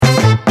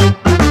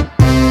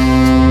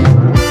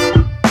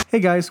Hey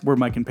guys, we're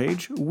Mike and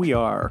Paige. We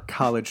are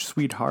college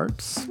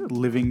sweethearts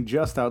living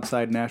just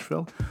outside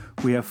Nashville.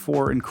 We have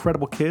 4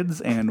 incredible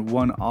kids and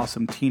 1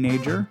 awesome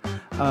teenager.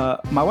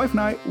 My wife and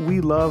I, we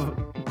love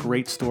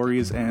great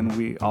stories and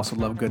we also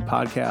love good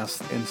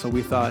podcasts. And so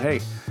we thought,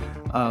 hey,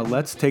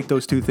 let's take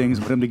those 2 things,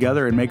 put them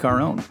together and make our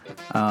own.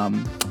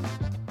 And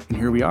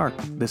here we are.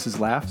 This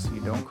is Laughs,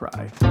 You Don't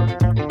Cry.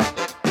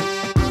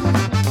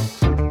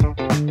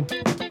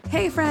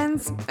 Hey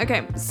friends.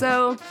 Okay,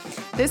 so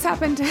this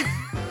happened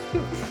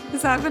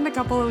this happened a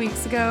couple of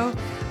weeks ago.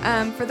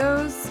 For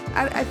those,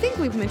 I think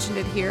we've mentioned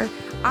it here.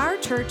 Our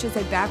church is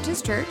a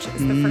Baptist church.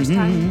 It's the first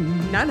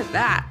time, none of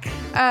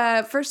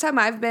that. First time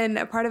I've been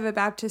a part of a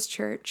Baptist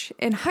church.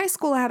 In high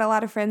school, I had a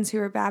lot of friends who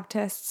were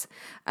Baptists.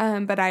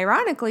 But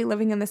ironically,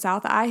 living in the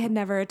South, I had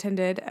never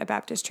attended a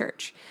Baptist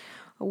church.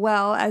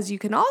 Well, as you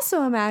can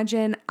also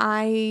imagine,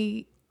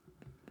 I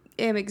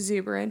am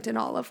exuberant in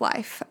all of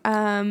life.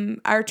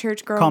 Our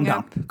church growing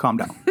up... Calm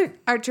down.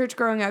 Our church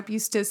growing up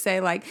used to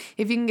say, like,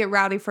 if you can get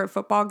rowdy for a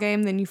football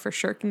game, then you for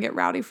sure can get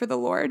rowdy for the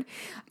Lord.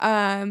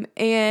 And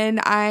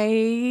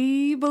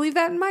I believe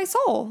that in my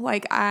soul.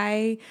 Like,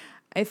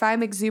 if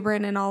I'm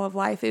exuberant in all of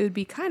life, it would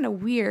be kind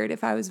of weird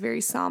if I was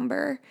very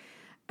somber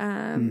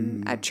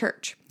at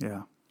church.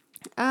 Yeah.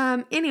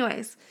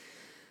 Anyways,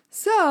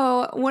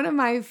 so one of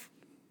my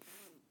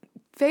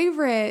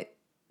favorite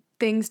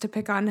things to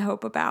pick on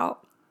Hope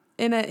about,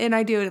 and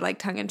I do it like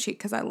tongue in cheek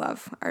because I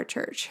love our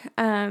church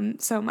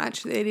so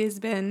much. It has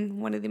been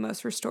one of the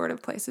most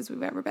restorative places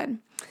we've ever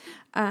been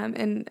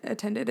and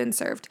attended and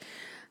served.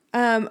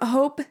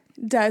 Hope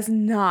does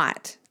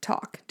not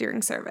talk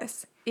during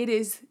service. It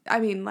is,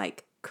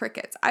 like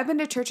crickets. I've been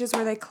to churches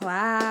where they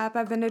clap.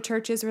 I've been to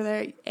churches where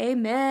they're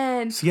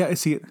amen.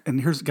 See, and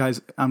here's, guys,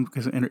 I'm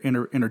going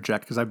to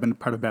interject because I've been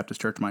part of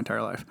Baptist church my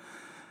entire life.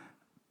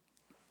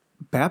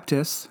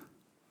 Baptists,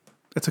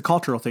 it's a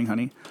cultural thing,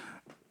 honey.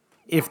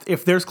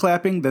 If there's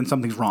clapping, then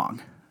something's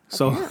wrong.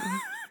 So,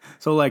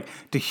 so like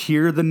to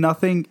hear the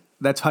nothing,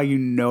 that's how you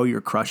know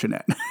you're crushing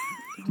it,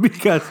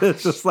 because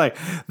it's just like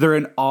they're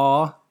in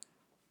awe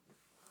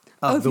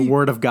of the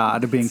Word of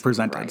God being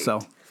presented. Right.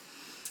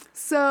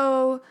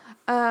 So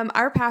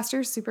our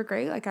pastor's super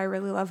great. Like, I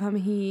really love him.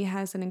 He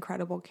has an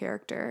incredible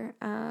character,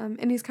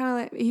 and he's kind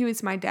of like, he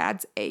was my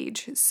dad's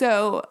age.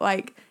 So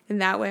like in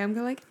that way, I'm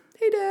going like,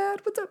 hey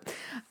Dad, what's up?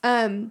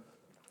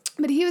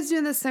 But he was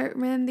doing the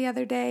sermon the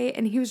other day,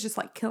 and he was just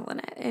like killing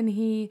it. And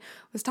he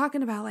was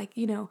talking about, like,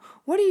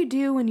 what do you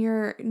do when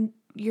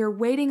you're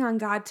waiting on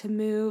God to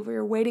move, or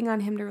you're waiting on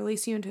him to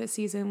release you into a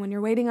season, when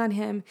you're waiting on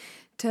him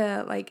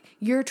to, like,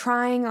 you're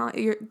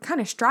kind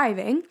of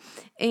striving,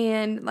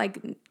 and like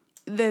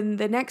then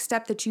the next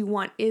step that you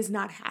want is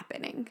not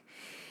happening.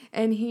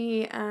 And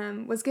he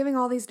was giving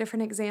all these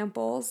different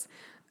examples.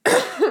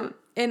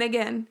 And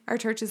again, our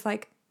church is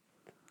like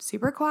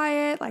super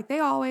quiet, like they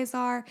always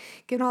are,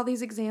 giving all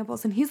these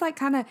examples. And he's like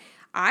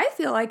I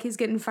feel like he's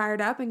getting fired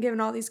up and giving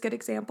all these good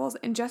examples.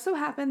 And just so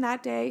happened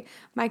that day,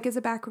 Mike is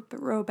a back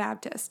row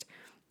Baptist,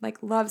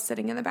 like loves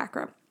sitting in the back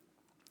row.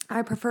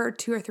 I prefer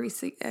 2 or 3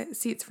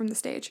 seats from the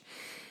stage.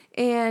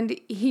 And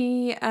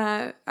he,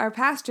 our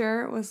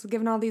pastor, was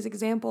giving all these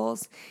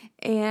examples,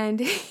 and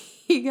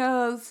he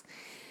goes,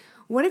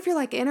 what if you're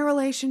like in a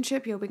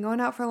relationship, you've been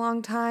going out for a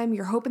long time,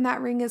 you're hoping that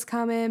ring is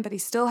coming, but he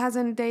still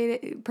hasn't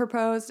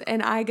proposed,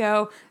 and I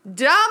go,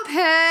 dump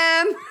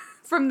him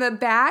from the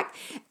back.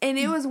 And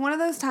it was one of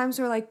those times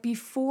where, like,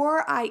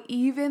 before I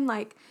even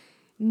like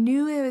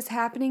knew it was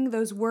happening,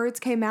 those words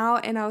came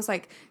out, and I was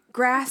like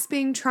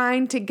grasping,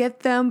 trying to get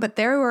them, but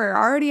they were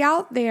already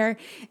out there,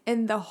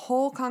 and the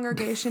whole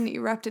congregation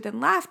erupted in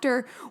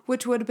laughter,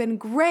 which would have been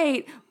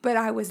great, but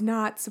I was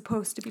not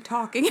supposed to be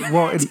talking.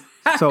 Well, and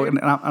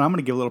I'm going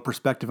to give a little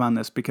perspective on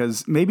this,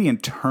 because maybe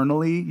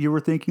internally you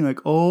were thinking like,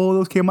 oh,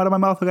 those came out of my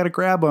mouth, I got to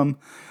grab them.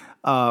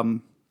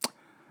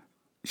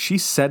 She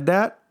said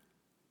that,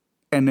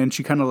 and then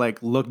she kind of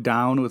like looked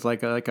down with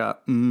like a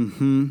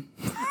mm-hmm.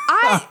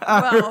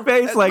 Her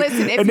face, like,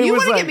 listen, if you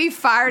want to get me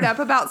fired up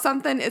about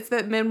something, it's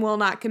that men will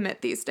not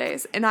commit these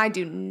days, and I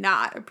do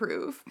not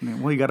approve.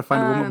 Well, you got to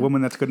find a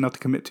woman that's good enough to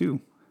commit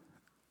too,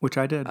 which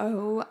I did.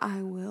 Oh,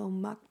 I will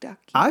muck duck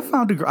you.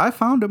 I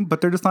found them,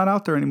 but they're just not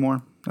out there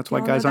anymore. That's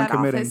why guys aren't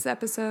committing. Office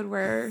episode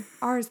where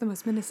R is the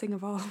most menacing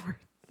of all our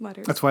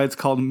letters. That's why it's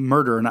called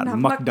murder, not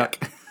muck duck.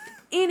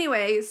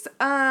 Anyways,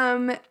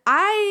 I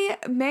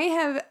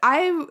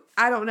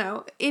don't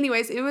know.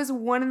 Anyways, it was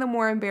one of the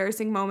more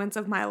embarrassing moments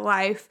of my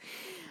life.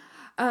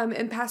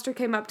 And Pastor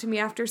came up to me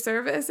after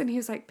service, and he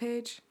was like,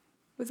 Paige,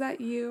 was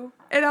that you?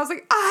 And I was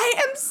like, I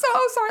am so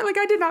sorry. Like,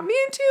 I did not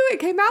mean to.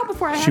 It came out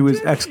before I had to. She was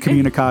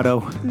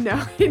excommunicado.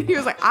 No. And he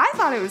was like, I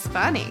thought it was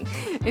funny.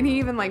 And he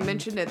even like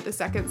mentioned it the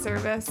second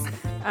service.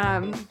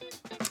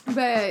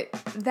 But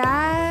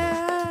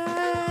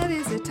that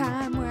is a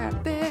time where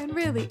I've been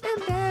really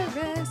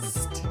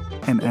embarrassed.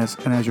 And as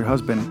your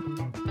husband,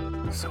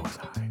 so was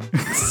I.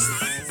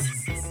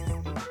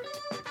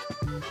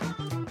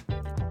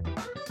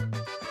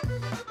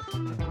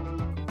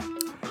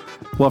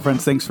 Well,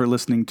 friends, thanks for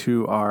listening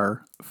to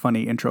our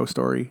funny intro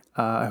story.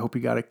 I hope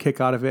you got a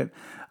kick out of it.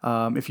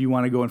 If you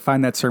want to go and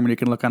find that sermon, you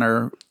can look on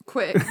our...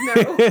 Quick. No.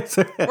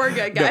 We're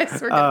good, guys.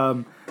 We're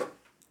good.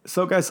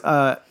 So, guys,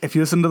 if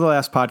you listen to the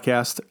last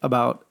podcast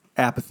about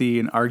apathy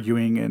and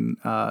arguing and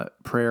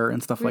prayer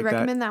and stuff like that... We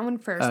recommend that one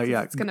first.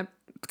 Yeah, it's going to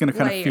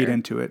kind of feed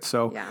into it.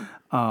 So,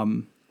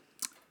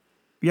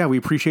 yeah, we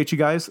appreciate you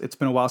guys. It's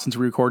been a while since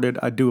we recorded.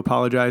 I do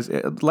apologize.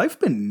 Life's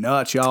been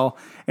nuts, y'all.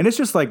 And it's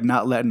just like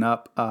not letting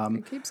up.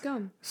 It keeps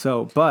going.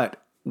 So,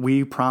 but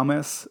we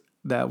promise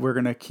that we're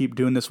going to keep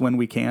doing this when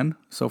we can.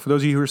 So for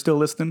those of you who are still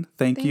listening,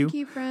 thank you. Thank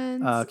you,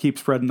 friends. Keep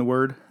spreading the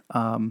word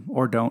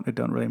or don't. It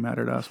doesn't really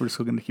matter to us. We're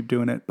still going to keep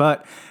doing it.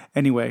 But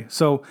anyway,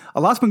 so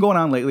a lot's been going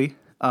on lately.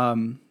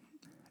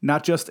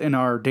 Not just in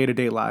our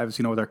day-to-day lives,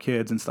 with our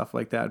kids and stuff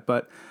like that,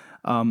 but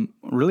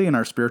really in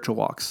our spiritual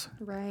walks.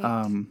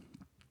 Right.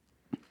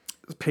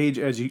 Paige,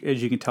 as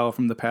you can tell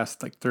from the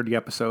past 30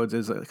 episodes,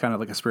 is kind of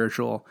like a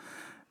spiritual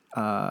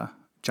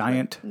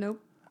giant.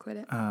 Nope, quit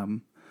it.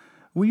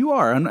 Well, you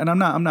are, and I'm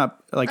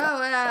not like.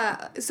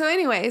 So,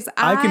 anyways,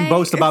 I can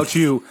boast about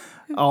you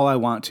all I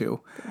want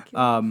to,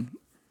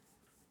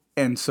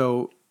 and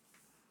so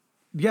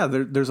yeah,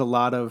 there's a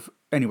lot of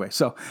anyway.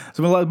 So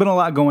there's been a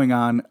lot going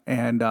on,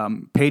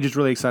 and Paige is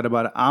really excited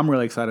about it. I'm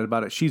really excited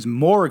about it. She's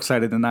more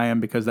excited than I am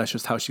because that's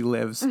just how she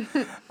lives.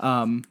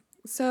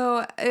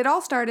 So it all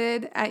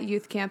started at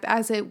youth camp,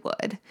 as it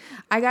would.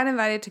 I got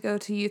invited to go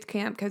to youth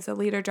camp because the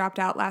leader dropped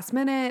out last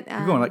minute.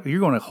 You're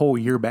going a whole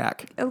year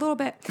back. A little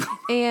bit.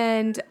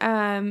 And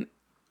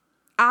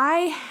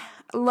I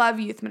love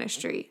youth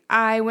ministry.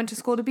 I went to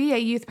school to be a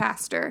youth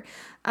pastor.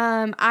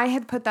 I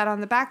had put that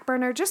on the back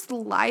burner. Just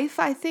life,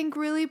 I think,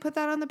 really put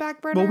that on the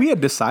back burner. Well, we had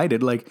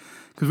decided,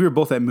 because we were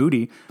both at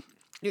Moody.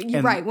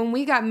 Right. When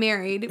we got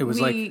married, it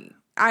was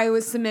I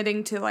was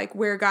submitting to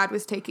where God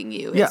was taking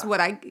you is what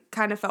I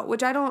kind of felt,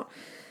 which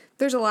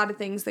there's a lot of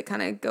things that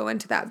kind of go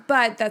into that,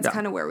 but that's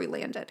kind of where we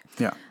landed.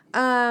 Yeah.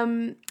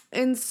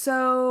 And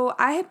so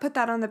I had put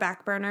that on the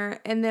back burner,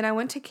 and then I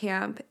went to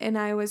camp and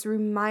I was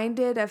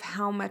reminded of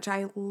how much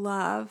I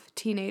love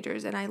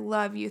teenagers and I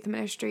love youth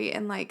ministry,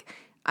 and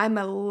I'm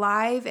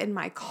alive in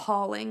my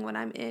calling when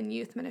I'm in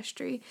youth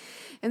ministry.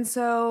 And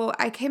so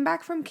I came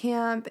back from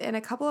camp, and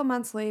a couple of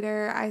months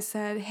later I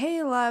said,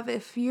 "Hey, love,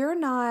 if you're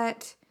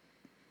not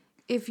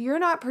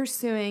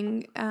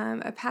pursuing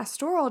a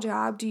pastoral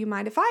job, do you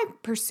mind if I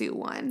pursue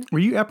one?" Were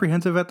you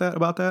apprehensive about that?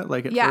 At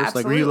first,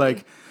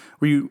 absolutely.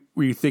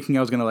 Were you thinking I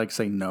was gonna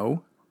say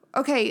no?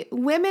 Okay,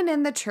 women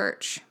in the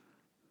church,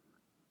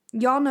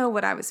 y'all know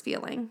what I was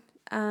feeling.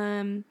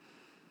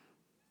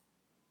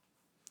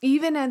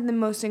 Even in the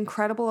most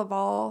incredible of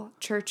all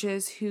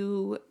churches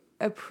who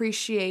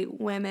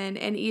appreciate women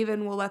and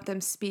even will let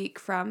them speak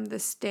from the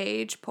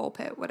stage,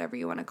 pulpit, whatever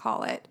you want to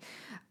call it,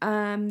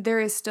 there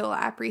is still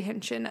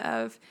apprehension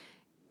of,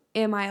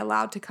 am I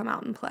allowed to come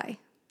out and play?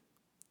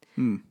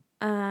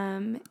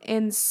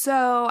 And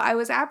so I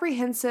was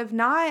apprehensive,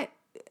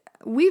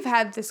 we've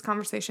had this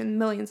conversation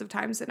millions of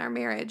times in our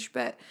marriage,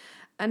 but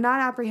not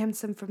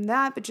apprehensive from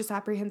that, but just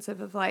apprehensive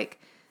of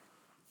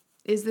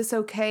is this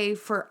okay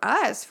for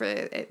us?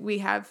 We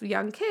have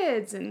young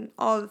kids and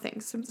all the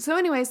things. So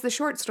anyways, the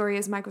short story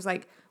is Mike was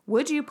like,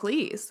 "Would you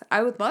please?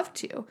 I would love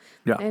to."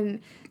 Yeah.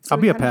 And so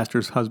I'll be a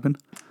pastor's husband.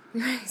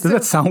 Does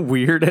that sound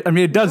weird? I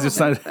mean, it does. Just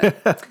sound.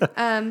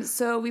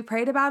 So we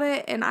prayed about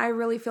it, and I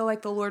really feel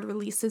like the Lord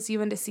releases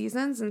you into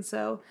seasons, and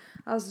so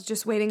I was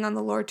just waiting on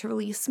the Lord to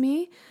release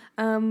me.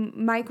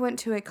 Mike went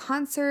to a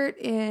concert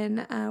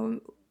in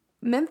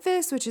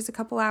Memphis, which is a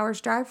couple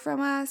hours drive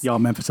from us. Y'all,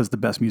 Memphis has the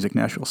best music.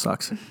 Nashville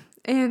sucks.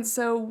 And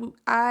so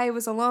I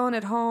was alone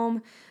at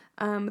home.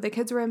 The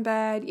kids were in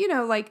bed.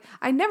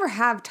 I never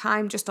have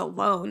time just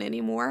alone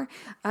anymore.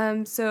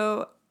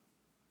 So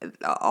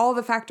all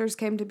the factors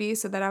came to be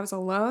so that I was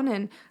alone,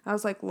 and I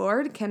was like,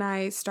 "Lord, can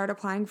I start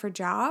applying for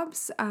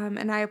jobs?"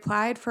 And I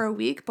applied for a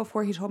week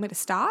before he told me to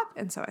stop,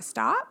 and so I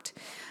stopped.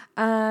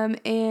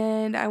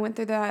 And I went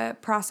through the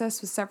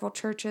process with several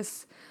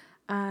churches.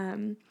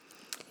 And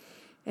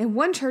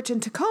one church in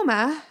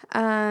Tacoma,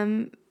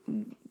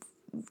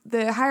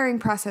 the hiring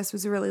process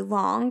was really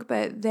long,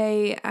 but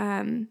they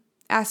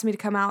asked me to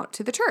come out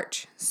to the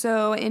church.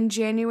 So in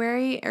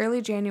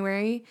early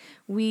January,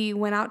 we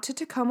went out to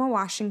Tacoma,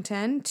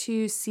 Washington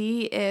to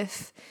see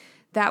if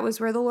that was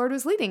where the Lord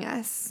was leading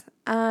us.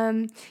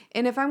 And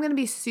if I'm going to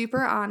be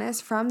super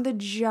honest, from the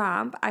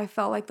jump, I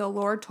felt like the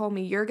Lord told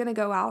me, "You're going to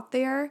go out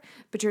there,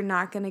 but you're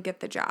not going to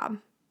get the job."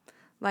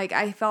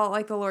 I felt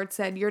like the Lord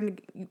said, you're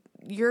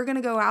going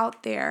to go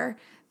out there,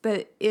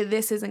 but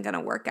this isn't going to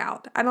work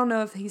out. I don't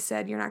know if he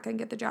said you're not going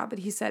to get the job, but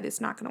he said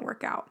it's not going to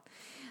work out.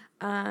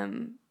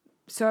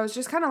 So I was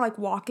just kind of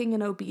walking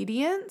in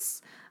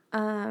obedience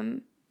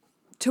to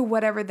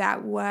whatever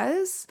that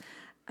was.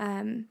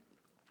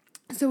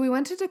 So we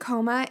went to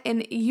Tacoma,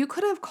 and you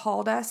could have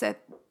called us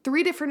at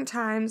 3 different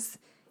times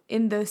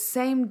in the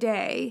same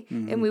day,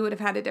 and we would have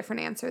had a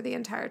different answer the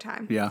entire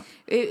time. Yeah.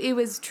 It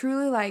was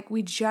truly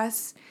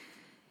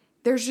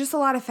there's just a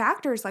lot of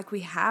factors. Like,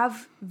 we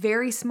have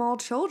very small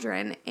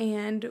children,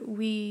 and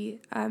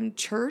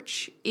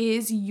church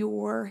is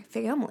your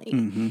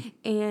family.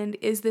 And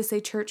is this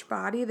a church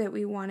body that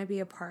we want to be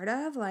a part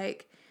of?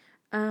 Like,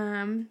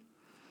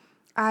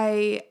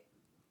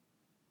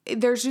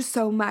 there's just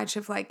so much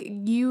of like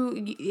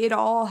it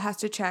all has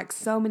to check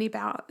so many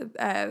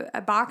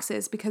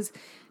boxes, because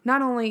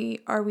not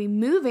only are we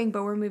moving,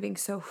 but we're moving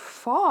so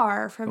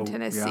far from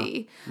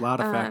Tennessee. Yeah. A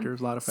lot of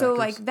factors. So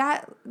like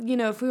that,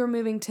 if we were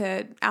moving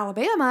to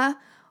Alabama,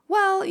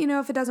 well,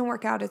 if it doesn't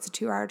work out, it's a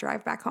 2-hour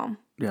drive back home.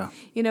 Yeah.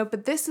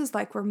 But this is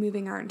like we're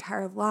moving our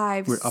entire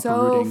lives We're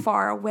so uprooting.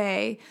 far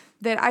away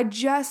that I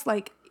just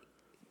like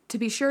to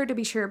be sure.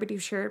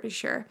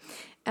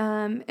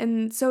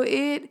 And so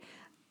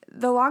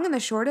the long and the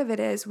short of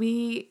it is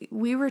we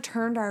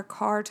returned our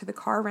car to the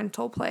car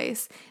rental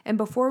place. And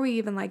before we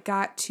even like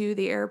got to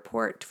the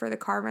airport for the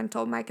car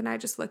rental, Mike and I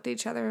just looked at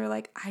each other and were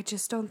like, I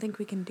just don't think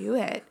we can do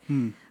it.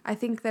 I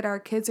think that our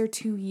kids are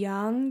too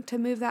young to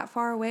move that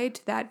far away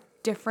to that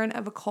different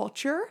of a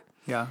culture.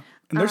 Yeah.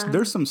 And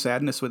there's some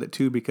sadness with it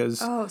too,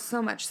 because Oh,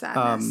 so much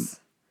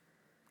sadness.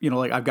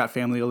 like I've got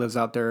family that lives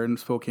out there in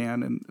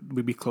Spokane, and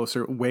we'd be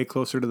way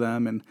closer to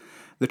them, and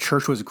the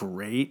church was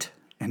great,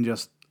 and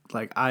just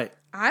like I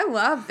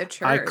love the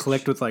church. I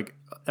clicked with like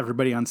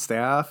everybody on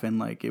staff, and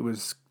like it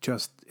was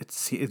just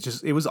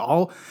it was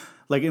all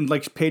like, and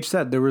like Paige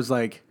said, there was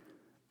like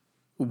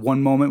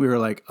one moment we were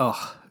like,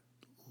 oh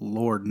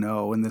Lord,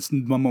 no, and this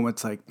one moment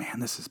it's like, man,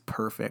 this is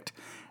perfect.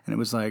 And it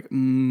was like,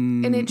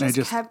 and it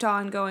just kept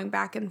on going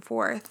back and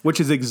forth. Which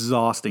is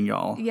exhausting,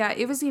 y'all. Yeah,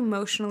 it was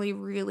emotionally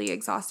really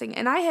exhausting.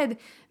 And I had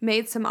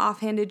made some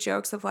offhanded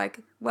jokes of like,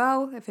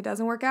 well, if it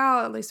doesn't work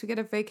out, at least we get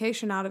a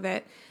vacation out of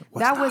it.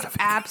 That was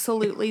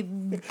absolutely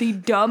the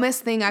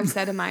dumbest thing I've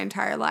said in my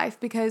entire life,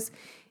 because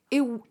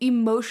it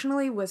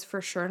emotionally was for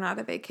sure not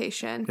a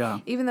vacation. Yeah.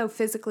 Even though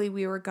physically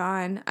we were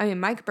gone. I mean,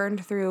 Mike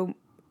burned through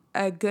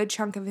a good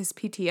chunk of his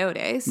PTO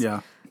days.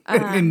 Yeah.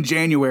 In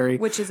January.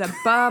 Which is a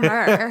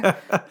bummer.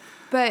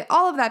 But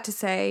all of that to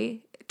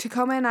say,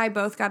 Tacoma and I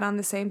both got on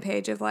the same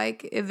page of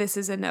like, this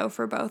is a no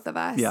for both of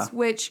us. Yeah.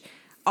 Which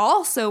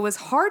also was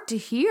hard to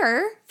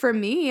hear for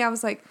me. I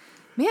was like,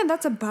 man,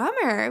 that's a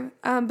bummer.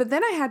 But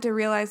then I had to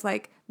realize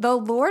like the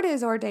Lord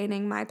is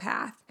ordaining my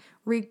path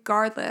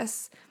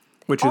regardless.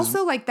 Which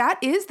also, like, that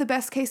is the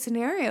best case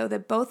scenario,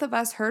 that both of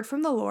us heard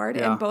from the Lord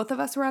Yeah. and both of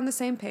us were on the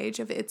same page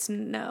of it's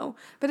no.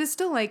 But it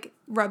still like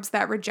rubs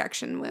that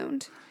rejection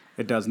wound.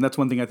 It does. And that's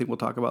one thing I think we'll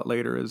talk about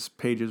later is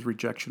Paige's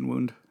rejection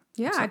wound.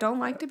 Yeah, I don't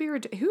like to be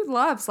rejected. Who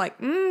loves like,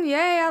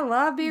 yay, I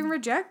love being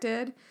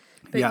rejected.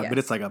 But But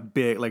it's like a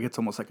big, like it's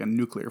almost like a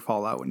nuclear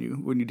fallout when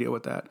you deal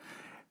with that.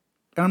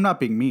 And I'm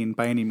not being mean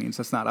by any means.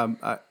 That's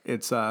not.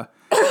 It's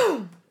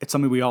it's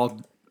something we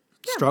all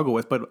struggle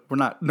with. But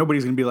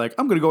nobody's gonna be like,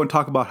 I'm gonna go and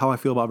talk about how I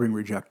feel about being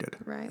rejected.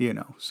 Right.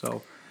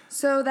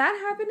 So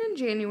that happened in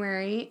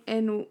January,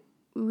 and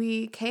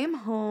we came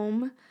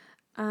home.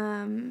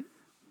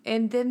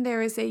 And then there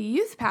was a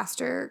youth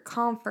pastor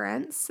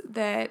conference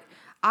that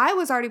I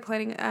was already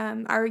planning.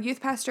 Our youth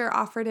pastor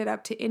offered it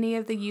up to any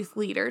of the youth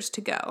leaders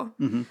to go.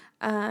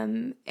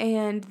 And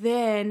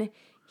then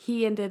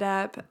he ended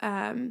up,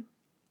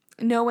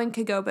 no one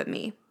could go but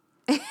me.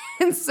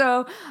 And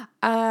so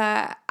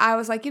I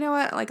was like, you know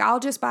what? Like,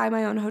 I'll just buy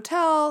my own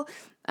hotel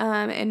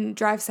and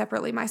drive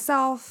separately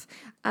myself.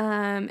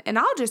 And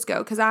I'll just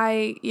go because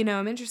I'm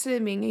interested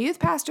in being a youth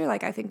pastor.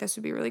 Like, I think this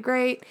would be really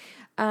great.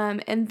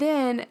 And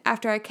then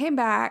after I came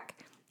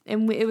back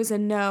and it was a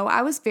no,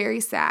 I was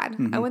very sad.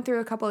 I went through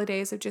a couple of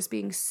days of just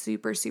being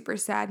super, super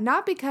sad.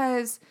 Not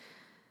because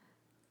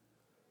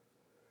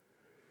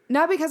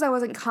I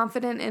wasn't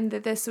confident in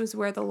that this was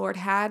where the Lord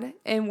had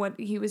and what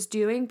he was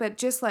doing, but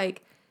just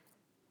like,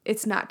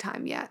 it's not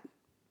time yet.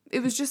 It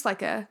was just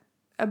like a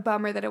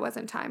bummer that it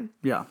wasn't time.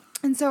 yeah.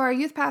 And so our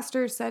youth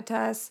pastor said to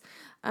us,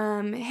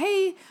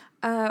 hey,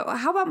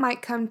 how about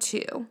Mike come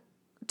to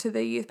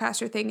the youth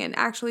pastor thing, and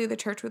actually the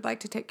church would like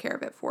to take care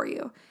of it for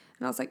you.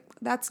 And I was like,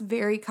 that's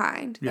very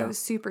kind. Yeah. That was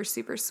super,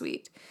 super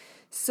sweet.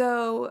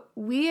 So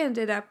we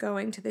ended up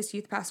going to this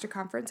youth pastor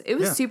conference. It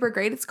was super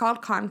great. It's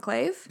called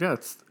Conclave. Yeah,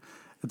 it's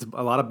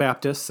a lot of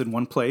Baptists in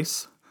one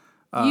place.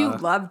 You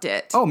loved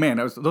it. Oh man,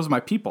 those are my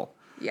people.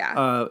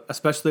 Yeah.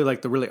 Especially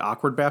like the really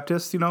awkward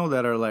Baptists,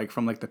 that are like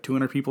from like the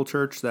 200 people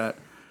church that,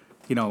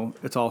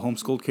 it's all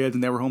homeschooled kids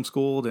and they were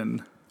homeschooled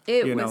and.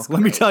 It was let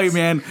me great. tell you,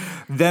 man,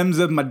 them's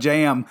my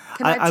jam.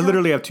 I tell-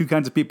 literally have two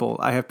kinds of people.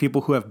 I have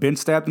people who have been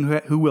stabbed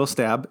and who will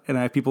stab, and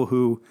I have people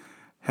who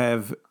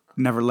have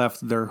never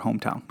left their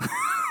hometown.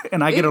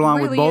 And I get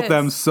along with really both is.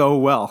 them so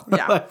well.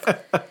 Yeah.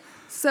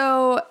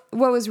 So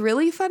what was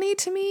really funny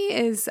to me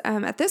is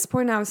at this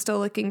point I was still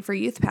looking for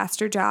youth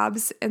pastor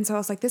jobs. And so I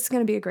was like, this is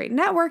going to be a great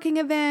networking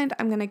event.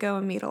 I'm going to go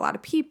and meet a lot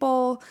of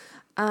people.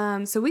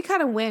 So we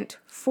kind of went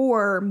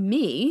for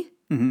me.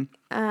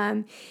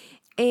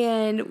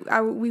 And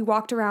we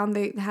walked around.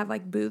 They had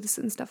like booths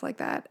and stuff like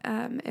that.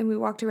 And we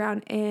walked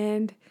around,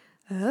 and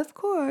of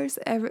course,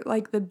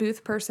 the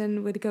booth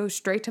person would go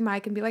straight to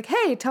Mike and be like,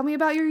 hey, tell me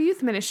about your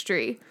youth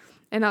ministry.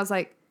 And I was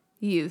like,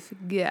 You've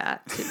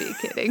got to be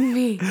kidding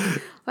me.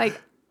 Like,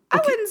 I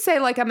wouldn't say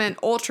like I'm an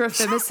ultra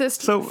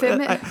feminist. So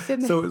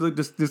like,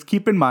 just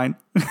keep in mind,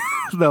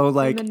 though,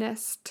 like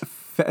feminist.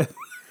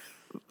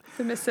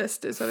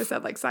 Femicist is what I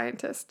said, like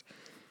scientist.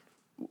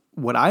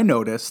 What I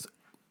noticed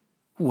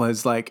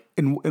was like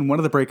in one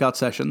of the breakout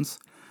sessions,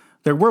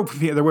 there were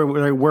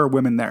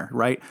women there,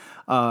 right?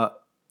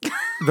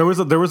 There was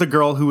a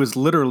girl who was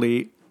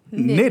literally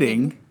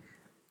knitting,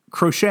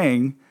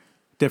 crocheting.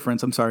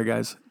 Difference. I'm sorry,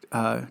 guys.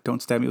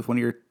 Don't stab me with one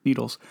of your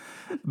needles.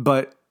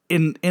 But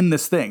in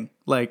this thing,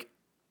 like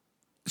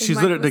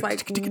she's literally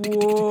like,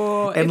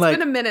 whoa. It's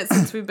been a minute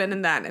since we've been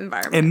in that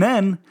environment. And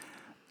then,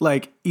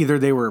 like, either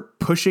they were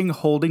pushing,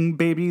 holding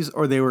babies,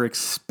 or they were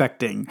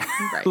expecting.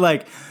 Right.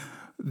 Like,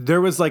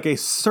 there was like a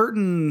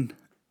certain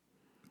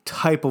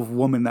type of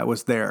woman that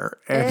was there.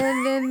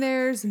 And then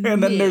there's me.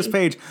 And then there's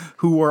Paige,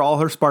 who wore all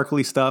her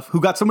sparkly stuff,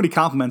 who got so many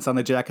compliments on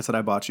the jackets that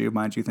I bought you.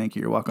 Mind you, thank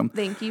you. You're welcome.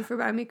 Thank you for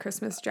buying me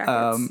Christmas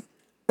jackets.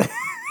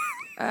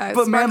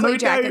 But sparkly man,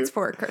 jackets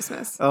for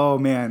Christmas. Oh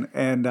man,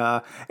 and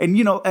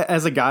you know,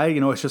 as a guy,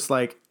 you know, it's just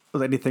like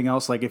with anything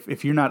else. Like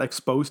if you're not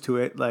exposed to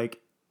it, like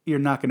you're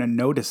not going to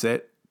notice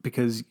it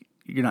because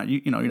you're not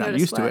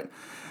used to it.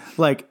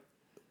 Like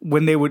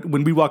when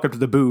we walk up to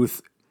the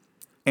booth,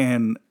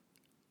 and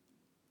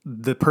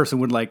the person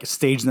would like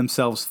stage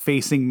themselves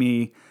facing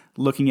me,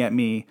 looking at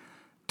me,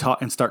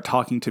 and start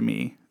talking to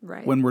me.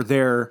 Right. When we're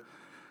there,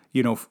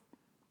 you know,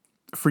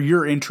 for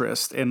your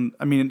interest. And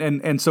I mean,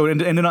 so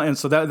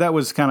that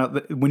was kind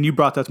of, when you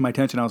brought that to my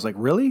attention, I was like,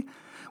 really?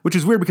 Which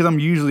is weird because I'm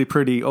usually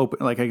pretty open.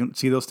 Like I can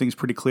see those things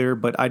pretty clear,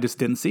 but I just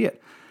didn't see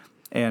it.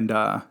 And,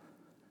 yeah,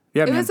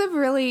 it was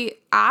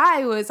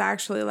I was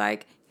actually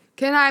like,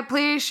 can I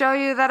please show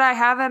you that I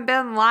haven't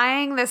been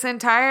lying this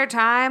entire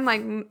time?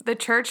 Like, the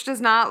church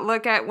does not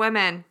look at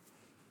women.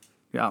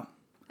 Yeah.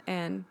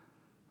 And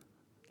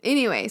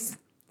anyways,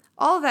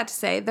 all of that to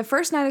say, the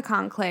first night of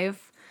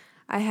conclave,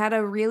 I had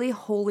a really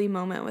holy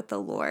moment with the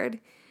Lord.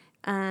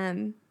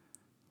 And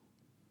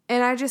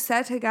I just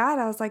said to God,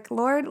 I was like,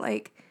 Lord,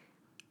 like,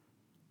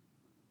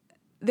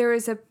 there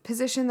was a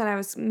position that I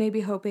was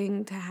maybe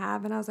hoping to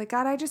have. And I was like,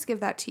 God, I just give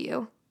that to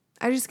you.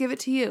 I just give it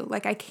to you.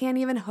 Like, I can't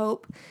even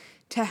hope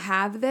to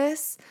have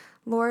this.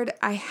 Lord,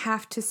 I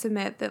have to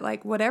submit that,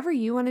 like, whatever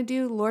you want to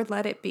do, Lord,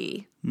 let it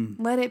be.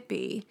 Let it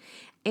be.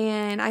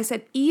 And I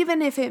said,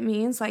 even if it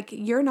means, like,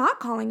 you're not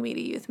calling me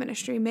to youth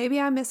ministry, maybe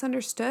I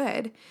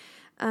misunderstood.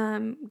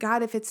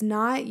 God, if it's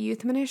not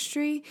youth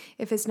ministry,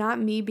 if it's not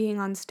me being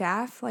on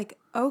staff, like,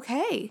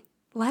 okay,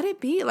 let it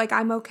be. Like,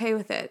 I'm okay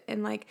with it.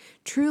 And, like,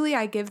 truly,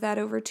 I give that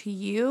over to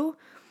you.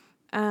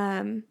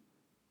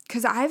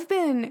 Because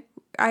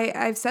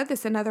I've said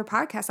this in other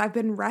podcasts, I've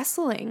been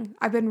wrestling.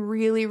 I've been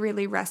really,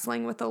 really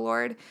wrestling with the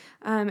Lord,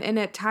 and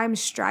at times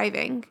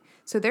striving.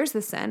 So there's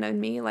the sin in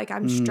me. Like,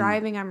 I'm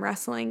striving, I'm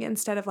wrestling,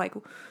 instead of, like,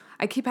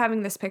 I keep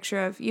having this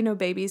picture of, you know,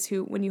 babies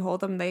who, when you hold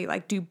them, they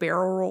like do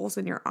barrel rolls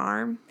in your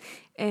arms,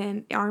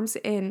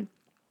 and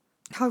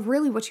how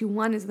really what you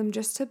want is them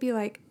just to be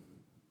like,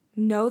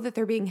 know that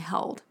they're being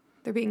held.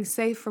 They're being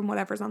safe from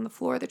whatever's on the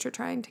floor that you're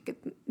trying to get,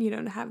 you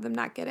know, to have them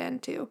not get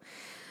into.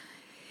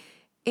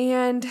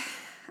 And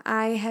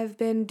I have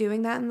been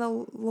doing that in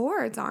the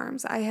Lord's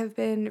arms. I have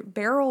been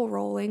barrel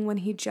rolling when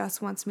he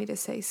just wants me to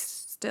stay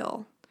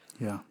still.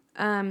 Yeah.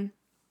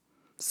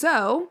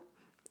 So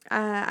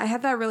I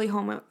had that really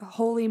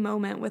holy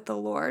moment with the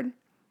Lord.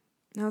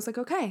 And I was like,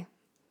 okay.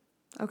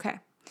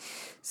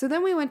 So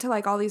then we went to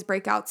like all these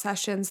breakout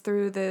sessions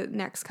through the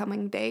next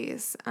coming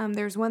days.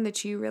 There's one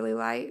that you really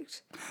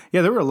liked.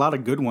 Yeah, there were a lot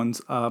of good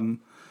ones.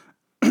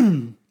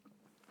 And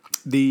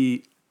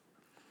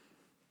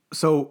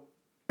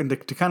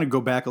to kind of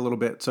go back a little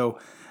bit, so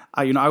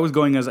I was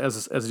going as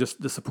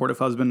just the supportive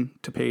husband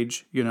to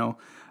Paige, you know,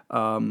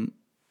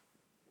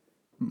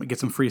 get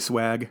some free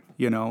swag,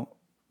 you know,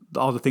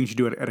 all the things you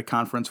do at a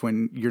conference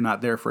when you're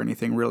not there for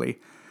anything really.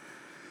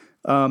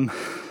 And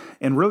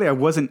really, I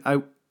was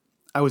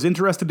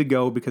interested to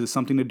go because it's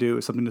something to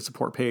do, something to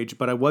support Paige,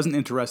 but I wasn't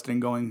interested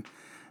in going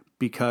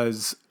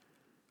because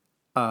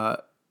I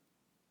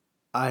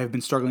have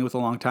been struggling with a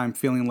long time,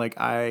 feeling like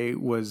I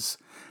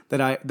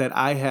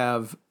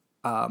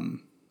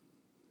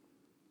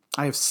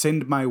have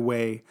sinned my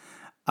way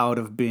out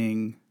of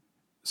being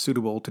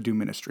suitable to do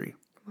ministry.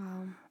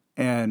 Wow.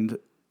 And,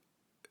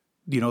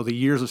 you know, the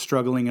years of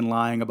struggling and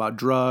lying about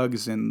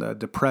drugs and the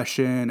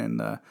depression and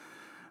the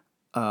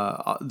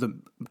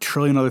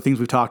trillion other things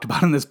we've talked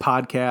about in this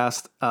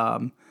podcast,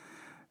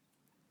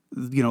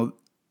 you know,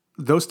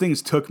 those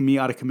things took me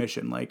out of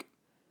commission. Like,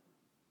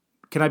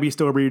 can I be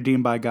still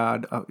redeemed by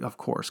God? Of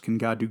course. Can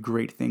God do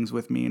great things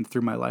with me and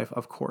through my life?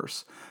 Of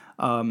course.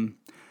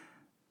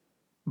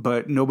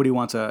 But nobody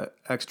wants a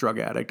ex-drug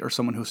addict or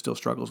someone who still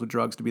struggles with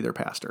drugs to be their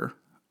pastor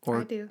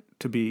or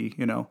to be,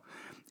 you know,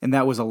 and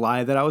that was a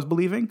lie that I was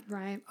believing.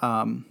 Right.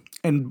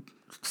 And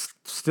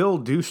still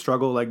do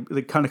struggle. Like,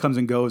 it kind of comes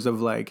and goes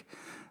of like,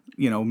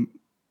 you know,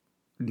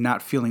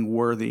 not feeling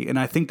worthy. And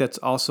I think that's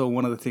also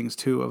one of the things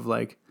too of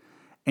like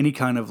any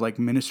kind of like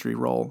ministry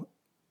role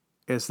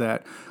is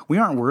that we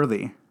aren't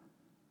worthy.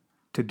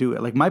 to do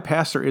it. Like, my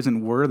pastor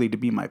isn't worthy to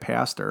be my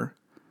pastor.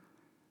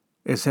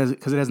 It says,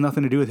 because it has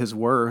nothing to do with his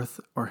worth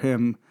or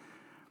him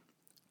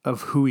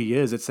of who he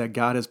is. It's that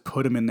God has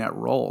put him in that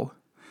role.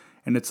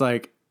 And it's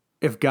like,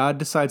 if God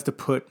decides to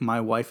put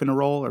my wife in a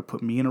role or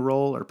put me in a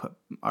role or put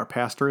our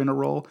pastor in a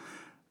role,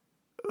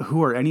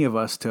 who are any of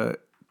us to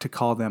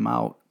call them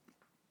out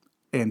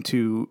and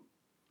to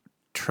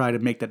try to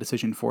make that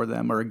decision for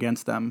them or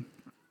against them?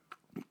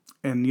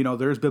 And, you know,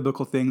 there's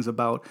biblical things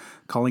about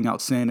calling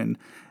out sin and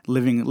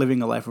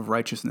living a life of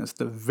righteousness.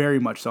 Very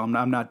much so.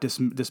 I'm not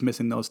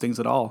dismissing those things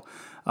at all.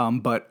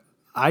 But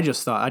I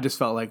just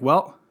felt like,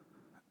 well,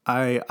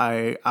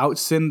 I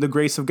out-sinned the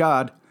grace of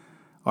God,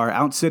 or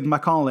out-sinned my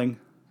calling,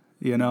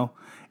 you know.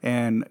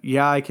 And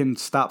yeah, I can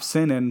stop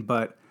sinning,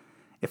 but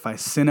if I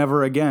sin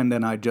ever again,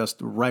 then I just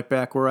right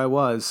back where I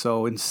was.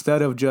 So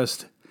instead of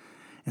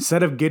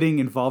getting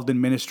involved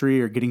in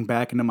ministry or getting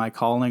back into my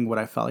calling, what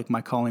I felt like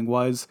my calling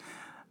was,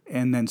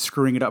 and then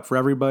screwing it up for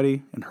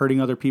everybody and hurting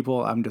other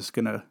people, I'm just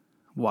going to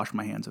wash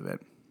my hands of it.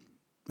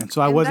 And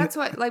so that's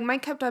what, like,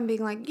 Mike kept on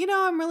being like, you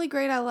know, I'm really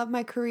great. I love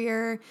my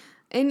career.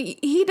 And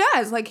he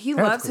does. Like, he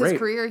loves his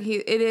career.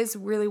 It is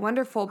really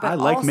wonderful. But I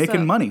like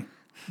making money.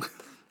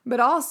 But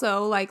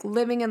also, like,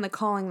 living in the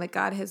calling that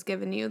God has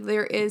given you,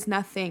 there is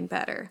nothing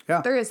better.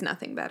 Yeah. There is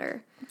nothing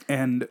better.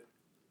 And,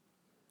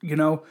 you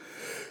know,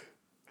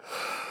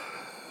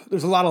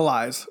 there's a lot of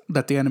lies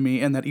that the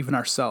enemy and that even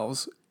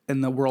ourselves in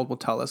the world will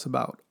tell us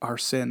about our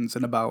sins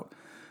and about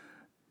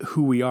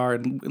who we are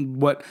and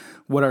what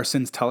our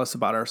sins tell us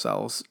about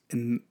ourselves.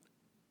 And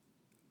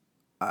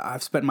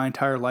I've spent my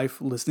entire life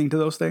listening to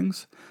those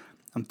things.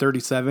 I'm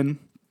 37,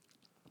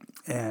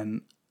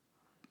 and,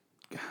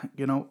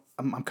 you know,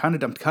 I'm kind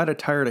of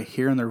tired of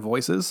hearing their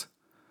voices.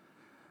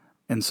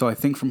 And so I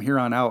think from here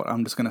on out,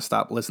 I'm just going to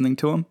stop listening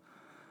to them.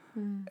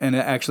 And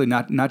actually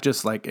not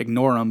just like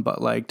ignore them,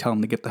 but like tell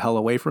them to get the hell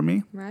away from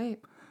me. Right.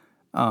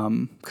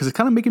 Because it's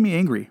kind of making me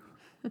angry.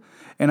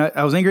 And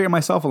I was angry at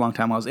myself a long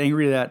time. I was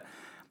angry that,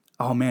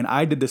 oh man,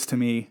 I did this to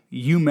me.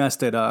 You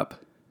messed it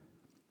up.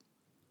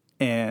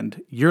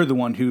 And you're the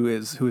one who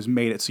has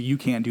made it so you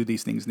can't do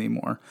these things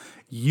anymore.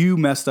 You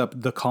messed up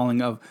the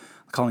calling of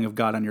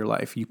God on your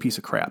life, you piece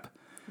of crap.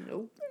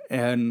 Nope.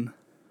 And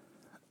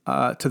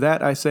to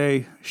that I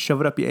say,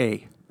 shove it up your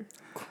A.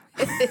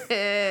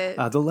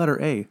 The letter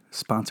A,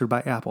 sponsored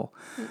by Apple.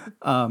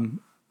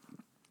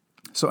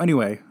 So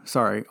anyway,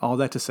 sorry, all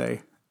that to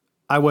say,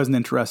 I wasn't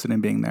interested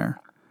in being there.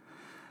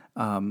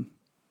 And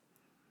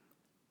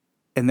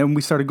then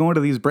we started going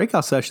to these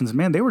breakout sessions.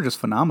 Man, they were just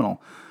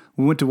phenomenal.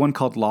 We went to one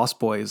called Lost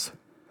Boys,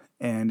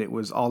 and it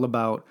was all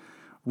about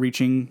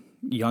reaching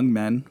young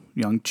men,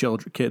 young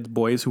children, kids,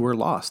 boys who were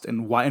lost,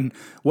 and why and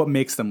what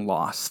makes them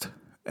lost.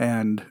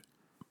 And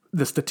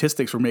the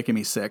statistics were making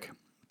me sick.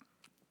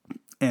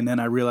 And then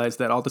I realized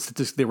that all the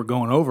statistics they were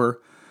going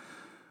over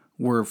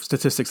were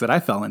statistics that I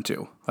fell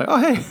into. Like, oh,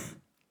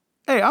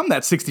 hey, I'm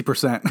that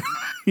 60%,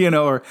 you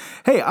know, or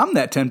hey, I'm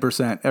that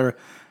 10%, or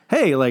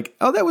hey, like,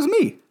 oh, that was me.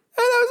 Hey,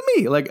 that was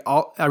me. Like,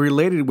 I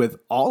related with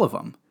all of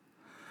them.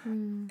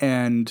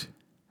 And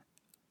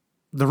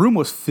the room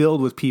was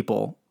filled with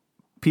people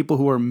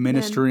who were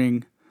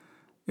ministering.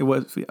 It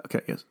was,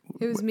 okay, yes.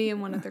 It was me and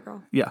one other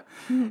girl. Yeah.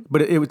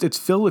 But it's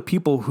filled with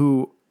people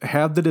who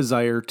have the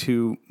desire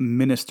to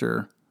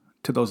minister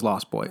to those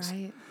lost boys.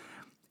 Right.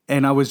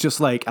 And I was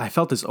just like, I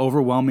felt this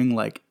overwhelming,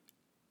 like,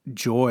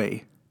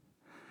 joy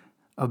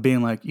of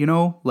being like, you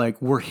know, like,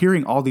 we're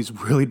hearing all these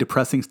really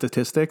depressing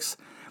statistics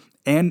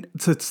and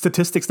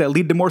statistics that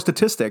lead to more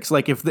statistics.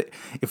 Like, if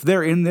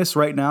they're in this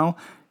right now,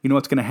 you know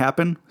what's going to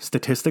happen?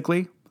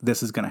 Statistically,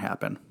 this is going to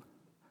happen.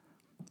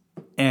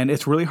 And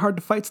it's really hard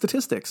to fight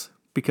statistics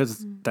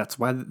because that's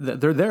why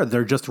they're there.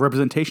 They're just a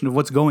representation of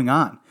what's going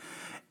on.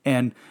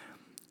 And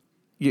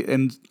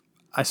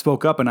I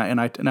spoke up and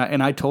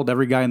I told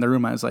every guy in the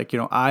room, I was like, you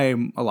know, I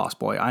am a lost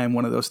boy. I am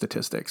one of those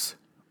statistics.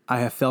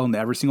 I have fell into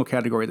every single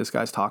category this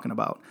guy's talking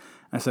about.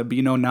 I said, but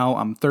you know, now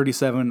I'm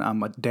 37.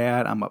 I'm a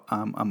dad. I'm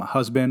a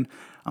husband.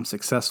 I'm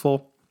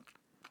successful,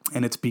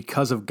 and it's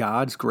because of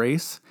God's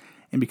grace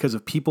and because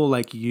of people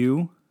like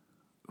you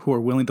who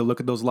are willing to look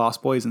at those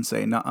lost boys and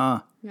say, nuh-uh,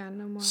 yeah,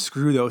 no more.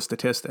 Screw those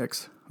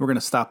statistics. We're going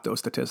to stop those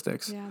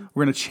statistics. Yeah.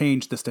 We're going to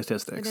change the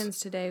statistics. It ends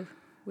today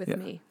with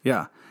me.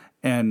 Yeah.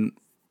 And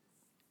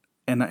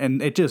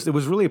it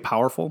was really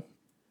powerful,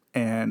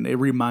 and it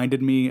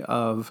reminded me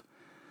of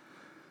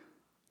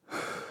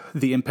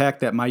the impact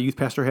that my youth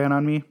pastor had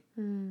on me.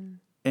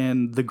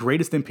 And the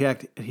greatest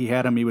impact he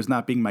had on me was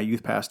not being my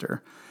youth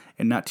pastor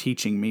and not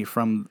teaching me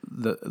from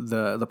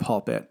the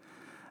pulpit.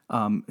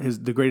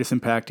 The greatest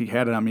impact he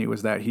had on me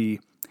was that he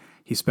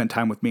spent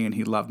time with me and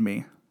he loved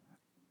me.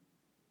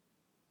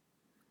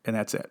 And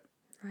that's it.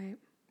 Right.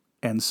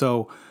 And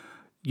so,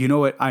 you know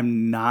what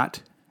I'm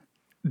not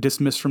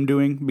dismissed from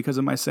doing because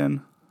of my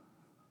sin?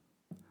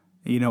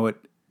 You know what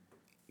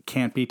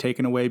can't be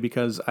taken away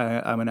because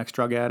I'm an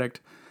ex-drug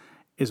addict?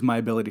 Is my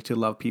ability to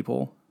love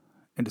people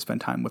and to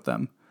spend time with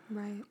them.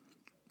 Right.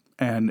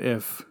 And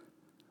if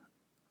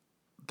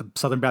the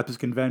Southern Baptist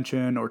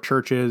Convention or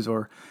churches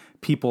or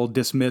people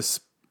dismiss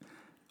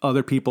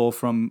other people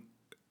from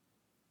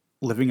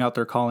living out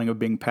their calling of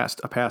being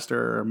a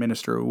pastor or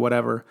minister or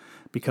whatever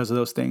because of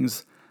those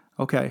things.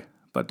 Okay.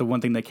 But the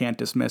one thing they can't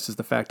dismiss is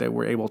the fact that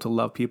we're able to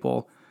love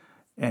people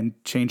and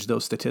change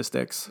those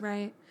statistics.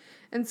 Right.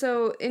 And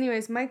so,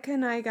 anyways, Mike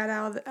and I got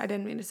out of I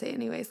didn't mean to say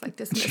anyways, like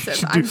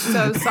dismissive. I'm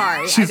so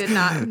sorry. I did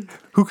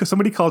not.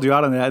 Somebody called you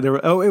out on that.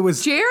 It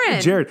was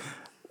Jared.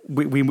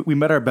 We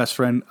met our best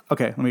friend.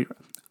 Okay,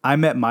 I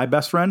met my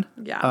best friend.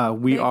 Yeah.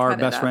 We are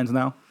best friends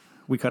now.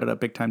 We cut it up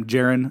big time.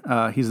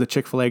 Jaron, he's the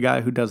Chick-fil-A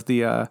guy who does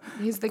the...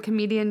 he's the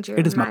comedian, Jaron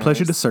It is my Myers.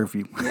 pleasure to serve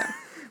you. Yeah.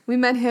 We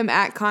met him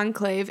at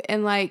Conclave,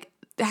 and like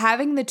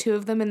having the two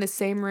of them in the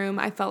same room,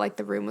 I felt like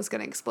the room was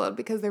going to explode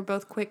because they're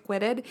both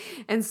quick-witted.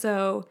 And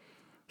so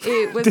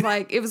it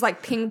was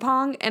like ping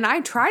pong, and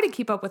I tried to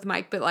keep up with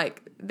Mike, but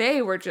like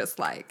they were just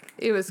like,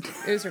 it was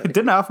really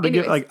Didn't I offer to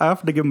give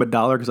him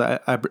 $1 because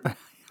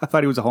I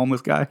thought he was a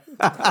homeless guy.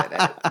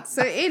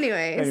 So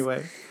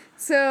anyway.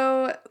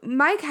 So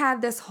Mike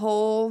had this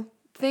whole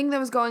thing that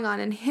was going on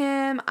in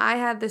him. I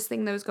had this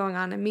thing that was going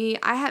on in me.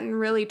 I hadn't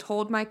really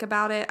told Mike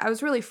about it. I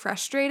was really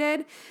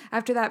frustrated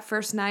after that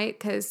first night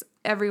because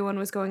everyone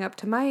was going up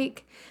to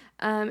Mike.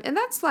 And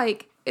that's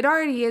like, it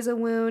already is a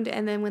wound.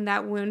 And then when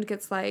that wound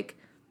gets like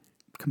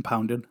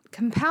compounded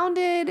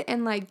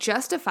and like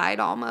justified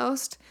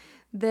almost,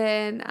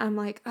 then I'm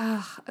like,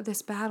 ugh,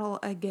 this battle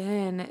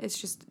again. It's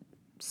just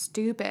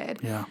stupid.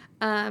 Yeah.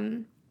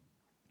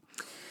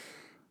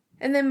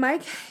 And then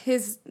Mike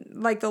is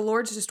like, the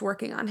Lord's just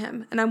working on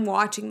him, and I'm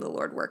watching the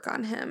Lord work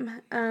on him.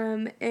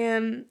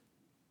 And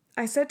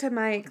I said to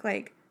Mike,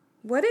 like,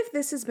 what if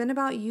this has been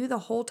about you the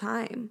whole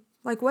time?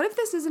 Like, what if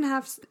this doesn't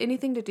have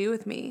anything to do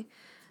with me?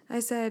 I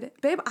said,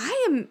 babe,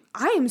 I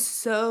am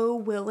so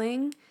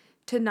willing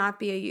to not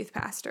be a youth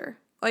pastor.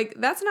 Like,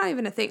 that's not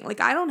even a thing. Like,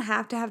 I don't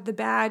have to have the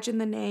badge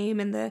and the name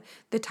and the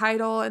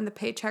title and the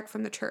paycheck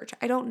from the church.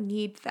 I don't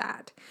need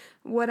that.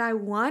 What I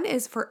want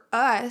is for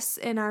us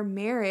in our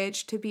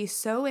marriage to be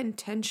so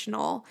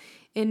intentional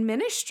in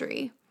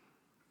ministry.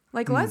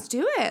 Like, let's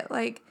do it.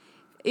 Like,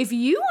 if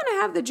you want to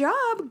have the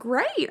job,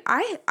 great.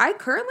 I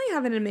currently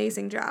have an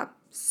amazing job.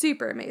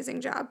 Super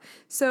amazing job.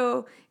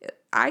 So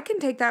I can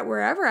take that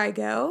wherever I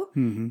go.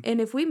 Mm-hmm.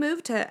 And if we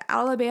move to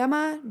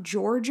Alabama,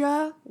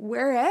 Georgia,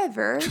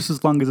 wherever. Just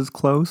as long as it's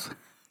close.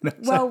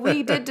 Well,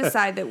 we did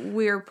decide that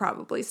we're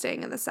probably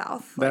staying in the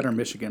South. That or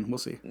Michigan. We'll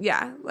see.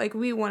 Yeah. Like,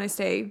 we want to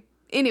stay.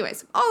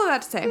 Anyways, all of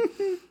that to say,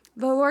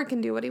 the Lord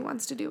can do what he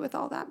wants to do with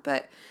all that.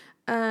 But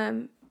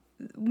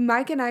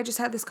Mike and I just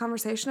had this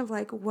conversation of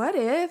like, what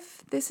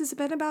if this has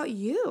been about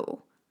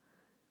you?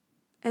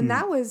 And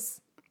that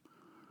was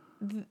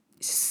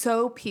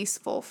so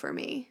peaceful for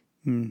me.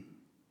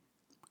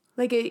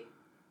 Like,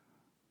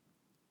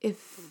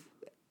 if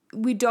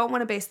we don't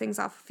want to base things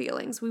off of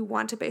feelings, we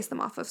want to base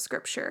them off of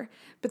scripture.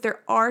 But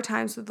there are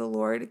times where the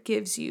Lord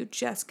gives you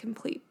just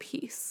complete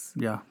peace.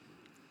 Yeah.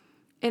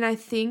 And I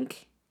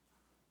think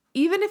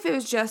even if it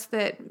was just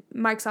that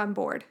Mike's on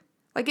board,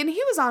 like, and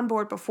he was on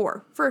board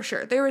before, for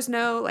sure. There was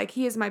no, like,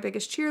 he is my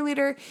biggest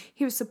cheerleader.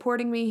 He was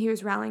supporting me. He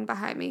was rallying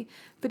behind me.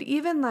 But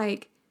even,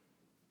 like,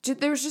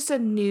 there was just a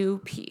new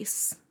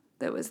peace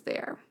that was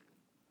there.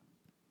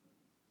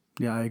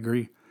 Yeah, I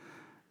agree.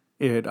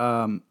 It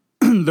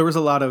there was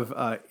a lot of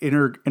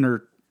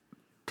inner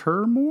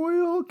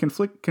turmoil,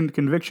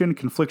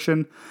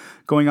 confliction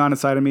going on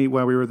inside of me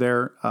while we were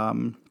there.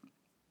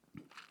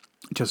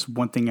 Just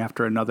one thing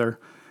after another.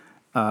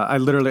 I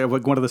literally,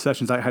 like, one of the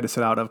sessions I had to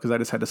sit out of because I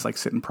just had to like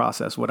sit and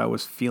process what I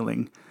was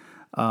feeling.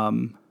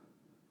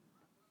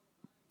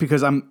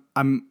 Because I'm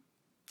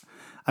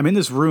in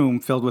this room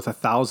filled with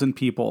 1,000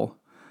 people,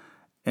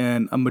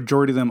 and a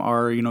majority of them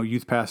are,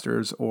 youth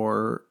pastors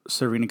or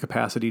serving in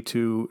capacity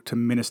to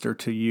minister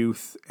to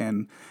youth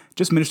and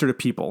just minister to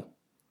people,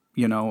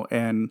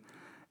 and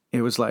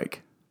it was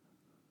like,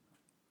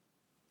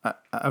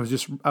 I was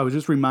just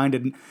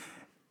reminded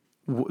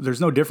there's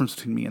no difference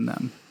between me and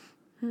them.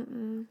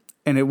 Mm-mm.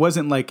 And it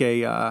wasn't like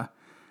a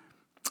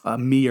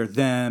me or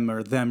them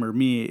or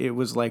me. It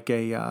was like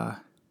I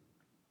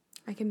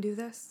can do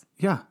this.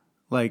 Yeah,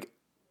 like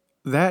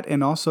that,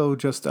 and also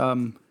just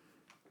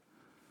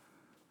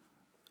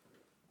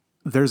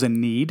there's a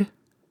need.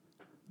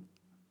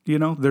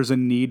 There's a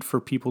need for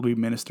people to be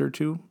ministered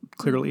to.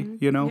 Clearly,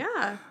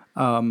 Yeah.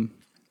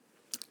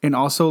 And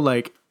also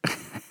like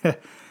I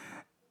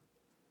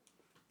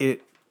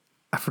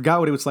forgot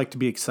what it was like to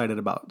be excited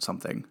about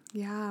something.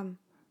 Yeah.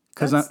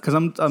 Because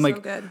I'm so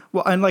like, good.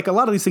 Well, and like a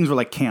lot of these things were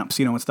like camps,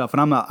 and stuff,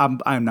 and I'm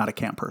not a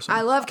camp person.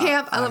 I love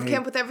camp. I love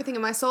camp with everything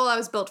in my soul. I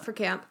was built for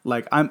camp.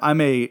 Like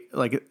I'm a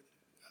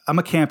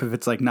camp if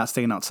it's like not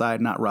staying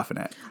outside, not roughing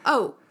it.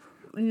 Oh,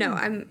 no,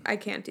 I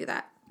can't do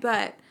that.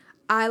 But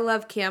I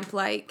love camp,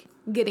 like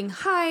getting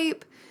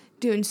hype,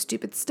 doing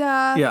stupid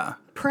stuff, yeah,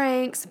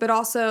 pranks, but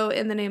also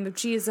in the name of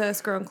Jesus,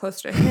 growing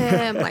closer to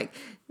him, like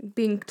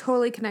being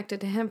totally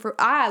connected to him.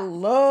 I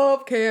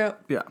love camp.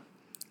 Yeah.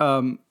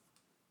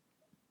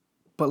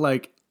 But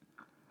like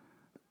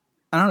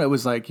I don't know. It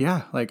was like,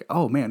 yeah, like,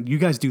 oh man, you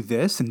guys do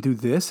this,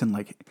 and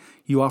like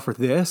you offer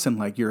this, and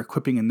like you're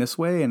equipping in this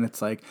way, and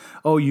it's like,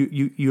 oh,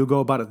 you go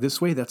about it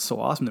this way. That's so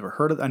awesome. Never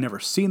heard of it. I never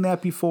seen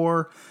that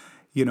before,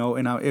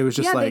 and it was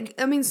just like,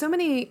 so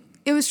many.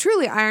 It was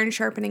truly iron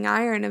sharpening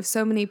iron of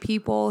so many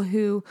people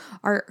who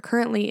are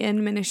currently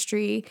in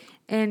ministry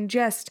and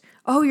just,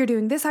 oh, you're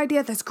doing this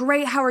idea. That's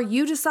great. How are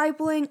you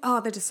discipling?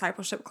 Oh, the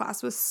discipleship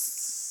class was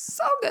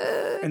so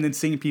good. And then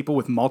seeing people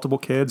with multiple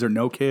kids or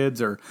no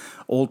kids or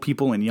old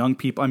people and young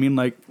people. I mean,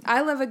 like,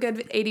 I love a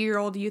good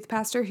 80-year-old youth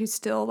pastor who's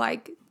still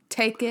like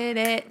taking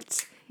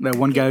it. That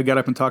one guy who got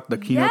up and talked to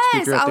the keynote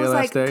speaker at the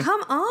last day.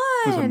 Come on.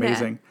 It was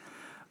amazing.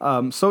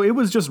 So it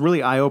was just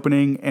really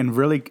eye-opening and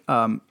really,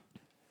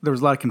 there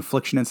was a lot of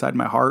confliction inside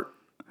my heart.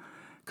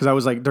 Because I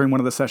was like, during one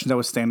of the sessions, I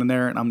was standing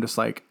there and I'm just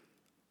like,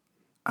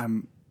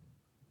 I'm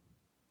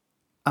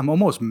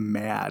almost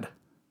mad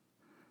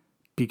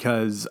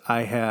because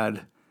I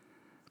had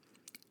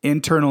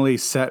internally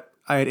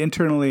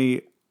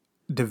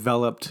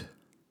developed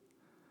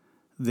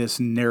this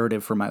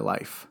narrative for my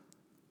life.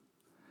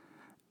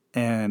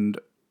 And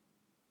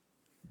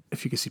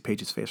if you can see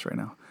Paige's face right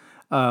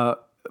now,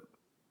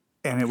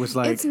 and it was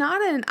like, it's not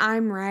an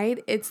I'm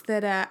right. It's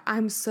that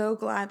I'm so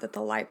glad that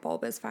the light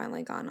bulb has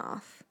finally gone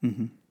off.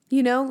 Mm-hmm.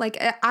 Like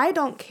I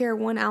don't care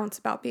 1 ounce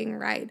about being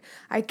right.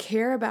 I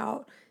care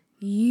about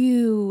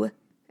you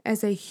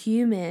as a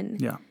human.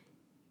 Yeah.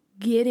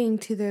 Getting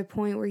to the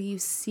point where you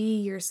see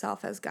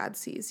yourself as God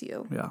sees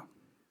you. Yeah.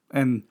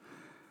 And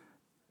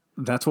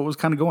that's what was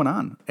kind of going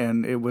on.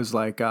 And it was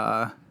like,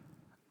 I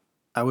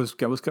was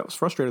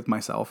frustrated with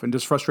myself and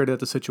just frustrated at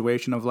the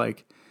situation of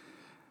like,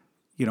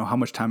 how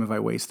much time have I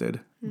wasted?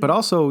 Mm-hmm. But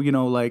also,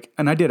 like,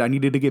 and I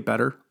needed to get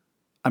better.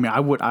 I mean, I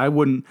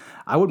wouldn't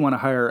want to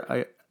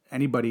hire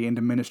anybody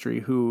into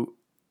ministry who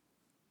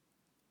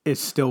is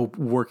still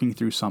working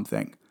through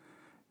something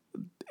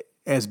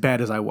as bad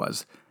as I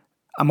was.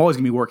 I'm always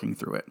going to be working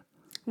through it.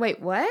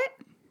 Wait, what?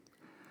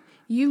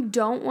 You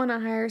don't want to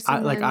hire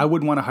someone? I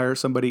would want to hire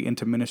somebody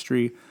into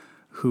ministry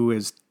who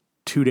is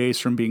 2 days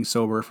from being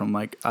sober from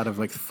like out of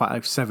like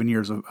 5-7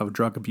 years of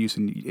drug abuse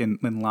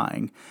and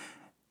lying.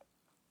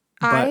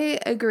 But I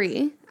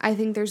agree. I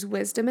think there's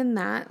wisdom in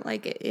that,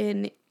 like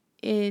in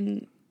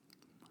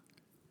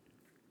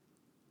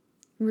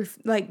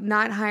like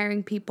not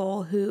hiring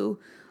people who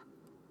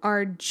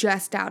are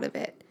just out of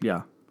it.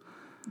 Yeah.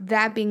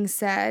 That being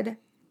said,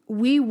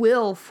 we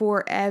will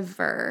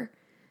forever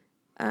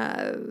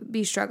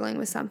be struggling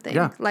with something.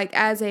 Yeah. Like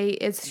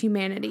it's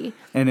humanity.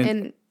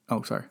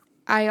 Oh, sorry.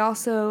 I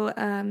also,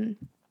 one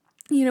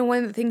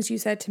of the things you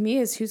said to me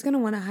is, who's going to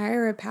want to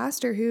hire a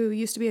pastor who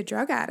used to be a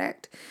drug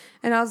addict?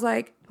 And I was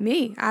like,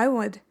 me, I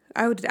would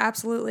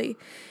absolutely.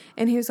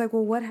 And he was like,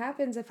 well, what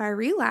happens if I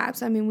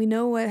relapse? I mean, we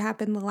know what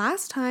happened the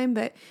last time,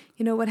 but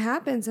what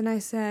happens? And I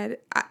said,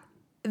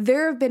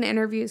 there have been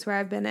interviews where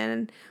I've been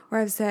in where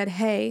I've said,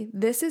 hey,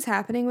 this is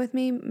happening with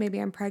me. Maybe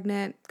I'm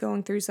pregnant,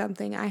 going through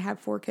something. I have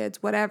 4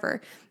 kids,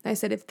 whatever. And I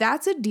said, if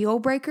that's a deal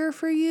breaker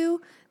for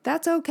you,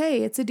 that's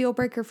okay. It's a deal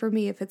breaker for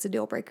me if it's a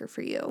deal breaker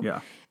for you.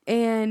 Yeah.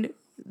 And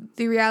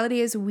the reality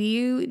is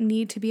we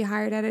need to be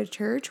hired at a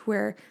church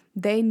where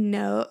they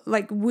know,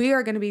 like, we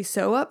are going to be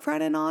so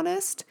upfront and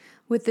honest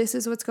with this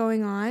is what's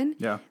going on.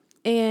 Yeah.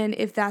 And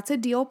if that's a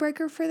deal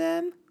breaker for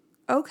them,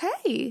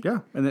 okay. Yeah.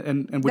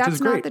 And which that's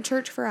is great. That's not the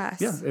church for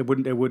us. Yeah. It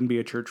wouldn't be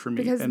a church for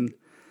me. Because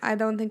I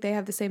don't think they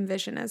have the same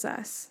vision as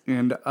us.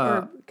 And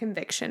or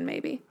conviction,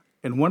 maybe.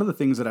 And one of the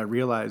things that I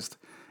realized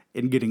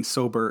in getting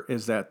sober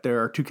is that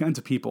there are 2 kinds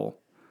of people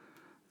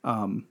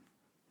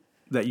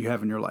that you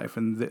have in your life.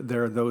 And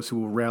there are those who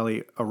will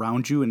rally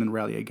around you and then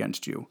rally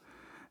against you.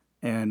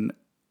 And,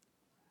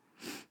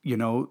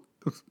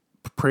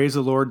 praise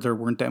the Lord, there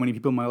weren't that many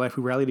people in my life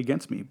who rallied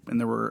against me. And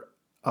there were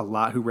a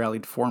lot who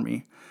rallied for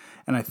me.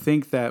 And I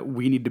think that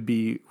we need to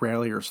be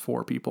ralliers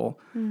for people.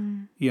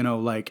 Mm.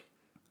 Like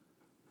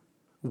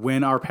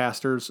when our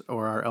pastors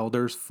or our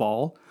elders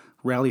fall,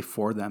 rally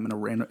for them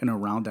and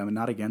around them and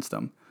not against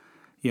them.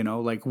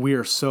 Like we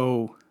are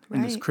so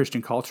in this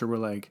Christian culture, we're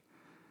like,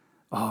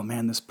 oh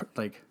man, this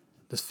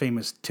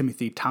famous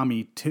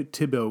Tommy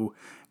Thibault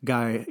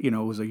guy,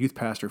 was a youth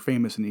pastor,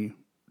 famous, and he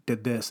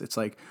did this. It's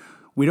like,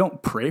 we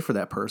don't pray for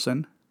that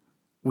person.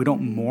 We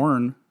don't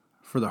mourn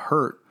for the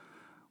hurt.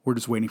 We're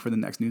just waiting for the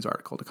next news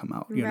article to come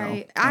out, you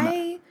know?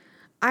 I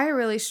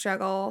really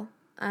struggle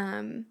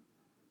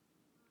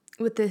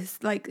with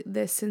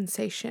this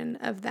sensation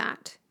of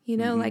that,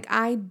 like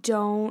I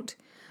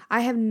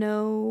have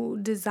no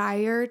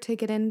desire to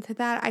get into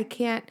that. I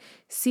can't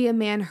see a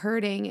man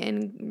hurting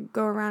and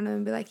go around him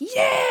and be like,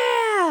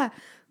 yeah,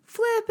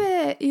 flip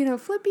it,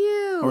 flip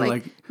you.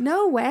 Or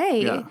no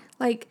way. Yeah.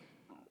 Like,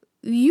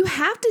 you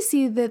have to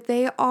see that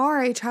they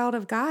are a child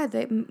of God,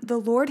 that the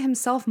Lord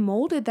himself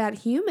molded that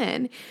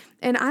human.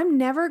 And I'm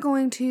never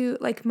going to,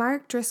 like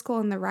Mark Driscoll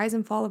and the Rise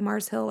and Fall of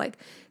Mars Hill, like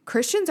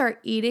Christians are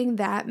eating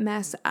that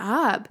mess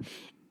up.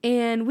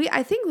 And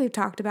I think we've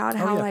talked about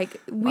how I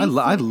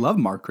love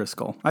Mark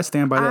Driscoll. I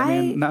stand by that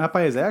man, not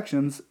by his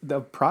actions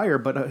prior,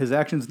 but his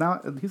actions now.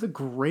 He's a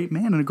great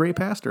man and a great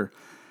pastor.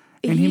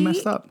 And he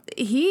messed up.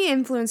 He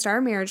influenced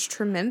our marriage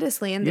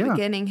tremendously in the Yeah.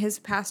 beginning, his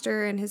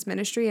pastor and his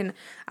ministry. And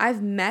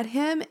I've met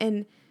him.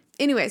 And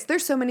anyways,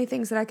 there's so many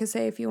things that I could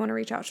say if you want to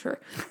reach out to her.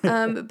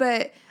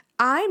 But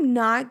I'm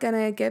not going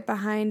to get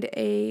behind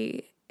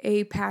a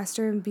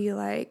pastor and be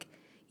like,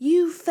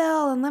 you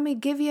fell and let me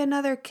give you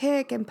another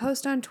kick and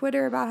post on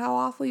Twitter about how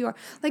awful you are.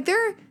 Like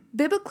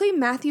biblically,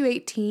 Matthew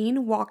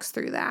 18 walks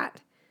through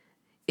that.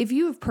 If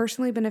you have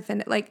personally been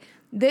offended, like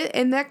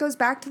and that goes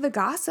back to the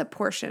gossip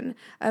portion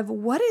of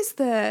what is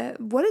the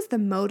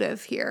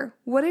motive here?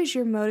 What is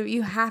your motive?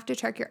 You have to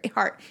check your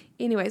heart.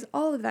 Anyways,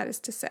 all of that is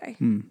to say.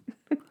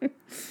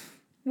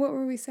 What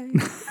were we saying?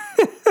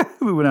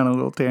 We went on a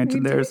little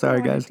tangent there.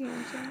 Sorry, guys.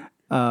 Tangent.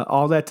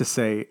 All that to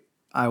say,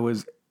 I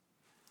was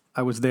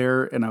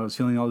there and I was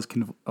feeling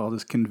all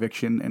this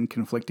conviction and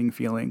conflicting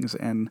feelings,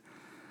 and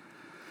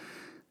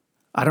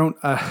I don't.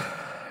 I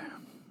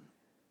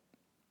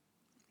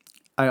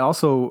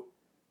also.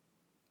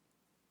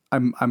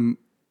 I'm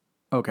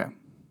okay.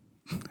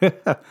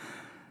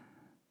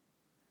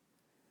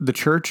 The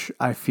church,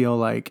 I feel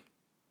like,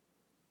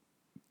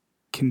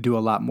 can do a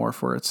lot more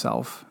for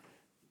itself,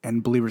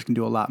 and believers can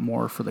do a lot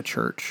more for the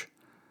church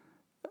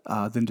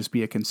than just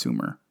be a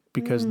consumer.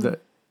 Because the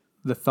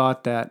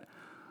thought that,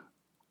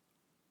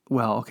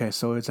 well, okay,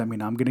 so I'm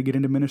going to get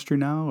into ministry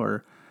now,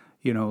 or,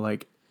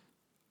 like,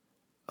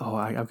 oh,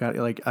 I've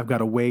got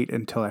to wait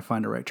until I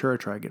find the right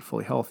church or I get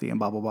fully healthy and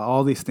blah, blah, blah.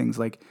 All these things,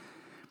 like,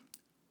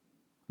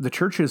 the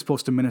church is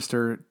supposed to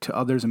minister to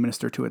others and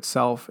minister to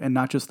itself, and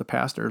not just the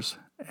pastors.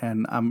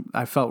 And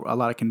I felt a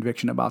lot of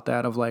conviction about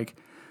that, of like,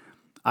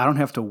 I don't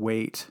have to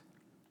wait.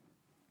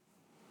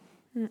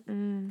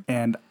 Mm-mm.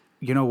 And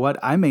you know what?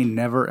 I may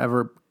never,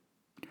 ever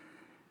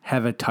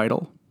have a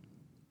title.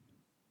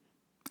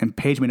 And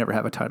Paige may never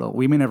have a title.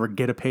 We may never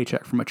get a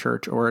paycheck from a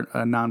church or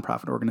a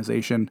nonprofit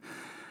organization.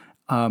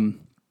 And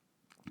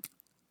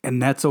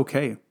that's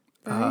okay.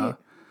 Right.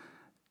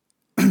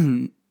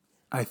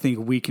 I think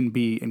we can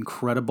be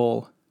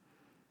incredible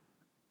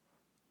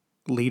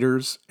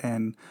leaders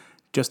and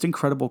just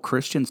incredible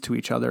Christians to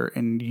each other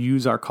and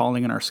use our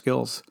calling and our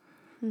skills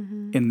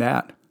in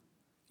that,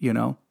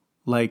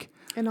 like.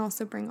 And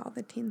also bring all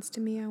the teens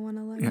to me. I want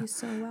to love you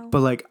so well.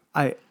 But like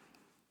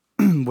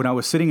when I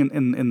was sitting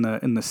in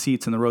the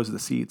seats, in the rows of the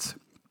seats,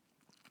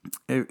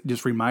 it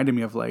just reminded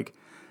me of like,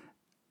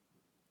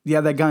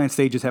 yeah, that guy on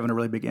stage is having a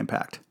really big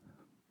impact,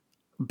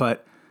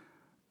 but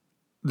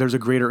there's a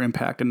greater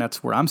impact, and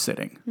that's where I'm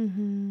sitting.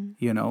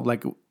 Mm-hmm.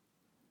 Like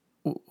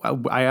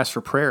I asked for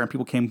prayer, and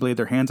people came and laid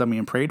their hands on me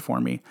and prayed for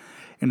me,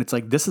 and it's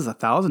like, this is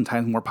 1,000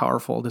 times more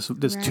powerful. This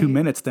Right. 2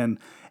 minutes than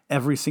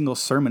every single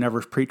sermon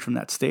ever preached from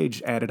that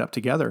stage added up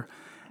together.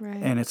 Right.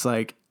 And it's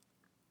like,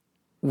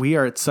 we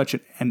are at such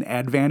an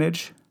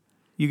advantage,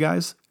 you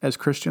guys, as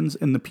Christians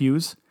in the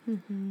pews,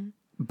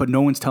 but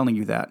no one's telling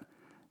you that.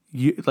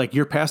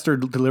 Your pastor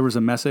delivers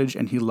a message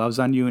and he loves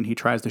on you and he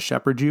tries to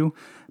shepherd you,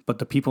 but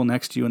the people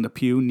next to you in the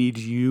pew need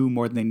you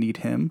more than they need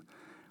him,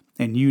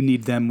 and you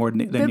need them more than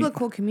they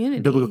Biblical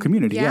community. Biblical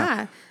community,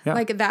 yeah.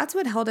 Like that's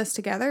what held us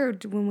together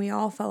when we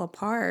all fell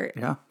apart.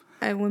 Yeah.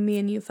 When me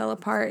and you fell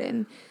apart.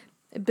 And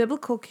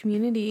biblical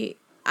community,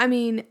 I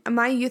mean,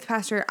 my youth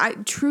pastor, I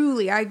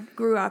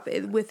grew up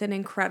with an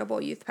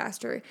incredible youth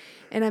pastor,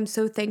 and I'm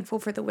so thankful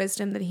for the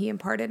wisdom that he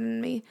imparted in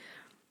me.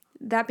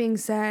 That being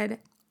said,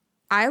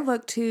 I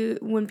look to,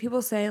 when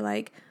people say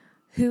like,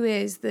 who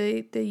is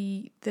the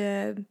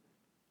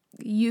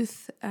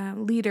youth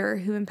leader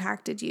who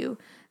impacted you?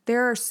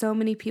 There are so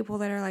many people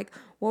that are like,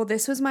 well,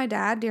 this was my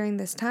dad during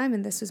this time,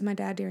 and this was my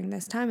dad during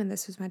this time, and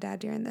this was my dad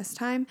during this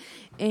time.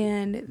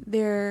 And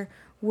there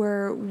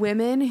were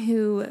women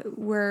who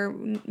were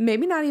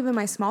maybe not even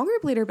my small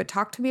group leader, but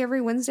talked to me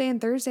every Wednesday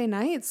and Thursday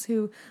nights,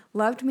 who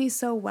loved me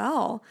so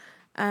well.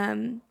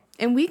 And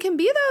we can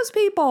be those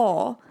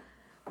people.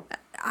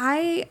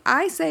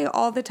 I say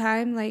all the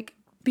time, like,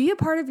 be a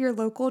part of your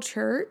local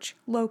church.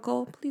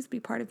 Please be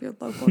part of your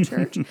local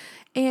church.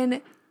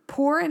 And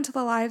pour into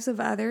the lives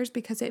of others,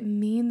 because it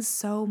means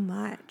so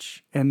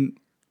much. And,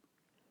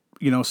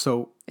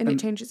 and it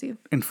changes you.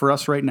 And for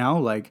us right now,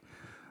 like,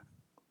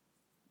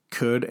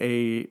 could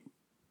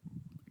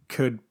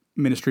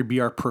ministry be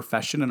our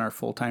profession and our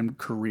full-time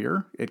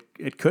career?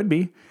 It could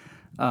be.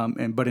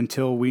 But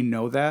until we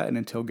know that, and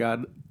until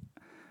God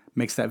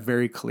makes that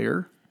very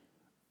clear,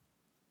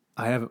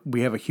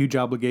 we have a huge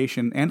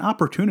obligation and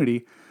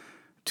opportunity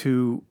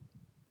to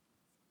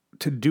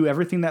do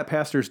everything that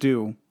pastors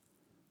do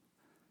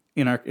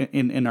in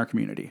our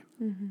community,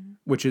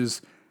 which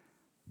is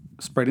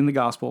spreading the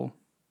gospel,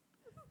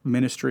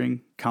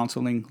 ministering,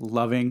 counseling,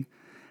 loving,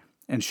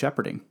 and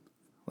shepherding.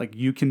 Like,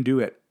 you can do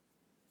it.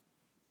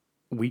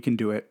 We can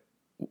do it.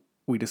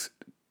 We just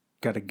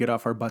got to get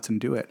off our butts and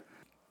do it.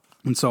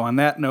 And so on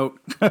that note,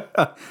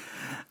 I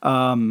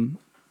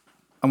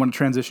want to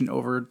transition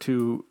over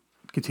to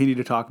continue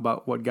to talk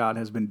about what God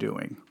has been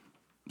doing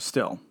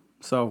still.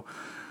 So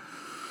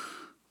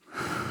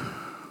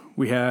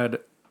we had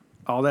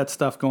all that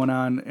stuff going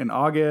on in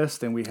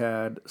August, and we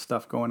had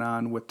stuff going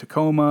on with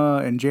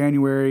Tacoma in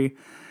January.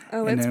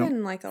 Oh, and it's then,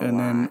 been like a and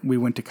lot. then we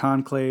went to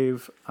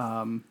Conclave.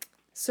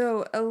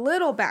 So a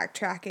little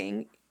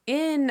backtracking.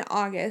 In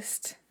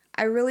August,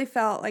 I really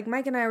felt like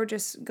Mike and I were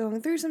just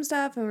going through some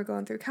stuff, and we're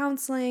going through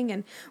counseling,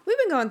 and we've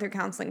been going through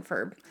counseling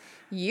for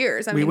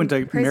years. We went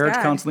to praise marriage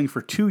God. counseling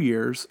for 2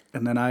 years,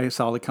 and then I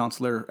saw the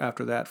counselor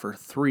after that for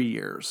 3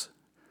 years.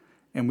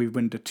 And we've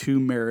been to 2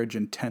 marriage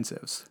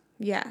intensives.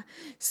 Yeah.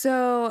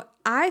 So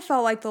I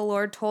felt like the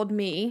Lord told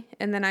me,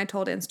 and then I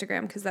told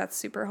Instagram because that's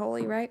super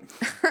holy, right?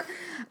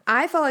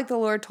 I felt like the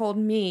Lord told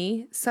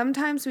me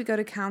sometimes we go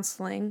to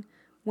counseling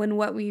when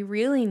what we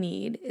really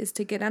need is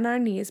to get on our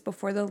knees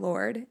before the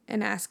Lord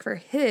and ask for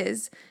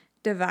His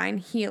divine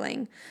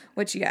healing,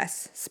 which,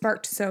 yes,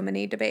 sparked so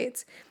many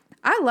debates.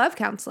 I love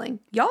counseling.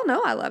 Y'all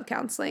know I love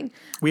counseling.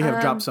 We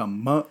have dropped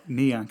some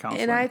money on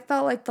counseling. And I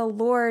felt like the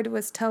Lord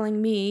was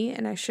telling me,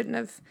 and I shouldn't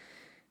have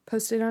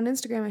posted it on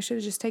Instagram. I should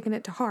have just taken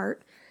it to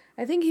heart.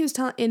 I think He was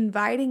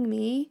inviting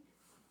me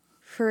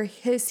for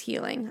His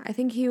healing. I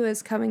think He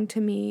was coming to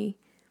me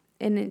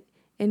and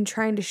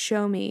trying to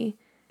show me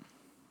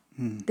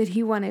that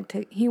He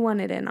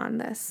wanted in on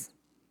this.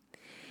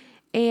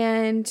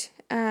 And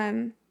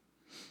in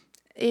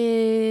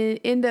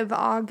end of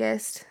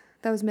August,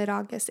 that was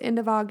mid-August, end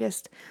of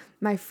August,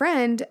 my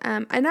friend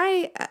and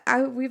I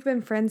we've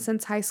been friends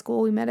since high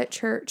school. We met at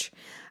church.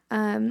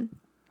 And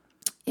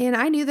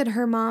I knew that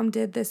her mom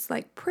did this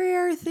like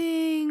prayer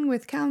thing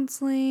with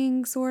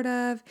counseling, sort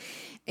of.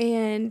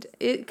 And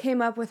it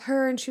came up with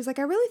her, and she was like,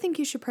 I really think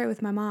you should pray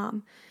with my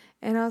mom.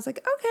 And I was like,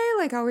 okay,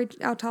 like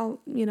I'll tell,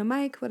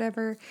 Mike,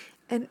 whatever.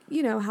 And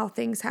how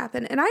things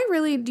happen. And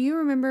do you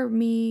remember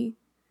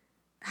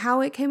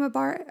how it came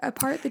apart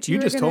that you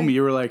just told me,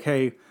 you were like,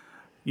 hey,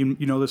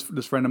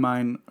 this friend of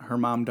mine, her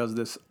mom does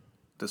this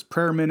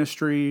prayer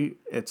ministry.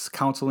 It's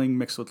counseling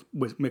mixed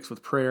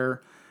with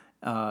prayer.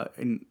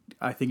 And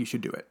I think you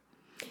should do it.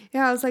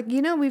 Yeah, I was like,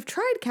 we've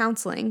tried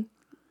counseling,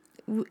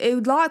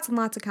 lots and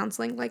lots of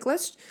counseling. Like,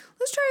 let's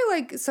try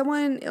like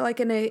someone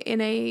like in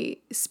a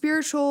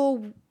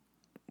spiritual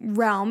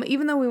realm,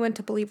 even though we went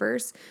to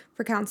Believers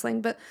for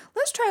counseling, but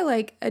let's try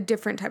like a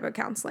different type of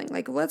counseling.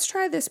 Like, let's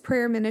try this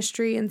prayer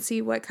ministry and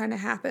see what kind of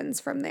happens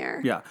from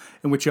there. Yeah,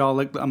 in which y'all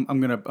like, I'm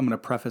gonna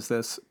preface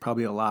this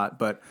probably a lot,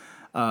 but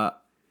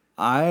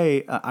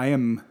I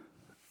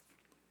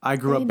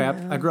grew up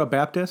Baptist. I grew up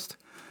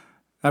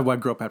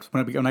Baptist.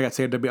 When I got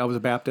saved, I was a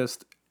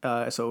Baptist.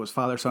 So it was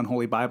Father, Son,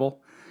 Holy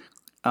Bible.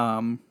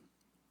 And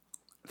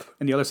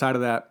the other side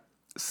of that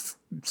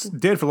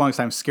did for the longest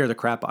time scare the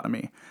crap out of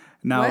me.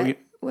 Now,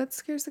 what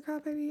scares the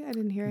crap out of you? I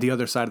didn't hear it. The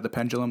other side of the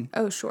pendulum.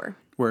 Oh, sure.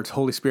 Where it's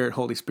Holy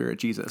Spirit,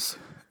 Jesus.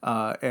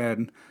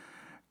 And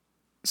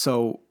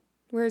so.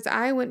 Whereas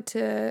I went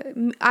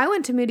to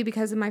Moody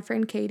because of my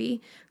friend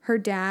Katie. Her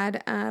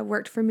dad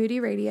worked for Moody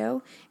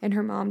Radio, and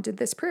her mom did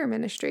this prayer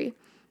ministry.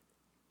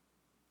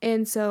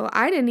 And so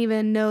I didn't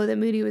even know that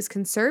Moody was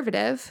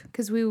conservative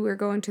because we were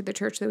going to the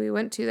church that we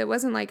went to that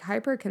wasn't like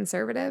hyper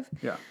conservative.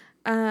 Yeah.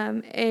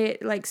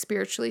 It like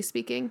spiritually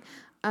speaking.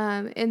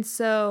 And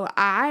so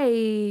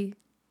I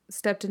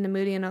stepped into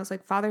Moody and I was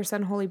like, Father,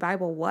 Son, Holy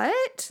Bible,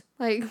 what?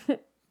 Like,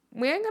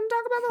 we ain't gonna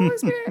talk about the Holy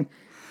Spirit.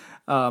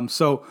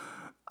 So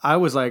I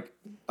was like,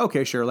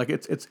 okay, sure. Like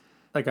it's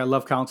like, I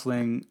love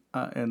counseling,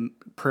 and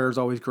prayer is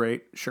always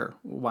great. Sure.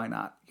 Why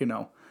not?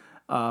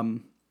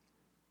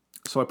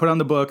 So I put on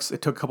the books.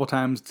 It took a couple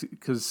times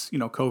because,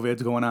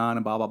 COVID's going on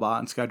and blah, blah, blah,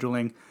 and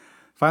scheduling.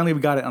 Finally,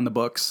 we got it on the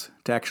books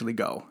to actually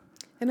go.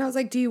 And I was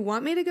like, do you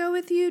want me to go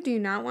with you? Do you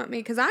not want me?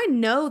 Because I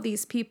know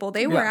these people.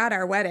 They were at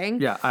our wedding.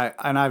 Yeah,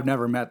 I've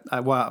never met.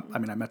 I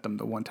met them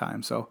the one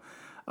time. So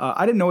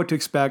I didn't know what to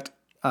expect.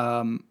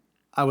 I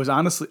was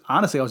honestly,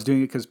 I was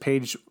doing it because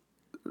Paige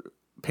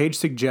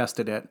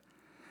suggested it.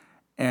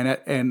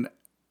 And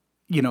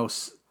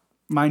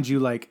mind you,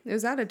 like... It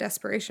was out of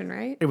desperation,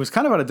 right? It was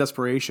kind of out of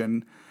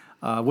desperation.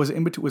 Was it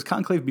in between? Was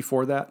Conclave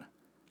before that?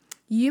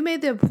 You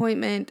made the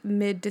appointment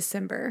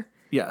mid-December.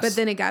 Yes. But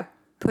then it got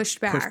pushed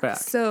back.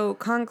 So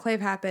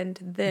Conclave happened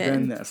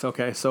then. Then this.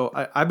 Okay. So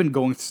I've been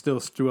going still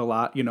through a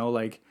lot,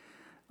 it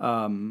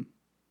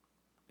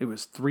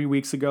was 3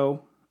 weeks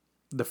ago,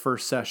 the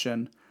first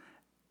session,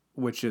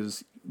 which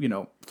is,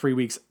 3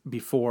 weeks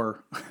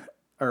before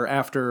or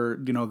after,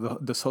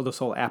 this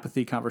whole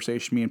apathy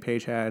conversation me and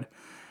Paige had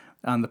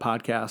on the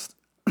podcast.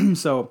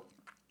 So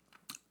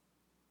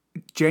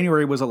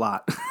January was a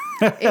lot.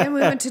 And we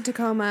went to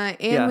Tacoma,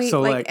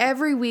 and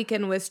every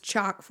weekend was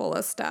chock full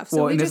of stuff.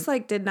 So we just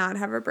did not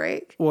have a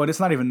break. Well, it's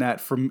not even that.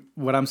 From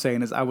what I'm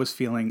saying is I was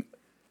feeling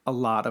a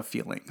lot of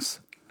feelings.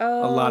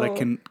 Oh. A lot of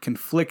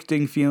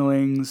conflicting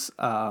feelings,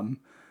 a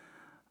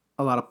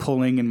lot of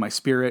pulling in my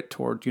spirit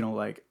toward,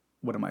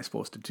 what am I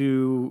supposed to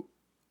do?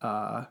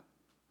 Am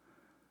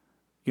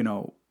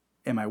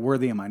I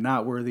worthy? Am I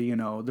not worthy?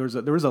 There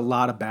was a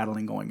lot of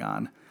battling going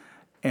on.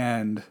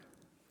 And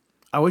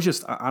I was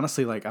just,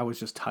 honestly, I was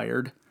just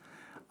tired.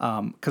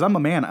 Because I'm a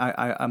man.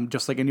 I'm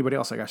just like anybody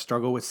else. Like, I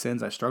struggle with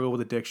sins. I struggle with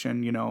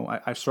addiction.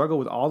 I struggle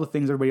with all the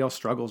things everybody else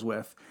struggles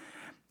with.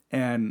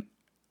 And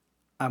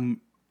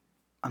I'm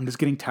just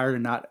getting tired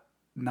of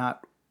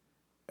not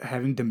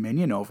having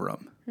dominion over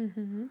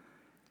them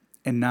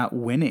and not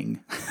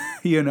winning.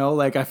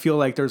 Like I feel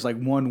like there's like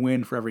one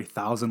win for every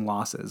 1,000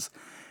 losses.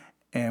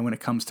 And when it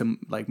comes to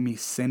like me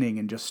sinning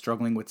and just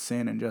struggling with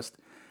sin and just,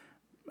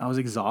 I was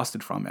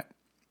exhausted from it.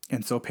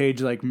 And so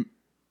Paige like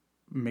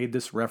made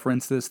this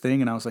reference to this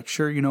thing, and I was like,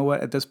 sure, you know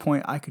what? At this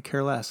point, I could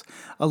care less.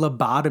 A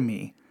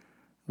lobotomy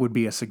would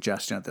be a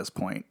suggestion at this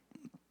point.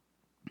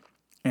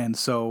 And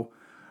so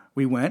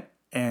we went,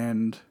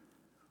 and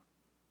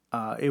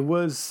it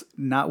was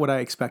not what I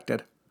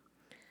expected.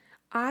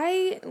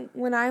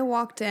 When I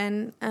walked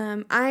in,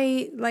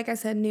 I, like I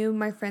said, knew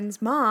my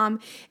friend's mom,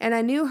 and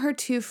I knew her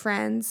two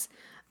friends.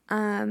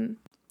 And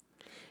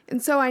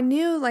so I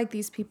knew like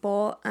these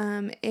people,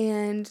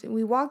 and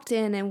we walked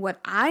in, and what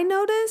I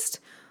noticed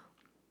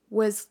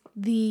was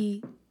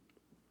the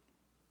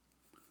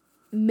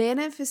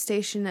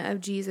manifestation of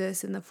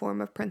Jesus in the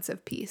form of Prince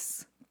of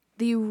Peace.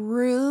 The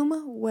room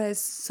was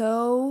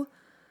so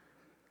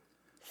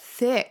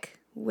thick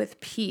with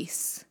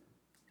peace.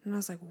 And I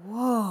was like,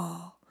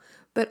 whoa.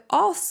 But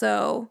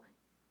also,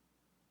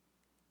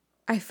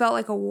 I felt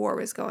like a war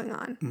was going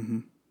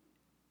on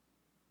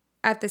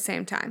at the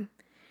same time.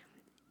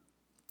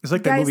 It's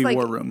like that movie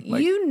War Room.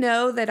 Like, you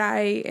know that I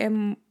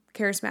am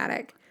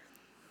charismatic.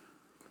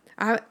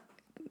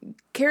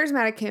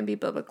 Charismatic can be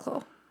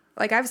biblical.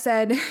 Like I've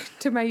said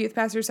to my youth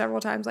pastor several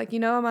times, like,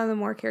 I'm on the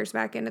more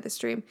charismatic end of the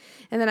stream.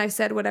 And then I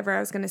said whatever I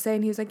was going to say,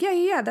 and he was like,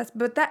 yeah,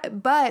 but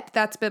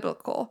that's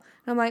biblical.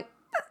 And I'm like,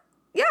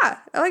 yeah,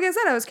 like I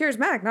said, I was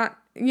charismatic, not,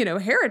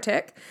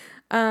 heretic.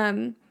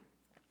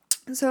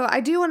 So I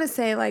do want to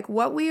say, like,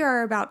 what we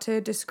are about to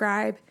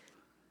describe,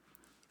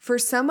 for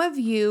some of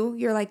you,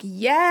 you're like,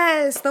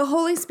 yes, the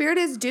Holy Spirit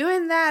is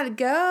doing that,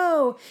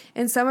 go.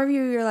 And some of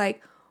you, you're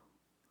like,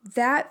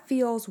 that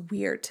feels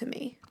weird to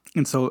me.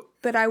 And so,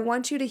 but I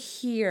want you to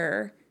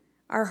hear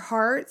our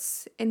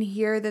hearts and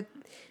hear that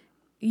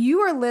you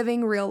are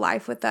living real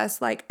life with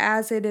us, like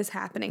as it is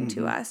happening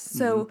to us.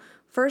 So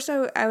first,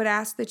 I would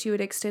ask that you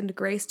would extend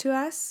grace to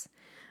us,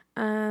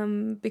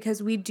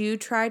 because we do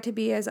try to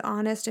be as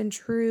honest and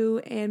true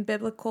and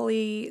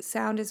biblically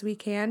sound as we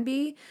can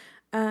be,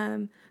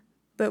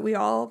 but we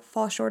all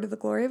fall short of the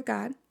glory of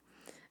God.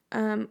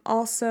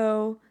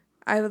 Also,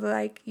 I would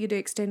like you to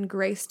extend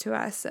grace to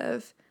us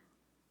of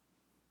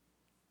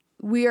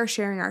we are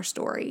sharing our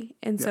story,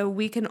 and so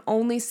we can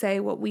only say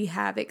what we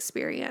have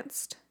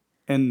experienced.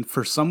 And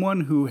for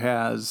someone who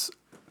has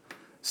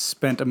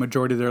spent a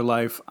majority of their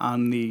life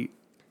on the,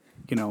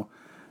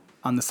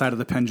 on the side of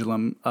the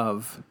pendulum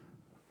of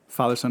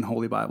Father, Son,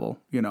 Holy Bible,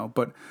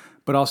 but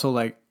also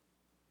like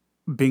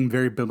being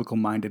very biblical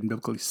minded and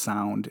biblically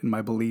sound in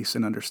my beliefs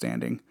and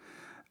understanding,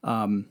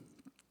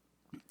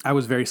 I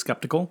was very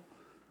skeptical,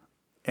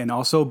 but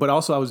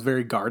also I was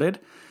very guarded.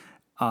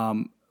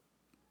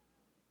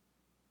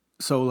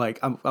 So like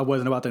I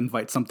wasn't about to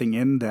invite something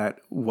in that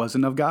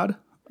wasn't of God.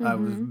 I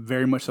was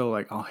very much so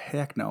like, oh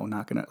heck no,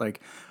 not gonna like.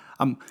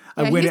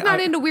 He's not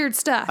into weird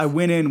stuff. I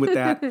went in with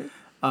that,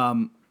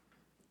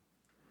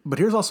 but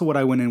here's also what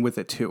I went in with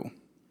it too.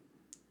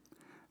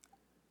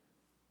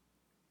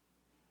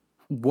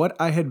 What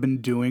I had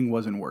been doing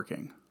wasn't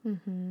working.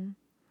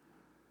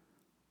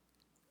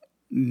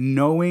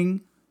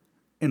 Knowing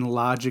and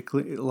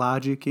logically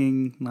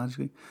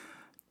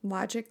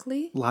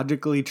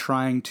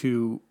trying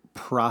to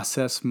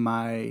process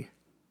my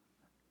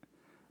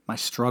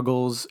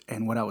struggles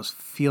and what I was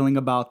feeling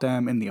about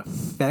them and the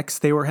effects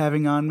they were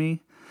having on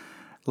me,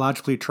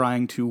 logically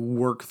trying to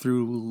work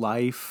through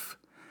life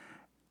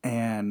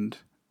and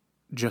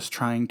just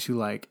trying to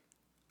like,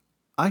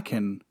 I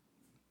can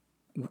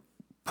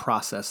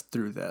process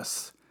through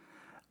this.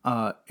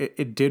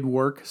 It did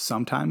work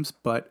sometimes,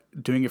 but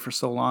doing it for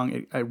so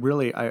long, I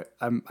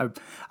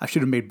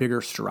should have made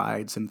bigger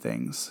strides in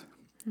things.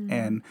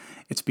 And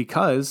it's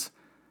because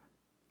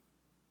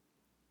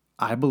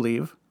I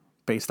believe,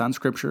 based on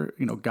Scripture,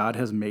 God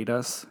has made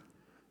us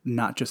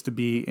not just to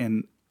be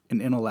an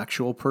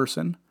intellectual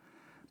person,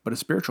 but a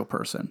spiritual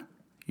person.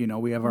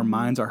 We have our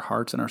minds, our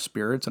hearts, and our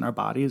spirits, and our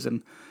bodies,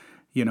 and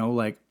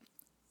like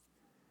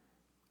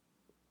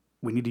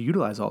we need to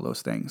utilize all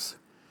those things.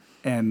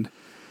 And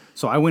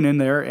so I went in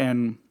there,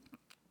 and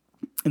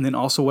then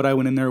also what I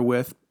went in there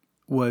with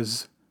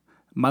was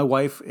my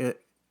wife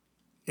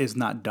is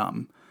not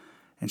dumb,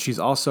 and she's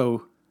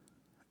also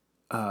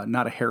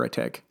not a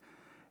heretic.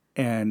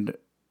 And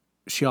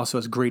she also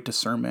has great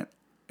discernment.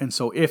 And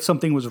so if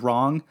something was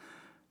wrong,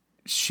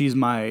 she's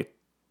my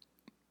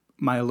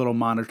little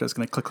monitor that's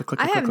going to click.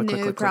 I have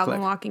no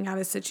problem walking out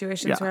of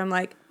situations where I'm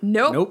like,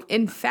 nope.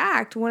 In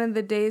fact, one of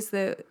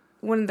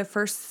the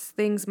first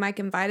things Mike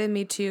invited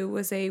me to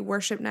was a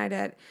worship night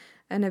at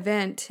an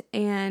event.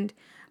 And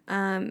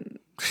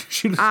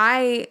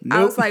I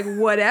was like,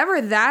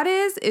 whatever that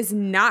is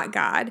not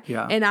God.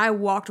 Yeah. And I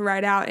walked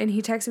right out, and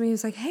he texted me. He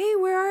was like, hey,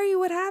 where are you?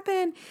 What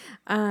happened?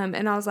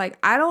 And I was like,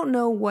 I don't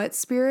know what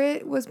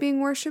spirit was being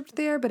worshiped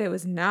there, but it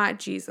was not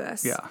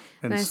Jesus. Yeah.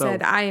 And I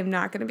said, I am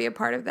not going to be a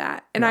part of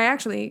that. And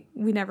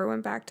we never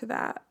went back to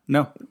that.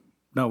 No,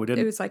 we didn't.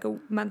 It was like a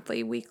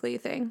weekly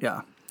thing.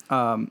 Yeah.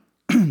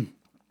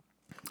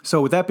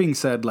 So with that being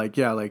said, like,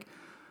 yeah, like,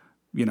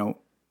 you know,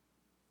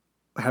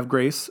 have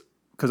grace.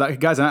 Because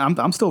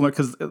I'm still learning.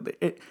 Because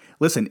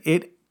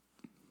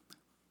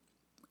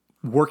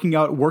working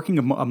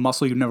a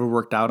muscle you've never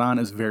worked out on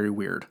is very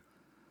weird.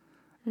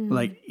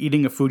 Like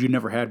eating a food you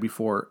never had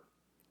before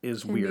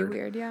is Can weird. be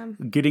weird, yeah.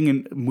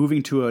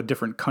 Moving to a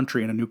different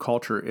country and a new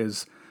culture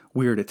is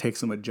weird. It takes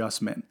some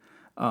adjustment.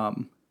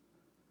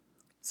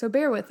 So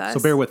bear with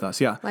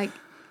us. Yeah. Like,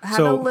 have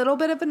a little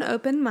bit of an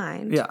open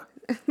mind. Yeah.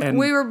 And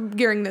we were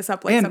gearing this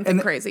up like something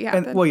crazy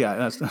happened. Well,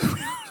 yeah.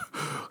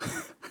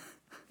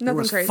 There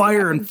was crazy fire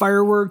happened. and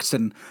fireworks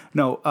and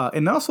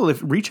and also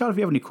reach out if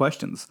you have any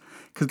questions.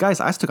 Because guys,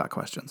 I still got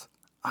questions.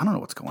 I don't know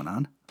what's going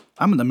on.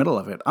 I'm in the middle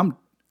of it. I'm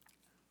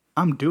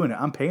doing it.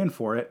 I'm paying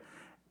for it,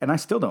 and I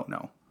still don't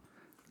know.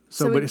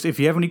 But if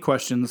you have any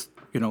questions,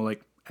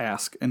 like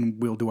ask, and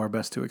we'll do our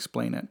best to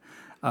explain it.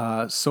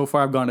 So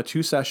far, I've gone to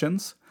 2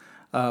 sessions.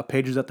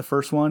 Paige is at the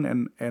first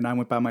one, and I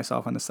went by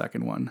myself on the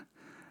second one.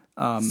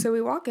 So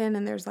we walk in,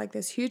 and there's like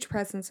this huge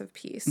presence of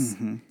peace.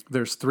 Mm-hmm.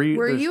 There's 3.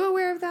 Were you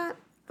aware of that?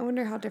 I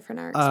wonder how different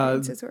our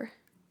experiences were.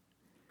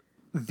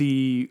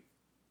 There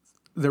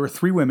were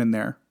 3 women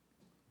there,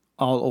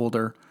 all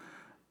older,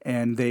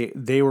 and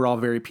they were all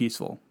very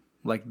peaceful.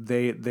 Like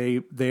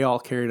they all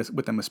carried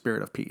with them a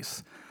spirit of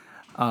peace,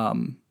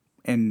 and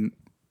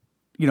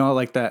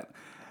like that.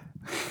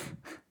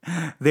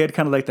 They had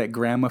kind of like that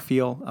grandma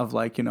feel of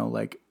like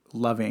like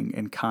loving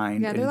and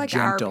kind. Yeah, they're and like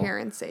gentle. our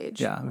parents'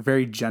 age. Yeah,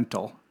 very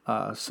gentle.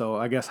 So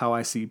I guess how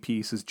I see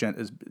peace is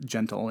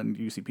gentle, and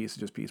you see peace is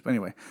just peace. But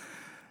anyway.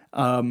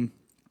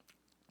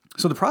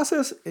 So the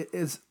process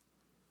is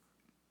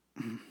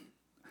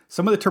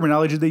some of the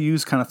terminology they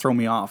use kind of throw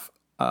me off.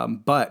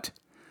 But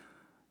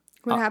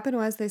what happened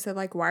was they said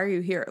like, "Why are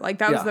you here?" Like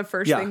that was the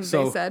first thing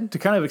so they said. To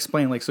kind of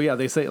explain, like, so yeah,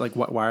 they say like,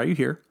 "Why are you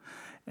here?"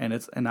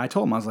 And I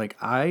told them, I was like,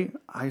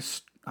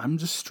 I'm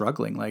just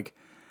struggling. Like,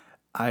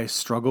 I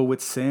struggle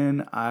with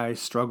sin. I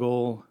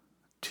struggle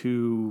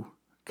to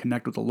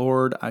connect with the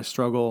Lord. I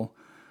struggle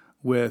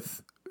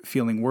with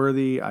feeling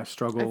worthy. I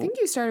struggle. I think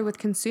you started with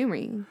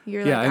consuming.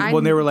 You're yeah, like,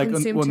 when they were like,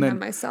 consume too much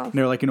myself.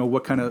 They're like,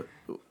 what kind of?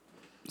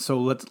 So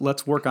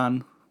let's work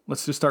on.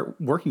 Let's just start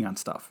working on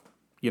stuff.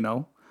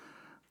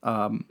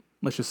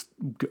 Let's just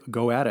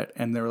go at it.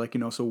 And they're like,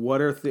 so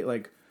what are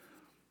like?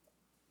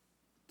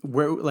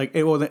 Where like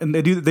and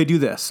they do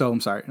this. So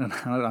I'm sorry,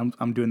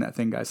 I'm doing that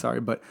thing, guys. Sorry,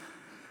 but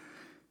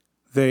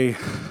they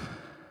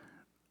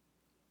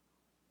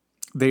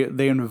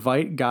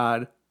invite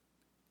God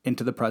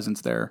into the presence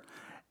there,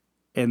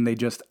 and they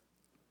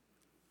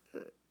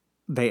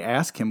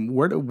ask him,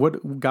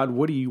 God,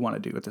 what do you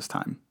want to do at this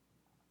time?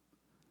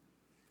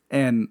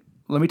 And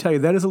let me tell you,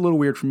 that is a little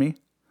weird for me,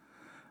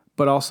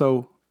 but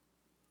also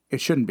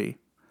it shouldn't be.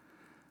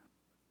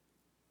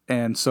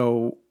 And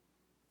so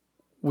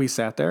we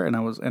sat there, and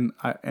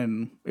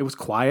it was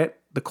quiet.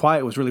 The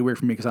quiet was really weird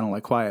for me because I don't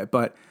like quiet,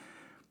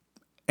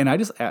 and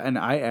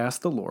I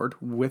asked the Lord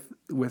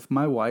with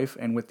my wife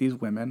and with these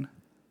women,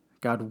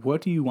 God,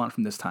 what do you want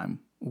from this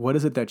time? What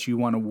is it that you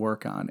want to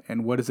work on?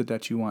 And what is it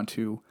that you want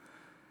to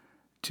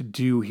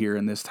do here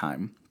in this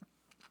time?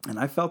 And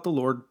I felt the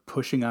Lord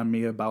pushing on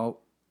me about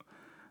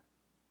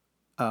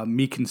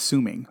me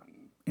consuming.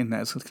 And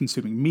that's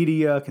consuming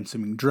media,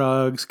 consuming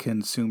drugs,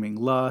 consuming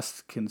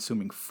lust,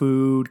 consuming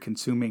food,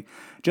 consuming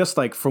just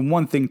like from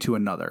one thing to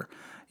another.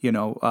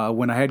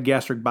 When I had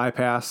gastric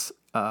bypass,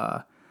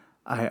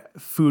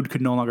 food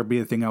could no longer be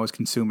the thing I was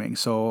consuming.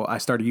 So I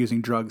started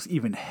using drugs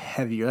even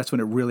heavier. That's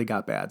when it really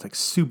got bad. It's like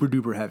super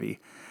duper heavy.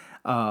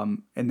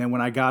 And then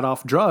when I got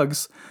off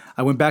drugs,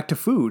 I went back to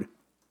food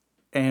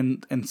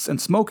and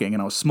smoking,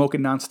 and I was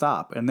smoking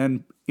nonstop. And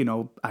then,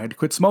 I had to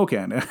quit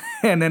smoking.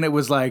 And then it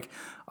was like,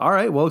 all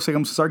right, well, looks like I'm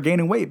going to start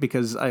gaining weight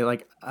because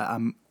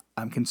I'm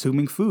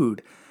consuming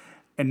food.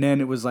 And then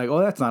it was like, oh,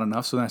 that's not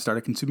enough. So then I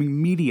started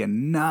consuming media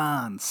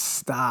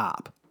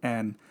nonstop.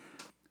 And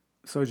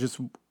so it's just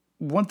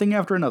one thing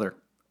after another.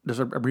 There's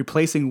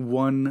replacing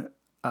one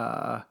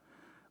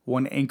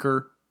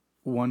anchor,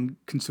 one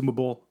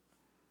consumable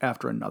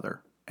after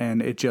another.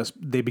 And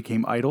they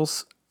became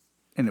idols,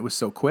 and it was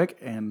so quick.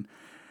 And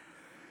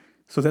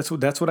so that's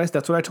what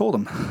I told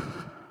him.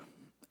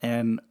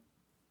 And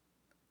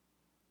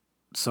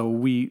so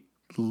we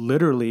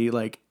literally,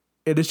 like,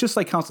 it is just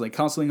like counseling.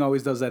 Counseling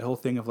always does that whole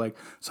thing of like,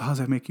 so how does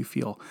that make you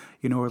feel?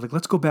 Or like,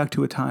 let's go back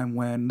to a time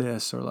when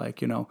this, or like,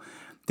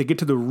 they get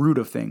to the root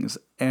of things.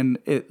 And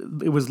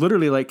it was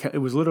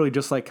literally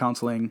just like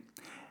counseling,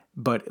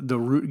 but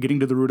getting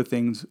to the root of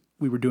things,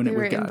 we were doing it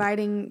with God. They were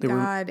inviting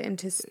God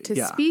into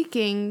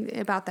speaking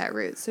about that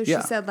root. So she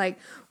said, like,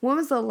 when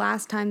was the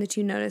last time that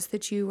you noticed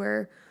that you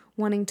were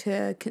wanting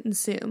to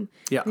consume?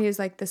 Yeah. And he was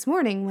like, this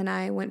morning when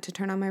I went to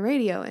turn on my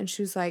radio. And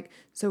she was like,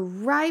 so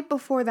right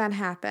before that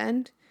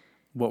happened,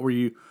 what were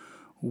you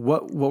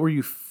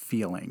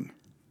feeling?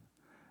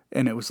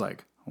 And it was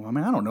like, well, I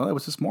mean, I don't know. That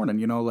was this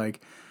morning,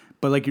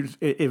 but like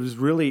it was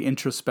really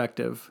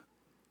introspective.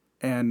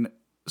 And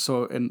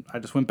so, and I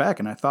just went back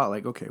and I thought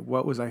like, okay,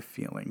 what was I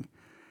feeling?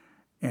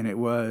 And it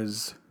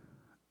was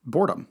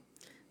boredom.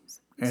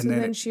 And so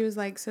then then she was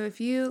like, so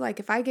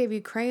if I gave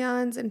you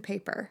crayons and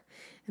paper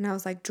and I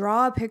was like,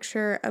 draw a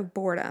picture of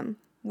boredom,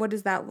 what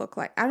does that look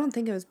like? I don't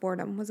think it was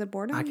boredom. Was it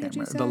boredom? I can't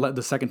remember.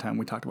 The second time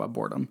we talked about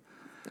boredom.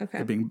 Okay.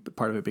 It being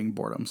part of it being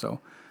boredom. So,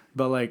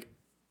 but like,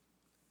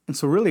 and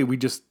so really we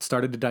just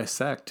started to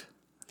dissect,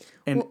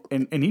 and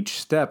in each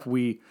step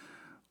we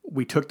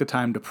took the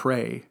time to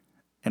pray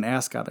and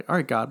ask God, like, all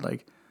right, God,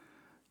 like,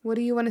 what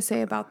do you want to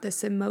say about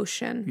this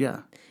emotion?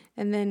 yeah.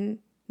 And then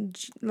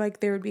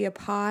like there would be a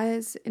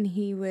pause and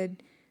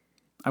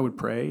I would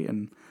pray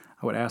and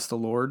I would ask the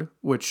Lord,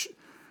 which,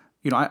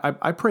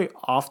 I pray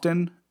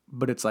often,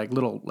 but it's like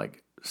little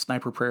like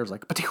sniper prayers,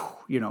 like,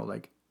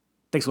 like,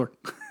 thanks, Lord,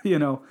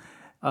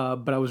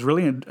 but I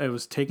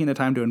was taking the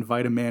time to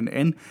invite him in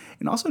and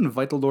also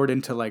invite the Lord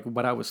into like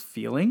what I was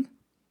feeling,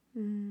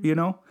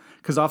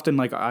 because often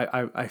like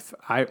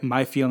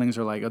my feelings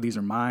are like, oh, these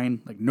are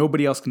mine. Like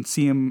nobody else can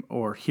see them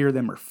or hear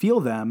them or feel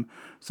them.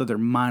 So they're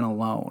mine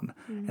alone.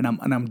 And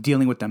I'm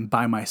dealing with them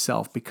by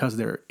myself because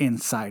they're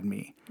inside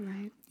me.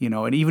 right.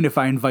 And even if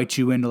I invite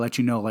you in to let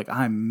you know, like,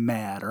 I'm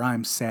mad or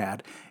I'm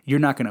sad, you're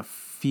not going to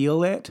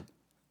feel it.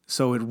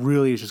 So it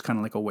really is just kind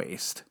of like a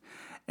waste,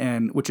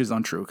 and which is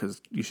untrue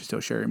because you should still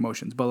share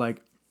emotions. But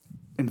like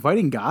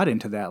inviting God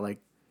into that, like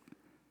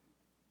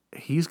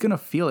he's going to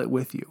feel it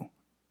with you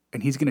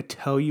and he's going to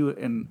tell you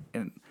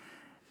and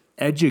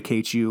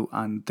educate you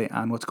on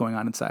what's going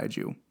on inside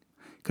you.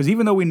 Because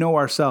even though we know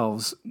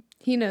ourselves,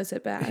 He knows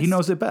it best. he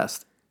knows it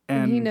best.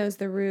 And he knows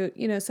the root.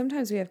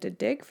 Sometimes we have to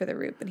dig for the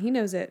root, but he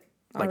knows it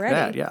like already.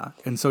 that, yeah.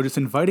 And so just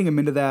inviting him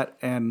into that,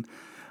 and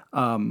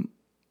one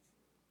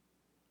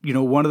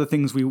of the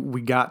things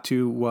we got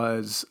to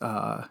was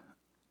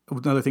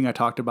another thing I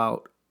talked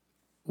about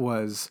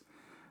was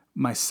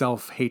my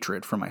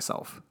self-hatred for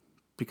myself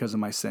because of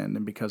my sin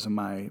and because of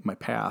my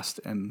past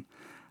and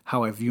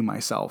how I view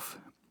myself.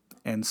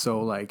 And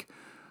so like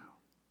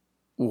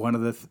one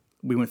of the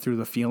we went through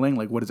the feeling,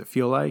 like, what does it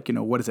feel like?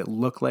 What does it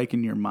look like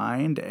in your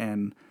mind?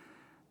 And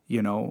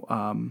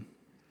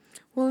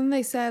well, and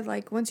they said,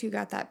 like, once you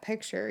got that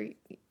picture,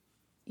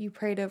 you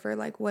prayed over,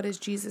 like, what does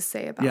Jesus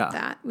say about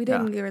that? We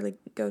didn't really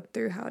go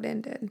through how it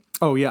ended.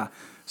 Oh, yeah.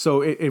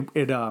 So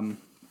it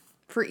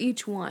for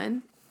each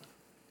one,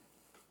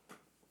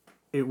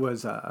 it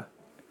was, I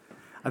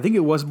think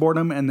it was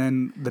boredom. And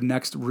then the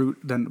next route,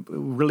 then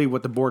really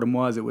what the boredom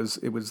was, it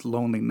was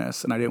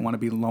loneliness. And I didn't want to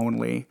be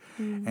lonely.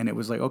 And it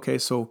was like, okay,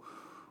 so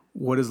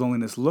what does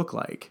loneliness look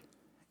like?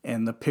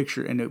 And the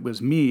picture, and it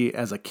was me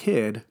as a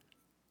kid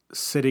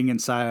sitting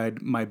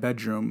inside my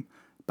bedroom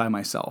by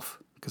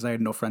myself because I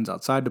had no friends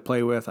outside to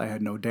play with. I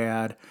had no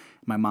dad.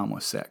 My mom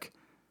was sick.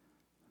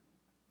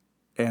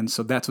 And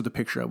so that's what the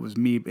picture of was,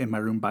 me in my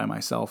room by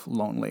myself,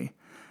 lonely.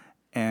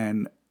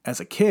 And as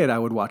a kid, I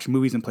would watch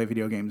movies and play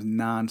video games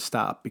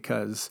nonstop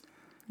because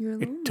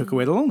it took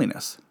away the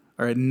loneliness,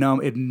 or it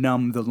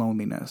numbed the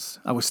loneliness.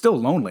 I was still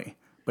lonely,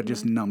 but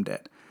just numbed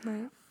it.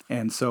 right?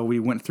 And so we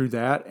went through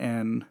that,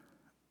 and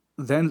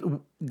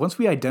then once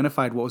we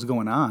identified what was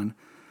going on,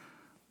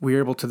 we were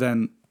able to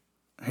then,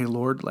 hey,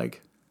 Lord,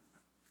 like,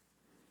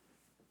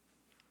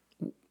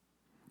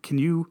 can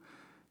you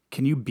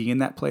be in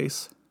that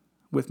place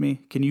with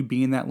me? Can you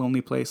be in that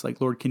lonely place? Like,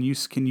 Lord, can you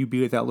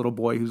be with that little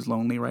boy who's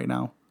lonely right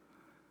now?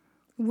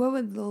 What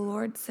would the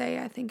Lord say?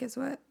 I think is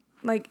what,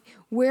 like,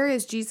 where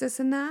is Jesus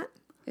in that?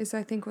 Is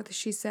I think what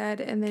she said,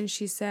 and then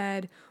she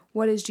said,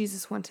 what does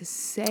Jesus want to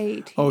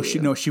say to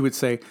you? She would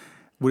say,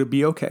 would it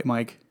be okay,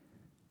 Mike,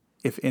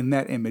 if in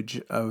that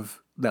image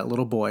of that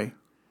little boy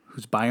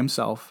who's by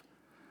himself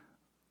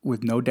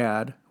with no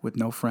dad, with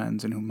no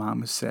friends, and whose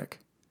mom is sick,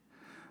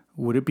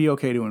 would it be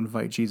okay to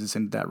invite Jesus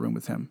into that room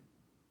with him?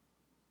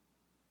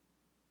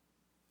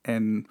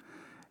 And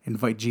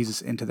invite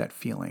Jesus into that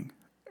feeling.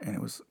 And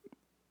it was,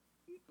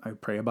 I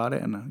pray about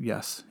it, and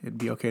yes, it'd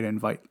be okay to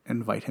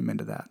invite him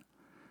into that.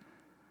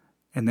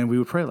 And then we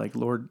would pray, like,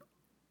 Lord,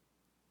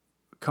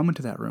 come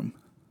into that room.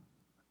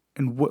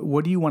 And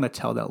what do you want to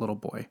tell that little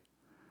boy?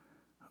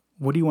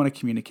 What do you want to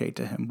communicate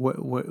to him?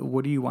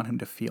 What do you want him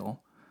to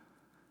feel?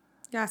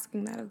 You're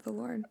asking that of the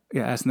Lord.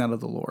 Yeah, asking that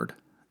of the Lord.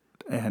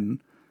 And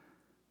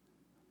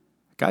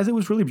guys, it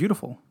was really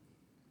beautiful.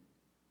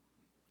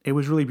 It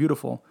was really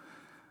beautiful.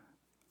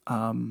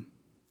 Because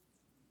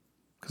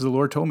the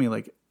Lord told me,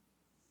 like,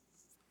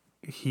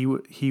 he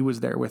was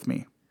there with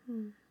me.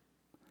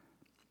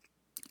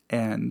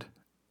 And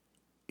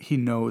he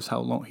knows how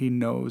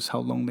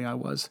lonely I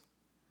was.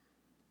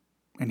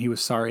 And he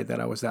was sorry that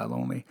I was that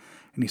lonely.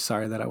 And he's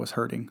sorry that I was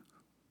hurting.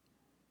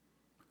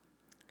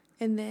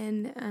 And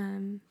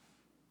then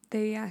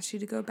they asked you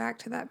to go back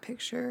to that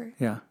picture.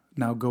 Yeah.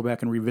 Now go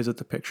back and revisit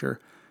the picture.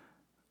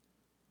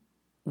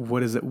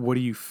 What is it? What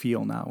do you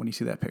feel now when you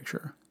see that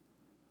picture?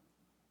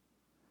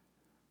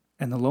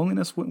 And the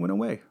loneliness went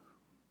away.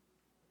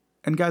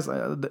 And guys,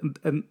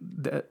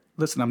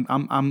 listen,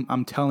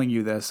 I'm telling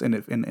you this, and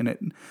it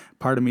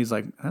part of me is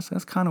like,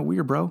 that's kind of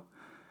weird, bro.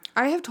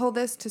 I have told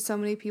this to so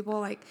many people.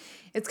 Like,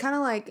 it's kind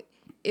of like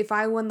if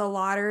I won the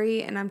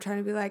lottery and I'm trying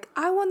to be like,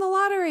 I won the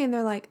lottery, and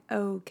they're like,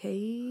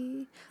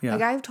 okay. Yeah.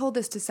 Like, I've told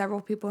this to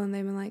several people and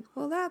they've been like,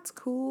 well, that's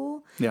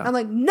cool. Yeah. I'm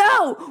like,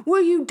 no, what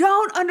you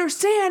don't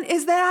understand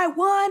is that I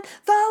won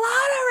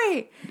the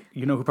lottery.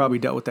 You know who probably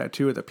dealt with that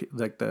too?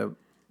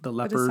 The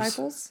lepers,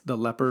 disciples? the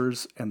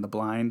lepers and the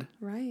blind,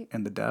 Right.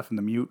 and the deaf and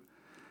the mute,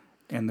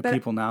 and the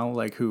people now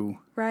like who.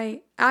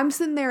 Right. I'm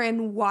sitting there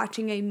and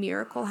watching a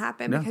miracle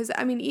happen because,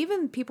 I mean,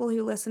 even people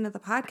who listen to the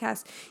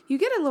podcast, you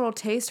get a little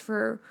taste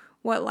for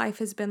what life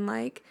has been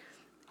like.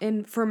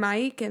 And for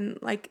Mike, and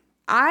like,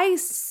 I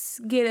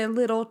get a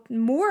little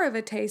more of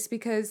a taste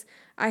because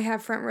I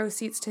have front row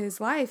seats to his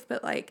life,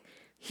 but like,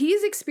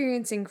 he's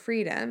experiencing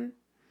freedom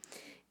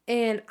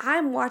and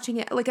I'm watching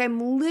it. Like,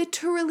 I'm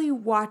literally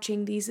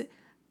watching these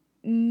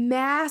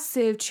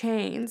massive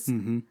chains,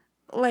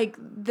 like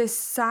the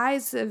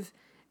size of,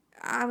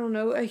 I don't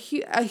know, a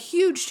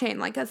huge chain,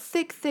 like a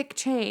thick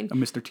chain. A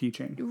Mr. T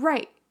chain.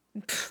 Right.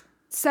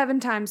 7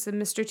 times the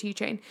Mr. T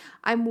chain.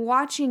 I'm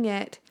watching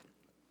it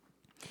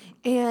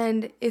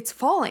and it's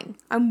falling.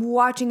 I'm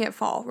watching it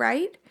fall,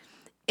 right?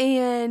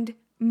 And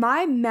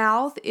my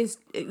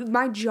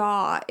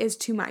jaw is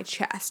to my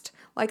chest.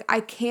 Like,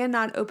 I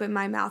cannot open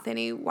my mouth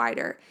any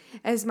wider.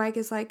 As Mike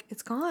is like,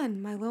 it's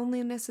gone. My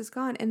loneliness is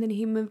gone. And then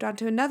he moved on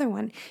to another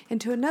one, and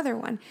to another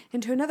one,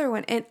 and to another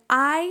one. And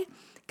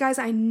guys,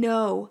 I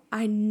know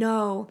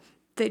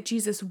that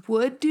Jesus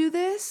would do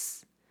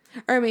this.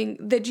 Or, I mean,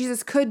 that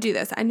Jesus could do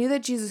this. I knew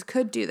that Jesus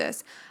could do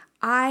this.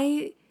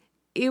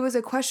 It was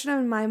a question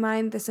in my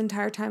mind this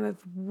entire time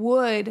of,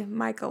 would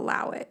Mike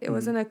allow it? It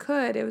wasn't a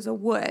could, it was a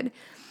would.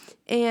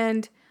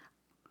 And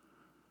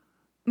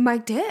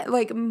Mike did.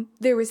 Like,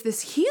 there was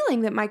this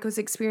healing that Mike was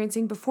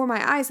experiencing before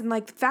my eyes, and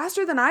like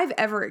faster than I've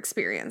ever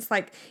experienced.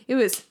 Like, it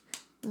was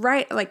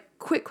right, like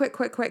quick.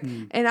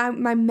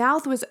 And my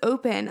mouth was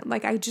open.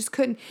 Like, I just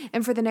couldn't.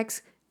 And for the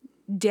next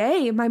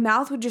day, my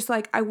mouth would just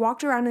like, I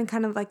walked around in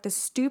kind of like the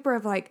stupor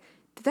of like,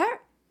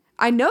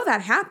 I know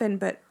that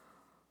happened, but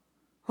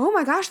oh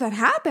my gosh, that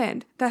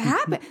happened. That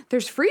happened.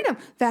 There's freedom.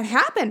 That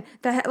happened.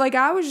 Like,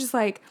 I was just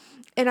like,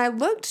 and I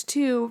looked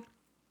to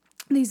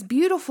these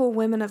beautiful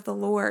women of the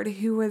Lord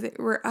who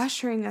were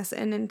ushering us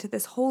into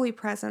this holy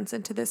presence,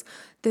 into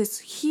this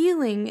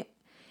healing.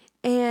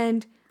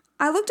 And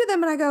I looked at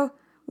them and I go,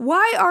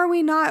 why are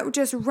we not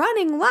just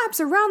running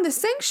laps around the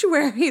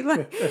sanctuary?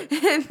 Like,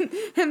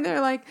 and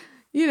they're like,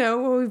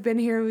 well, we've been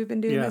here, we've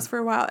been doing this for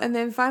a while. And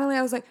then finally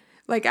I was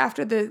like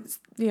after the,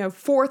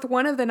 fourth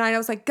one of the night, I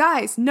was like,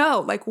 guys,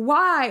 no, like,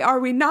 why are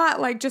we not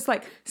like just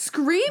like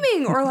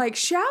screaming or like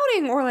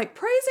shouting or like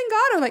praising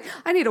God, or like,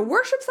 I need a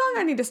worship song,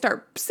 I need to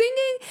start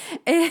singing.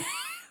 And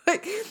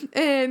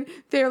and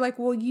they're like,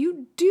 well,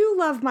 you do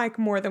love Mike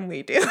more than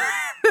we do.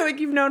 Like,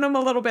 you've known him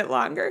a little bit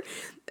longer.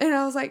 And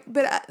I was like,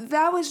 but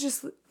that was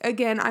just,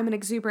 again, I'm an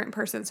exuberant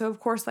person. So of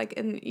course, like,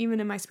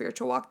 even in my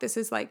spiritual walk, this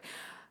is like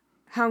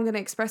how I'm going to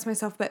express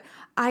myself. But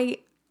I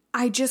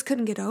just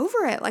couldn't get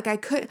over it. Like,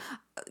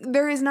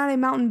 there is not a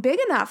mountain big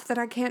enough that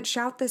I can't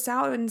shout this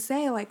out and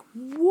say, like,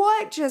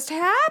 what just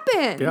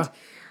happened? Yeah.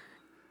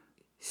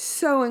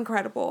 So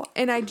incredible.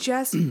 And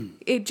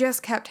it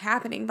just kept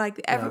happening.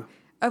 Like,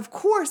 of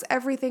course,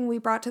 everything we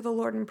brought to the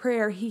Lord in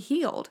prayer, he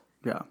healed.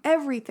 Yeah.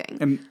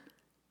 Everything.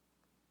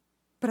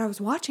 But I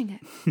was watching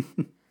it.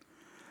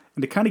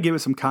 And to kind of give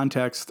us some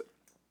context,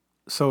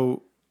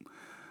 so,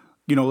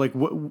 like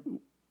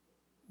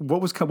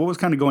what was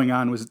kind of going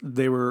on was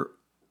they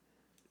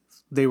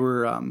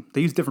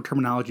used different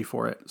terminology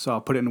for it. So I'll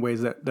put it in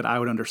ways that I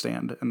would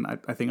understand, and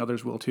I think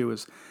others will too,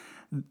 is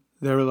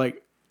they were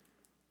like,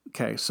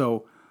 okay,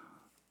 so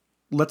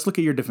let's look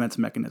at your defense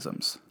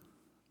mechanisms.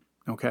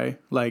 Okay?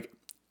 Like,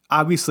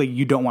 obviously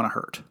you don't want to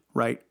hurt,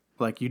 right?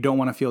 Like, you don't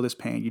want to feel this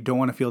pain. You don't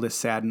want to feel this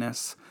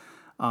sadness.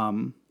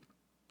 So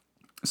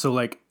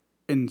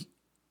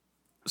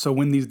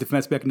when these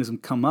defense mechanisms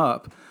come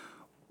up,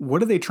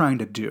 what are they trying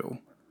to do?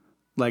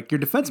 Like, your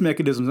defense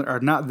mechanisms are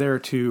not there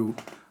to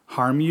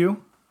harm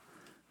you.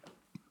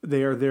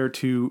 They are there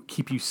to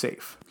keep you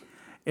safe.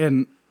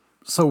 And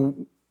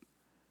so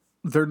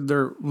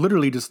they're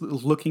literally just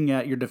looking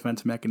at your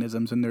defense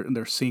mechanisms, and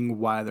they're seeing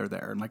why they're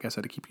there. And like I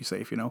said, to keep you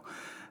safe,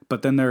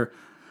 but then they're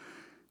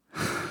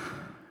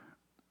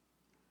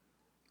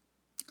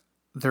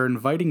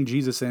inviting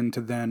Jesus in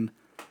to then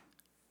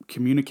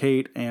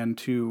communicate and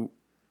to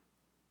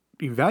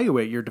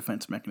evaluate your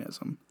defense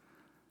mechanism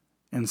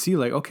and see,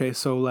 like, okay,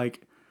 so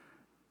like,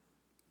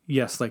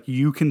 yes, like,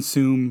 you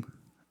consume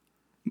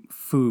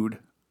food,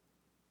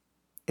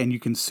 and you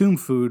consume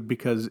food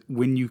because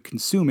when you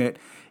consume it,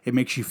 it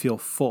makes you feel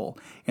full,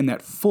 and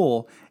that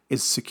full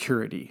is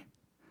security.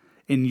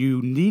 And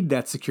you need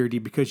that security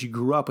because you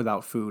grew up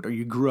without food, or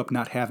you grew up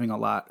not having a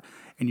lot,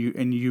 and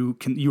you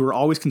were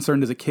always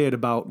concerned as a kid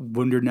about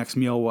when your next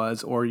meal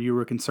was, or you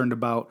were concerned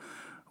about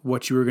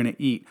what you were going to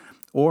eat,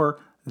 or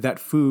that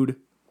food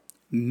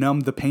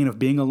numbed the pain of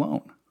being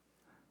alone.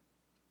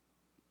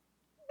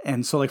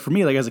 And so, like, for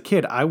me, like, as a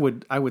kid, I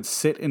would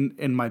sit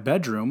in my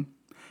bedroom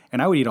and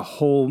I would eat a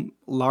whole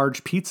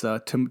large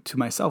pizza to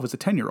myself as a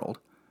 10-year-old.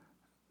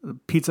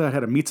 Pizza Hut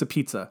had a Pizza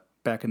Pizza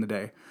back in the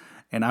day,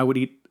 and I would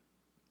eat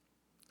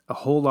a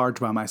whole large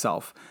by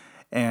myself,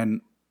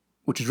 and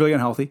which is really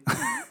unhealthy.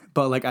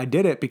 But like I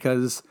did it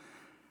because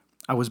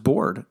I was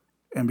bored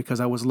and because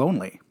I was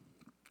lonely.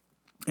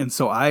 And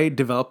so I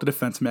developed a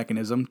defense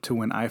mechanism to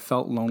when I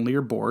felt lonely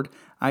or bored,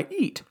 I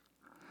eat.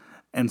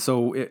 And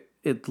so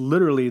it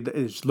literally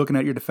is looking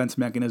at your defense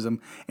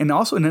mechanism. And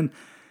also, and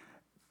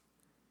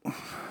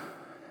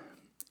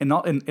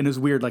it's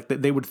weird, like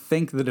they would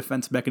thank the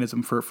defense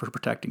mechanism for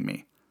protecting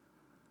me.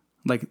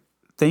 Like,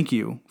 thank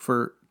you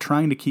for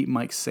trying to keep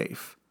Mike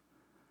safe.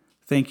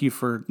 Thank you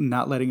for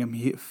not letting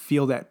him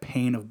feel that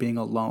pain of being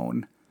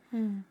alone.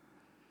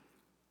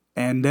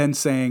 And then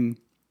saying,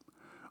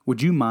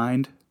 would you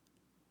mind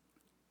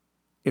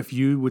if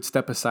you would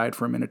step aside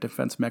for a minute,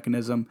 defense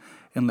mechanism,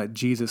 and let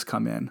Jesus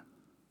come in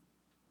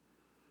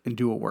and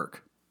do a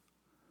work?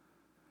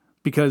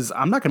 Because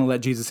I'm not going to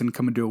let Jesus in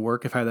come and do a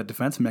work if I have that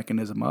defense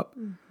mechanism up.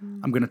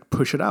 Mm-hmm. I'm going to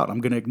push it out.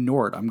 I'm going to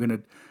ignore it. I'm going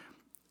to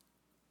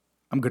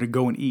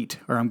go and eat,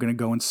 or I'm going to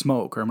go and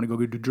smoke, or I'm going to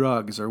go do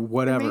drugs, or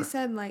whatever. They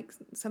said like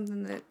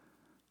something that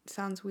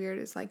sounds weird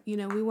is like,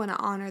 we want to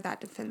honor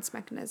that defense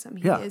mechanism.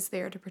 He is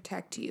there to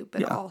protect you,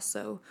 but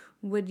also,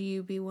 would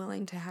you be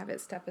willing to have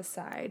it step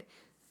aside?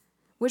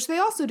 Which they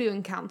also do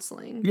in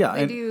counseling. Yeah.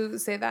 They do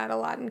say that a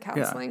lot in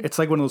counseling. Yeah. It's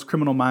like one of those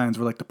Criminal Minds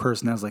where like the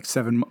person has like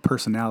 7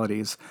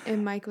 personalities.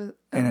 And Mike was...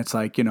 and it's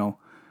like,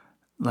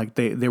 like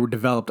they were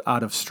developed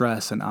out of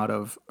stress and out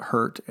of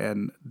hurt,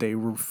 and they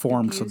were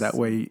formed so that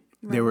way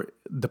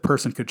the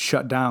person could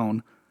shut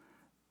down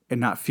and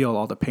not feel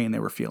all the pain they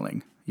were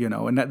feeling,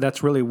 and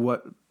that's really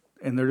what,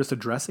 and they're just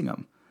addressing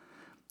them.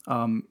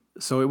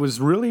 So it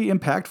was really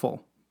impactful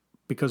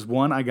because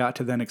one, I got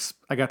to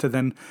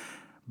then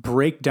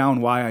break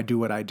down why I do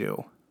what I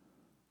do.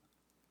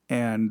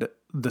 And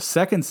the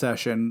second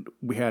session,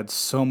 we had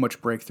so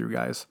much breakthrough,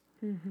 guys.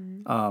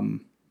 Mm-hmm.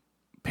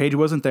 Paige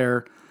wasn't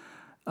there.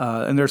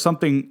 And there's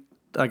something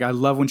like, I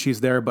love when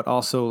she's there, but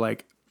also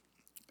like,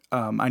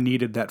 I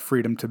needed that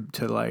freedom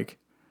to like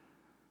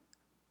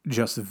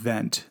just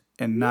vent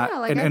and not,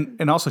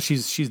 and also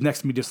she's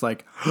next to me just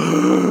like, no,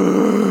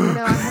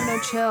 I have no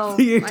chill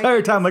the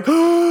entire time, like,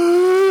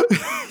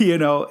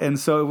 and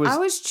so it was. I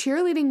was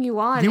cheerleading you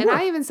on, and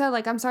I even said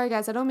like, I'm sorry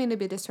guys, I don't mean to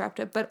be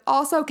disruptive, but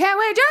also can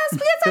we just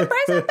get some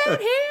praise up in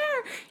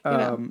here?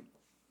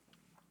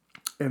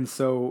 And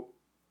so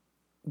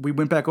we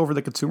went back over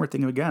the consumer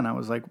thing again. I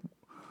was like,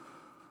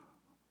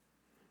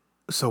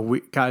 so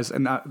we guys,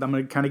 and I'm going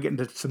to kind of get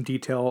into some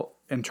detail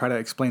and try to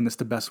explain this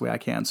the best way I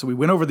can. So we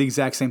went over the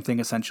exact same thing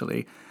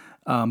essentially,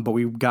 but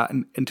we got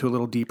into a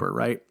little deeper,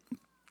 right?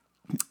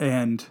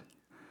 And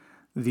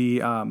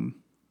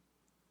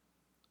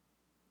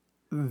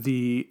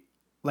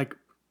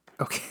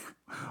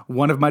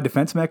one of my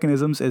defense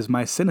mechanisms is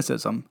my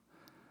cynicism.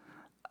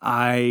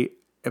 I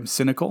am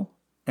cynical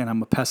and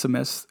I'm a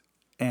pessimist,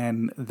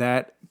 and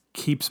that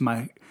keeps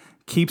me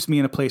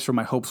in a place where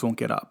my hopes won't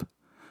get up.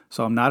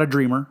 So I'm not a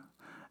dreamer.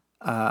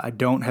 I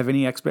don't have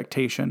any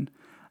expectation.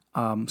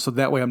 So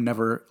that way I'm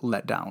never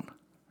let down.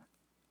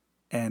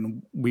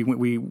 And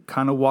we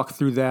kind of walked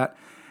through that,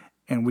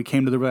 and we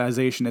came to the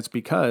realization it's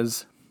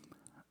because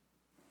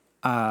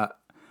I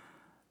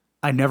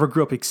never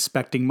grew up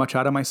expecting much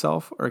out of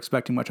myself or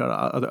expecting much out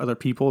of other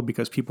people,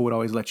 because people would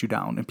always let you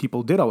down, and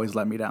people did always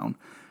let me down.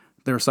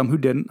 There were some who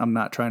didn't. I'm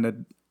not trying to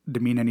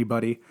demean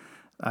anybody.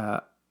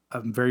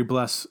 I'm very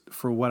blessed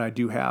for what I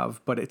do have,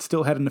 but it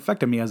still had an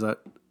effect on me as a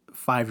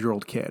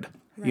 5-year-old kid,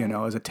 right.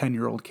 As a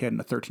 10-year-old kid and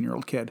a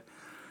 13-year-old kid.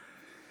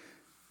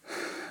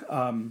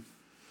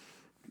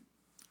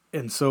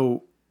 And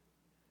so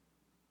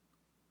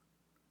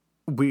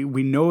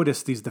we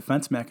noticed these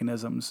defense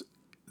mechanisms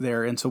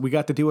there, and so we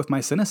got to deal with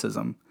my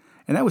cynicism.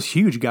 And that was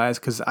huge, guys,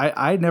 because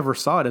I never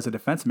saw it as a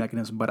defense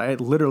mechanism, but I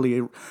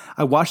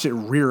watched it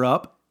rear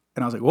up,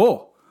 and I was like,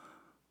 whoa,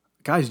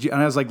 guys,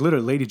 and I was like,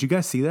 literally, did you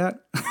guys see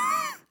that?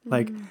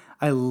 Like,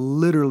 I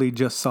literally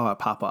just saw it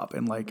pop up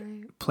and like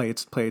play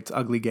its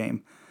ugly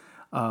game.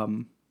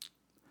 And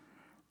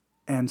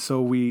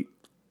so we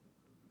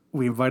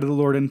invited the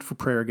Lord in for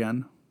prayer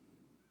again,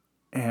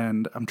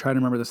 and I'm trying to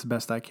remember this the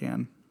best I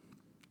can.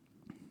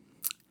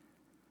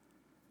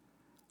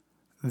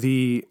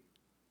 It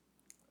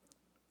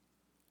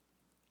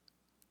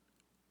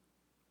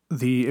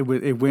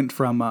went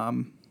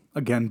from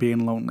again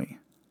being lonely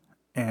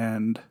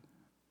and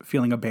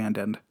feeling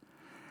abandoned,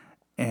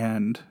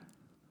 and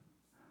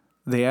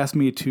they asked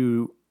me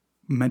to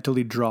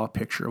mentally draw a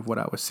picture of what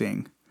I was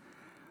seeing.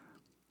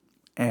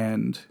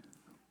 And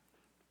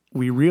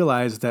we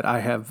realized that I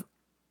have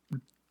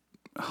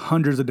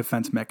hundreds of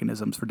defense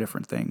mechanisms for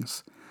different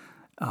things.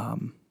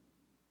 And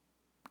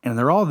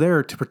they're all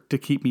there to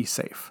keep me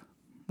safe,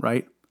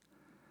 right?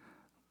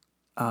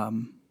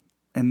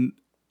 And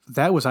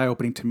that was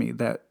eye-opening to me,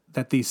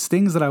 that these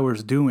things that I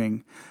was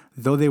doing,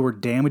 though they were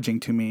damaging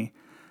to me,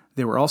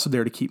 they were also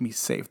there to keep me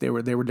safe. They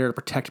were there to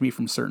protect me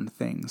from certain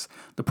things.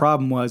 The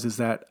problem is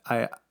that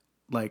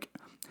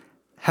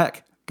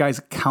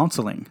guys,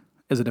 counseling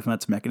is a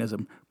defense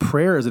mechanism.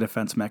 Prayer is a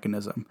defense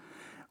mechanism.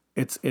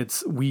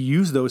 We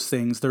use those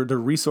things. They're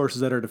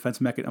resources that our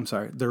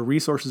they're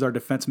resources our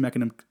defense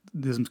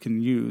mechanisms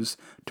can use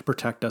to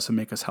protect us and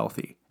make us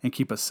healthy and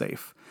keep us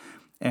safe.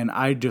 And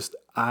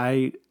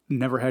I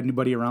never had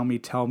anybody around me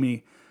tell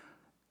me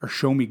or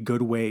show me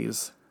good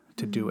ways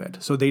to do it.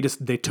 So they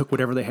took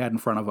whatever they had in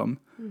front of them.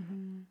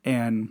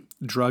 And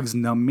drugs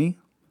numb me.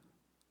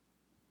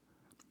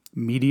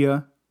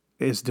 Media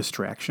is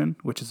distraction,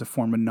 which is a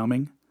form of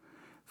numbing.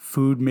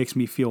 Food makes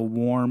me feel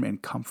warm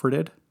and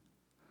comforted.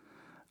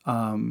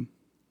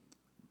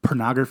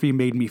 Pornography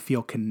made me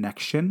feel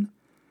connection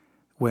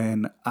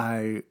when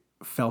I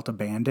felt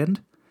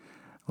abandoned.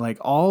 Like,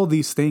 all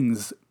these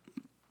things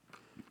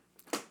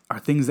are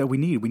things that we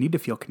need. We need to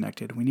feel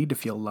connected. We need to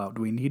feel loved.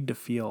 We need to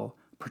feel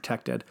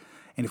protected.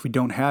 And if we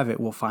don't have it,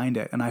 we'll find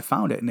it. And I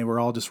found it, and they were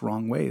all just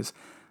wrong ways.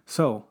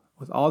 So,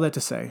 with all that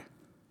to say,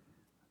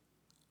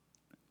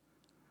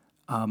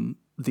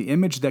 the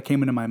image that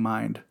came into my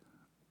mind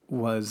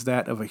was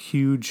that of a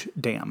huge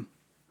dam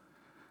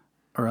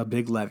or a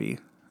big levee,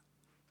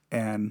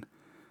 and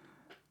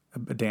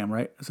a dam,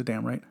 right? It's a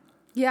dam, right?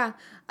 Yeah.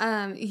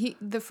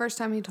 The first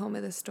time he told me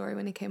this story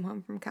when he came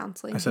home from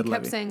counseling, he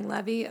kept saying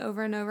levee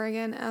over and over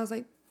again. And I was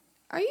like,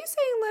 are you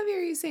saying levee or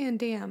are you saying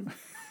dam?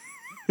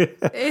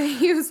 And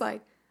he was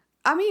like,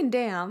 I mean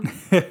dam.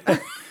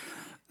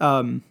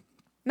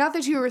 Not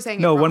that you were saying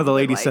it No, wrong, one of the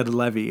ladies said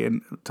levee,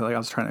 and I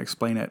was trying to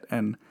explain it,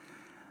 and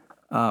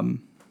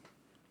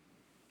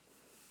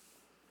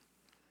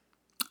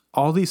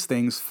all these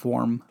things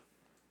form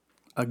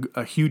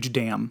a huge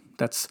dam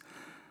that's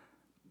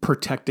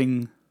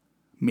protecting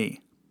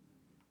me.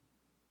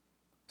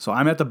 So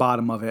I'm at the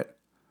bottom of it,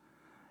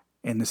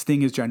 and this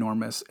thing is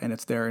ginormous, and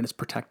it's there, and it's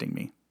protecting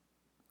me.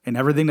 And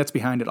everything that's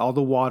behind it, all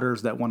the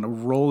waters that want to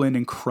roll in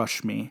and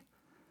crush me,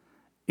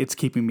 it's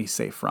keeping me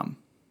safe from.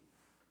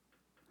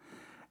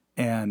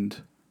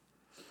 And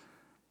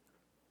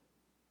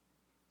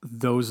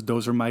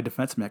those are my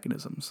defense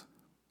mechanisms.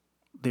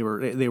 They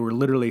were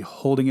literally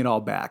holding it all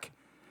back,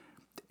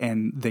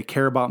 and they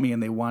care about me,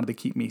 and they wanted to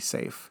keep me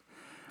safe.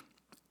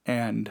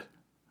 And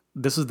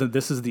this is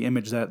the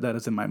image that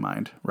is in my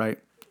mind, right?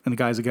 And the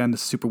guys, again,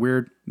 this is super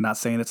weird. Not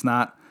saying it's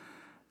not.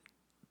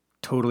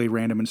 Totally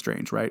random and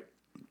strange, right?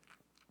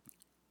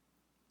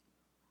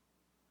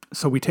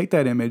 So we take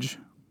that image,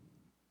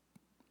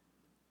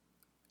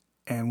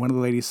 and one of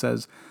the ladies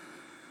says,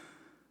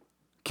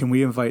 can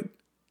we invite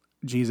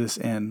Jesus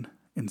in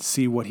and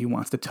see what he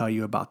wants to tell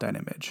you about that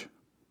image?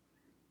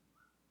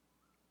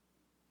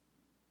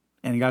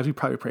 And guys, we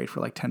probably prayed for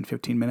like 10,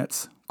 15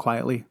 minutes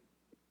quietly,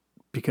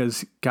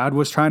 because God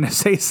was trying to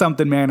say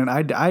something, man, and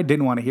I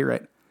didn't want to hear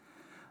it.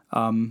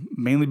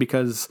 Mainly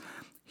because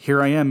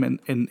here I am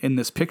in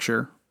this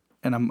picture,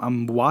 and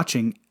I'm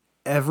watching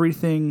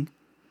everything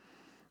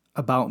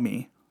about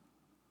me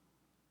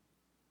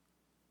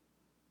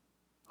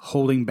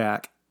holding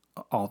back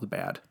all the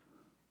bad.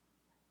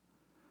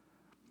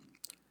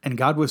 And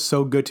God was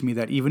so good to me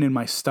that even in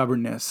my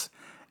stubbornness,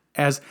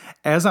 as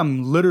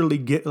I'm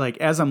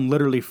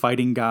literally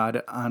fighting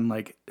God on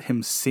like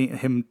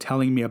him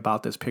telling me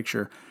about this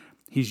picture,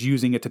 he's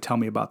using it to tell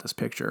me about this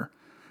picture,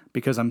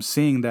 because I'm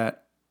seeing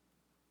that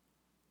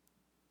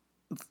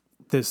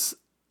this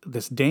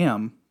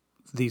dam,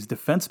 these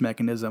defense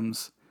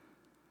mechanisms,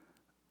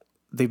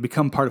 they've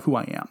become part of who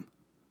I am.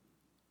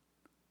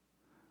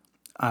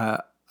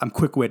 I'm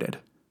quick-witted.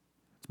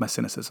 It's my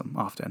cynicism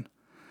often.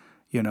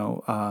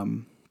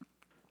 I'm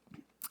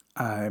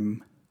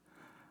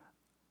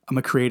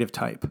a creative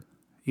type.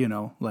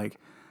 Like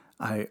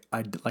I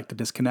like to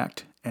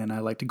disconnect, and I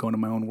like to go into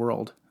my own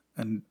world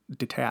and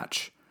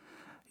detach.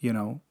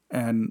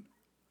 And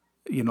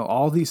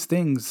all these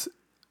things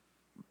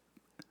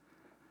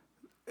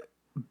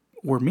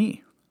were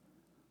me.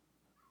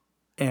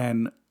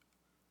 And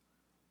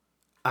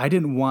I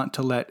didn't want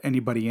to let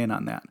anybody in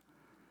on that.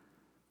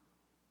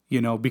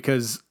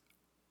 Because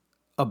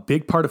a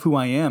big part of who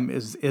I am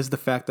is the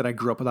fact that I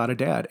grew up without a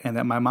dad, and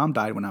that my mom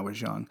died when I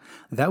was young.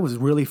 That was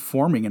really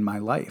forming in my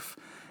life.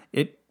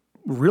 It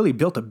really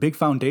built a big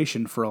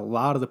foundation for a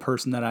lot of the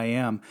person that I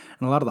am,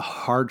 and a lot of the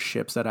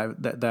hardships that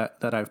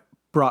I've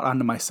brought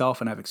onto myself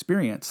and I've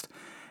experienced.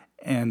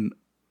 And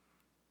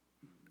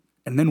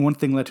then one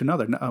thing led to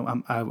another.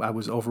 I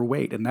was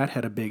overweight, and that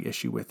had a big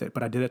issue with it,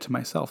 but I did it to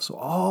myself. So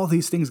all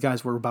these things,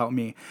 guys, were about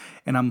me.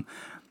 And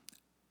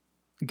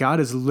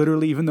God is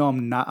literally, even though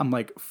I'm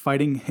like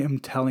fighting him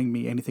telling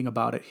me anything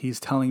about it,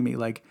 he's telling me,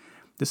 like,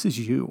 this is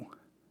you.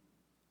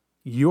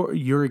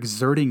 You're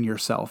exerting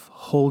yourself,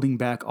 holding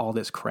back all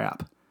this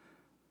crap.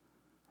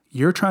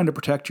 You're trying to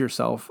protect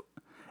yourself,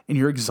 and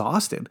you're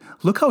exhausted.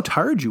 Look how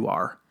tired you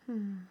are.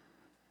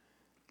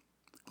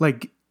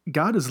 Like,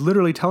 God is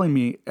literally telling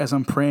me as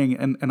I'm praying,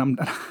 and I'm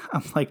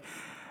like,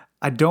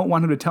 I don't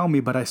want him to tell me,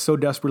 but I so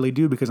desperately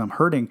do, because I'm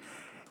hurting.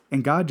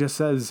 And God just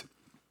says,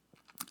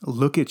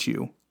 look at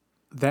you.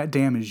 That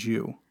dam is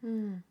you.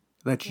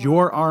 That's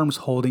your arms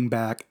holding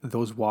back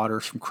those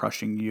waters from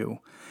crushing you.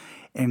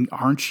 And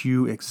aren't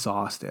you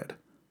exhausted?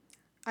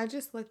 I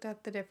just looked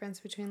up the difference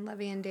between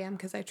levee and dam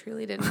because I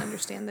truly didn't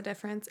understand the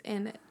difference.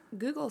 And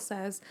Google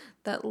says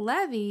that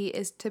levee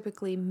is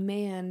typically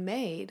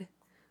man-made,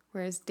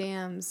 whereas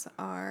dams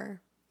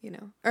are,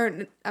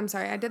 I'm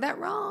sorry, I did that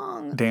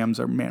wrong. Dams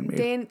are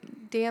man-made.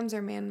 Dams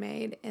are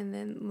man-made, and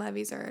then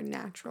levees are a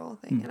natural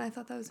thing. And I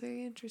thought that was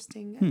very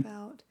interesting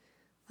about,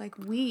 like,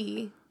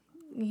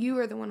 you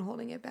are the one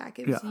holding it back.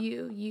 It was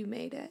you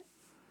made it.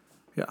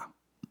 Yeah.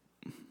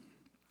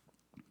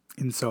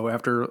 And so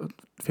after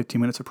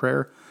 15 minutes of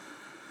prayer,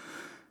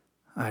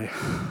 I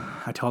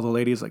tell the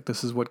ladies, like,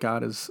 this is what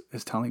God is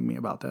telling me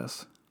about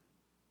this.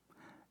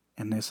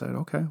 And they said,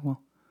 okay,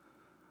 well,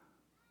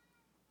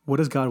 what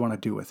does God want to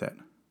do with it?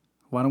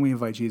 Why don't we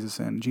invite Jesus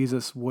in?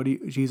 Jesus, what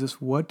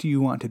do you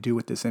want to do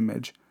with this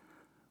image?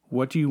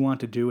 What do you want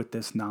to do with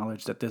this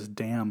knowledge that this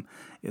dam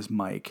is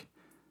Mike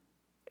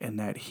and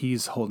that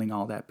he's holding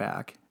all that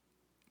back?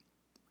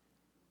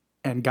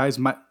 And guys,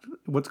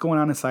 what's going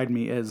on inside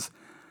me is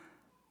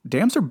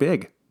dams are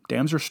big.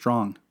 Dams are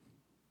strong.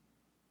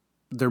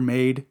 They're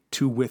made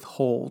to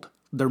withhold.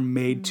 They're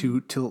made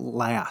to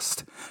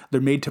last.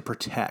 They're made to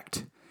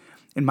protect.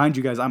 And mind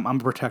you guys, I'm a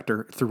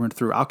protector through and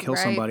through. I'll kill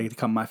somebody to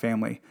come to my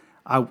family.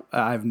 I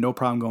have no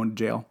problem going to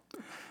jail.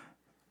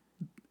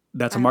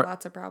 That's a mark.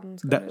 Lots of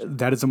problems.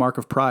 That is a mark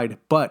of pride,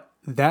 but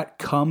that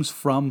comes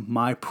from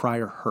my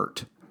prior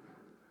hurt.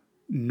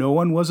 No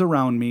one was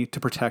around me to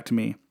protect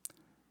me,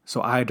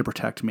 so I had to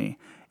protect me.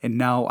 And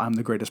now I'm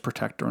the greatest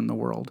protector in the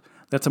world.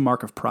 That's a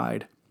mark of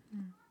pride.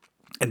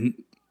 And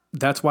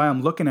that's why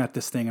I'm looking at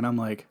this thing and I'm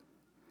like,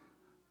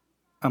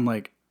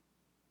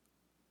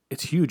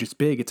 it's huge, it's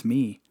big, it's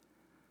me.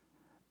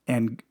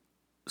 And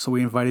so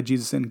we invited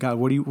Jesus in. God,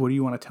 what do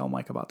you want to tell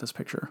Mike about this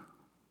picture?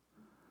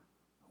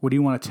 What do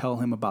you want to tell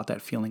him about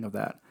that feeling of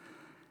that?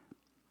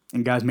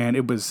 And guys, man,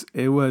 it was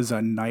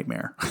a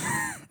nightmare.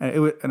 It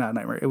was not a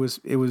nightmare. It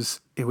was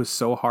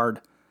so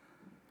hard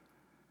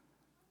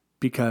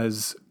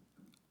because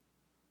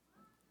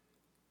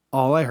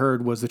all I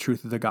heard was the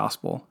truth of the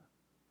gospel,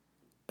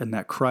 and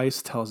that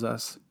Christ tells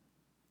us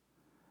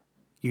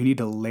you need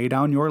to lay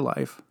down your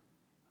life,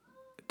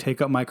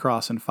 take up my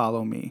cross, and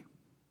follow me.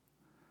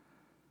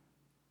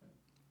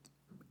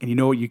 And you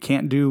know what you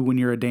can't do when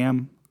you're a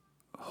dam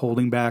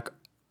holding back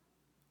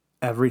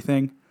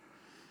everything?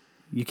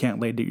 You can't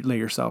lay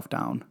yourself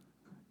down,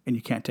 and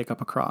you can't take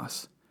up a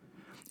cross.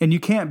 And you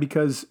can't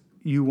because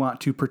you want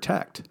to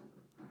protect.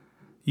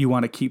 You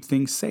want to keep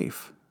things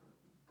safe.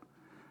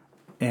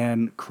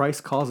 And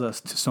Christ calls us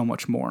to so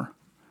much more.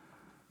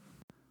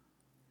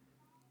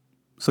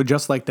 So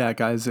just like that,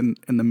 guys, in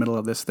the middle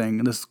of this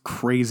thing, this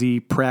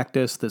crazy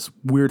practice, this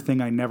weird thing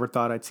I never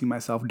thought I'd see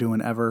myself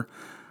doing ever,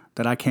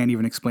 that I can't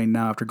even explain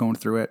now after going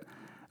through it,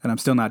 and I'm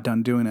still not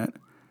done doing it.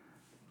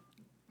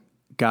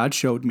 God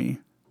showed me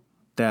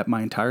that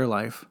my entire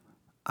life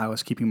I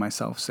was keeping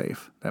myself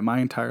safe, that my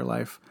entire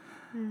life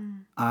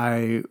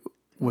I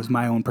was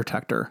my own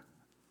protector,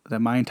 that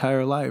my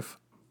entire life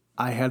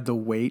I had the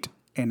weight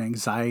and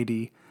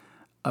anxiety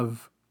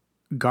of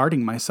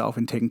guarding myself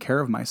and taking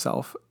care of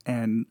myself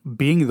and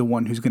being the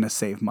one who's going to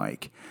save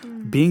Mike,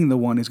 being the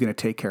one who's going to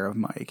take care of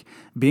Mike,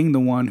 being the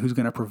one who's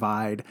going to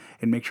provide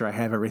and make sure I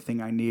have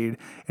everything I need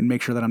and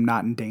make sure that I'm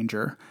not in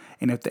danger.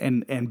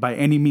 And by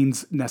any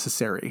means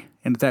necessary.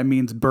 And if that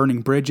means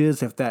burning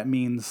bridges, if that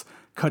means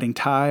cutting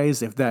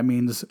ties, if that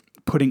means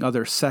putting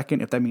others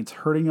second, if that means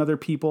hurting other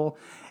people,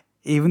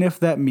 even if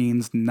that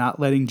means not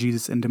letting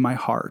Jesus into my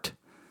heart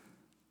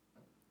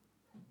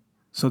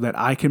so that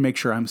I can make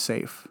sure I'm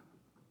safe,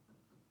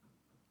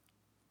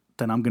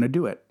 then I'm going to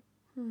do it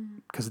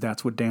because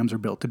that's what dams are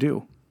built to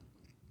do.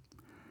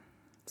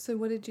 So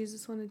what did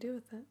Jesus want to do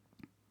with it?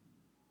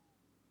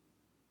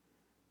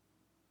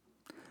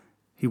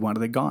 He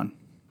wanted it gone.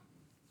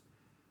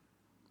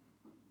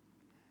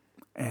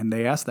 And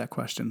they asked that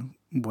question,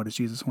 what does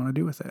Jesus want to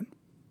do with it?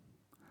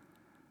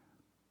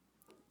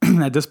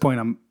 At this point,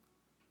 I'm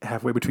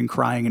halfway between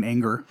crying and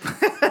anger.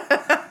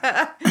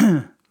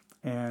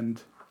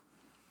 And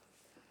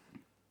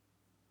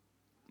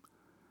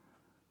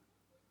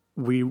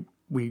we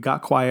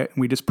got quiet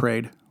and we just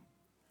prayed,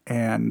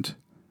 and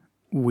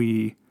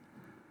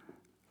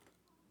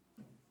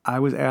I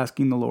was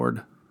asking the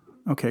Lord,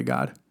 okay,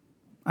 God,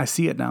 I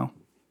see it now.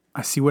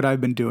 I see what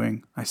I've been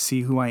doing. I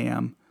see who I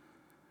am.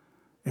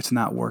 It's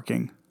not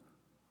working.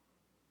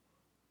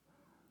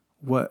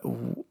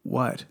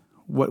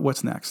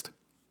 What's next?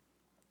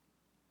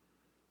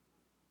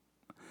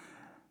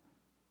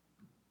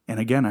 And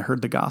again, I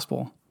heard the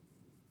gospel.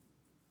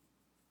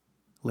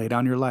 Lay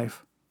down your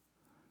life.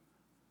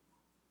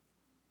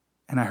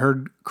 And I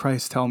heard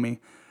Christ tell me,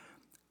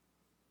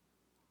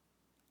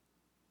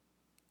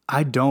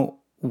 I don't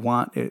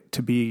want it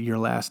to be your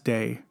last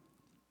day.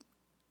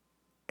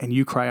 And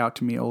you cry out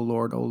to me, O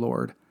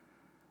Lord,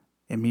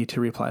 and me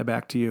to reply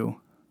back to you,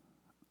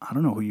 I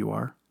don't know who you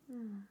are,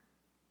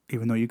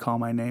 even though you call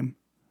my name.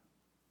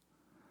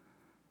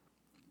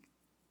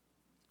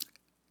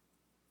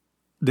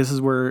 This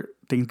is where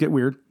things get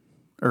weird.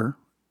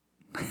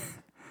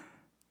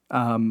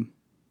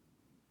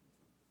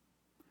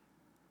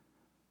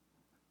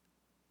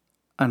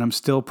 and I'm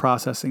still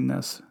processing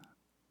this,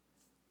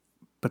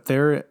 but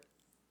I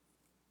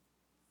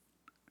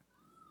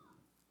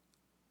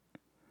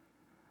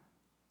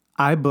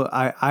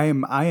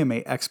am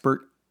a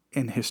expert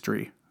in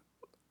history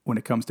when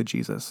it comes to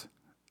Jesus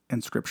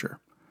and Scripture,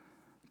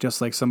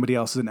 just like somebody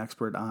else is an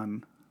expert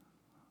on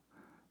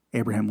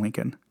Abraham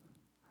Lincoln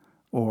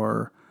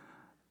or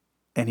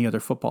any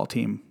other football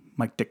team,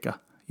 Mike Ditka.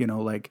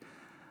 Like,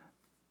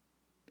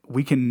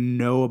 we can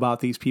know about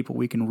these people,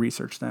 we can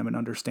research them and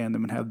understand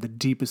them and have the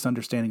deepest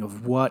understanding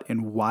of what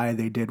and why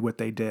they did what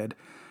they did,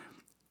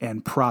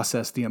 and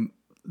process the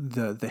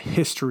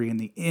history and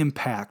the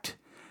impact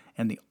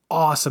and the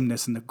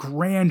awesomeness and the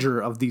grandeur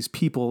of these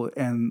people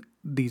and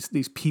these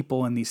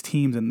people and these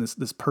teams and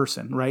this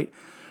person, right?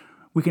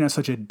 We can have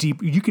such a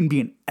deep, you can be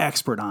an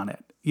expert on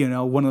it.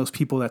 One of those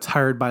people that's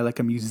hired by like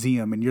a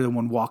museum and you're the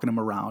one walking them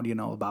around,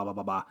 blah, blah,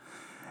 blah, blah.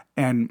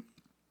 And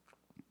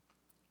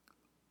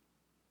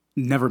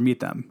never meet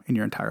them in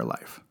your entire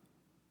life.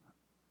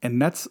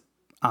 And that's,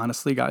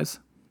 honestly, guys,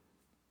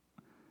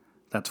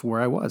 that's where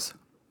I was.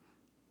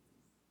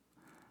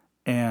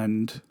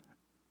 And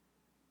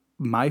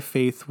my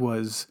faith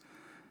was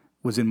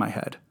in my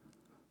head.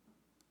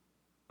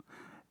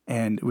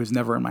 And it was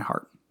never in my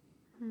heart.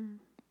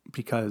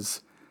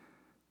 Because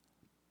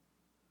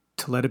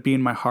to let it be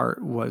in my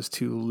heart was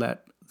to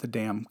let the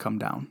dam come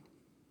down.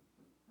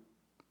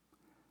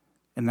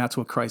 And that's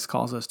what Christ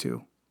calls us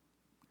to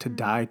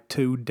die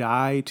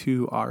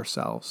to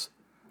ourselves.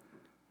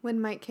 When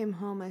Mike came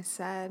home, I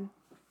said,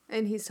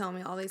 and he's telling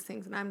me all these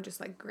things, and I'm just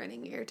like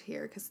grinning ear to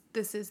ear because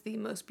this is the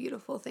most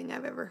beautiful thing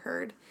I've ever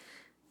heard.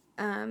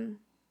 And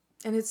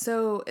it's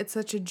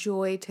such a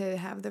joy to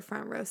have the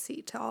front row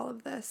seat to all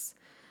of this.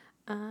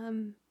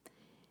 And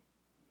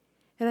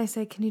I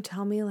said, can you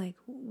tell me, like,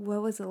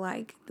 what was it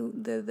like,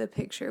 the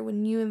picture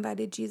when you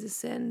invited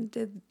Jesus in?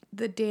 Did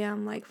the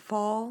dam like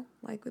fall,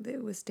 like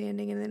it was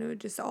standing and then it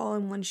would just all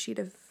in one sheet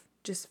of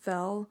just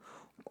fell,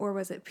 or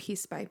was it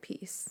piece by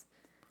piece?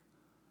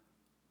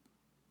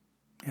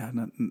 Yeah,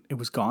 it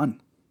was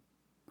gone.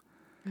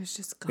 It was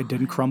just gone. It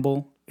didn't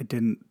crumble. It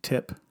didn't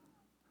tip.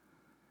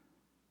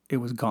 It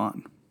was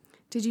gone.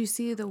 Did you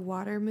see the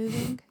water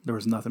moving? There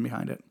was nothing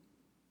behind it.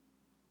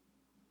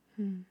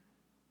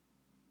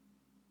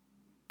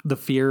 The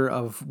fear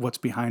of what's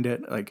behind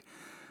it, like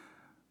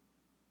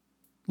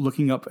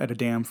looking up at a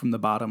dam from the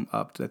bottom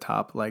up to the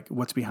top, like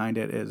what's behind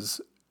it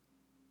is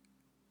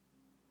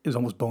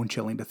almost bone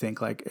chilling to think,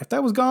 like, if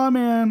that was gone,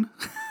 man,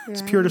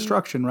 it's pure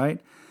destruction,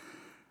 right?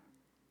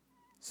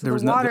 So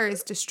the water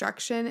is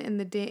destruction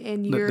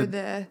and you're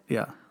the...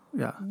 Yeah.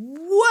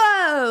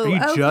 Whoa! Are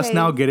you just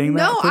now getting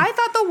that? No, I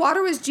thought the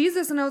water was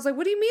Jesus, and I was like,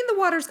 what do you mean the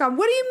water's gone?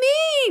 What do you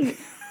mean?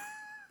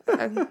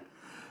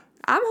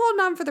 I'm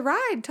holding on for the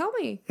ride. Tell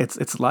me.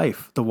 It's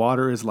life. The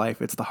water is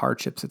life. It's the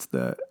hardships. It's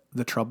the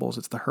troubles.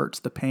 It's the hurts,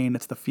 the pain.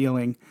 It's the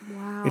feeling.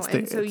 Wow.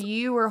 So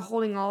you were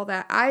holding all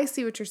that. I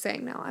see what you're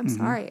saying now. I'm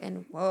sorry.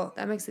 And whoa,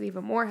 that makes it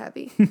even more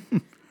heavy.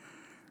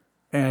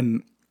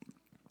 And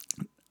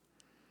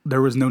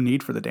there was no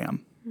need for the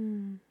dam.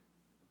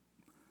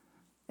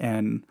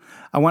 And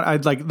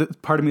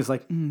part of me is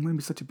like, it'd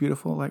be such a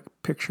beautiful like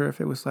picture if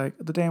it was like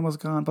the dam was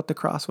gone, but the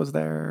cross was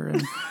there,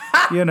 and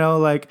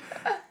no,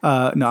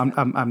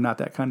 I'm not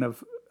that kind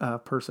of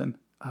person.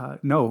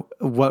 No,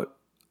 what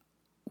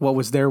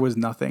was there was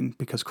nothing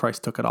because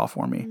Christ took it all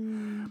for me,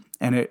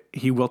 and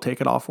He will take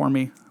it all for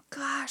me.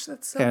 Gosh,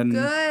 that's so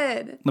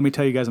good. Let me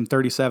tell you guys, I'm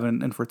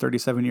 37, and for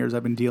 37 years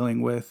I've been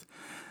dealing with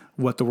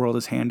what the world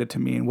has handed to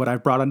me and what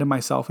I've brought onto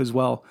myself as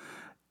well.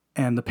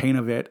 And the pain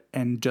of it,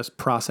 and just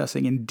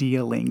processing and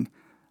dealing.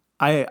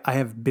 I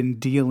have been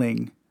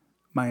dealing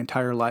my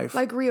entire life.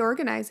 Like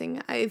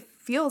reorganizing. It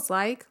feels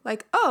like,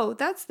 oh,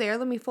 that's there.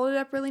 Let me fold it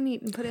up really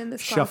neat and put it in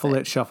this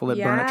closet. Shuffle it,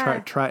 burn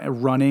it, try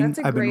running.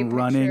 I've been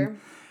running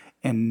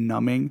and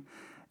numbing.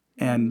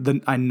 And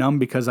then I numb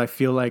because I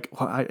feel like,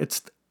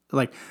 it's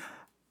like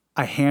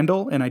I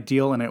handle and I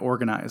deal and I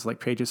organize,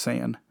 like Paige is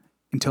saying,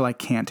 until I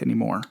can't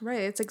anymore.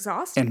 Right, it's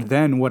exhausting. And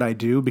then what I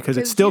do, because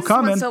it's still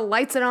coming. So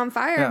lights it on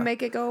fire and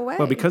make it go away.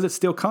 Well, because it's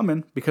still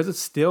coming, because it's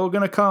still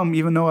gonna come,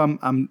 even though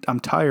I'm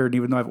tired,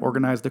 even though I've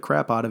organized the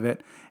crap out of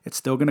it, it's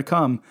still gonna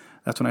come.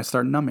 That's when I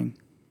start numbing.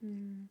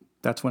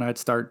 That's when I'd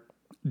start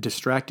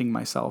distracting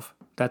myself.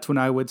 That's when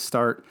I would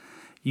start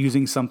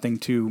using something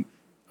to,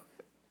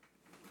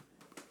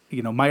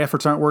 my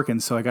efforts aren't working,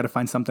 so I got to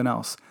find something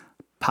else.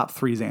 Pop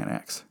 3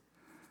 Xanax.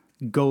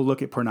 Go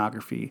look at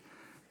pornography.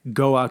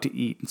 Go out to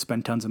eat and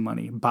spend tons of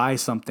money. Buy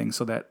something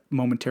so that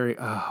momentary,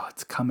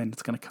 it's coming,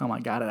 it's going to come. I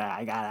got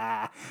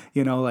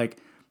it. Like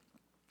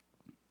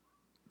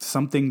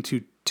something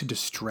to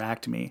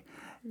distract me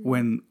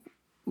when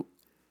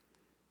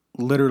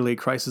literally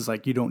Christ is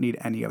like, you don't need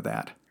any of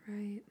that.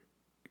 Right.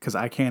 Because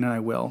I can and I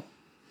will.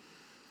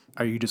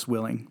 Are you just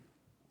willing?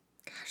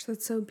 Gosh,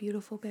 that's so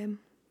beautiful, babe.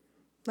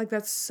 Like,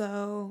 that's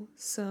so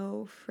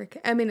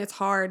freaking, I mean, it's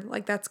hard.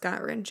 Like, that's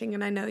gut-wrenching,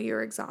 and I know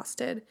you're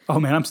exhausted. Oh,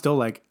 man, I'm still,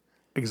 like,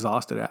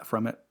 exhausted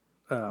from it.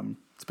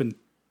 It's been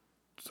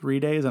 3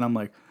 days, and I'm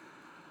like,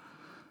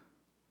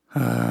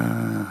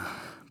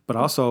 but But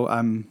also,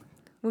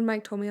 when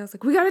Mike told me, I was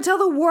like, we got to tell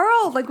the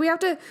world. Like, we have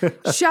to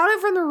shout it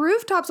from the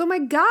rooftops. Oh my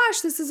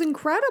gosh, this is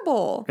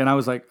incredible. And I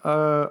was like,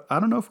 I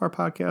don't know if our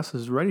podcast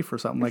is ready for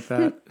something like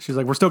that. She's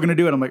like, we're still going to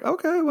do it. I'm like,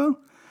 okay, well,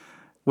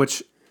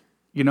 which,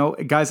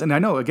 guys, and I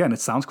know, again, it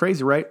sounds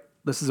crazy, right?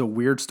 This is a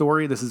weird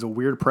story. This is a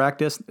weird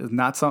practice. It's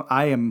not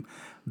I am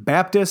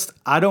Baptist.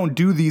 I don't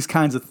do these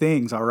kinds of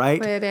things. All right.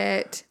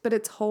 But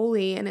it's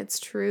holy and it's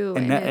true.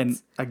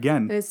 And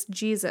again, it's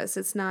Jesus.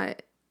 It's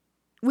not.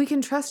 We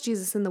can trust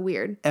Jesus in the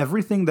weird.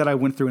 Everything that I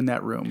went through in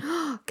that room.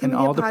 Can we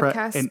get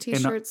podcast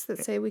T-shirts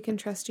that say we can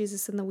trust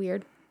Jesus in the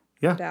weird?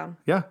 Yeah. I'm down.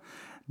 Yeah.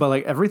 But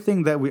like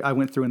everything that I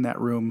went through in that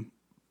room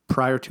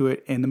prior to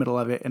it, in the middle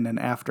of it, and then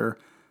after,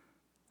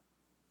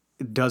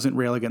 it doesn't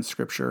rail against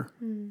Scripture.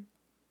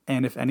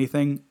 And if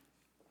anything,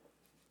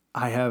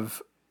 I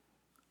have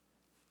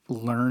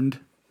learned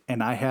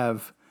and I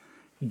have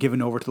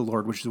given over to the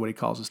Lord, which is what He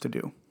calls us to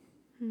do.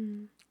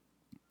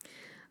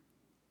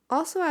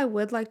 Also, I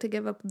would like to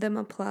give them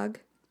a plug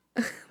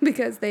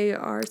because they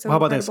are so How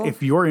about incredible. this?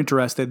 If you're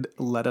interested,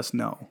 let us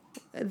know.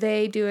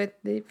 They do it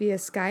via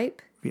Skype.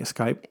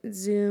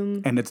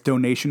 Zoom. And it's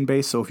donation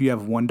based. So if you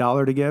have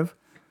 $1 to give,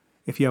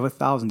 if you have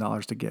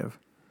 $1,000 to give.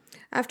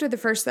 After the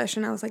first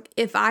session, I was like,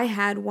 if I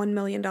had $1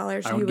 million,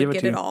 you would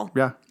get it all.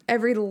 Yeah.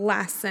 Every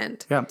last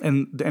cent. Yeah.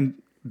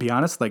 And be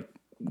honest, like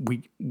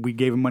we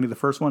gave them money the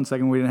first one.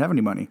 Second, we didn't have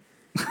any money.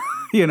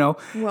 Well,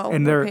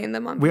 and we're paying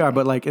them on we are,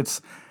 but like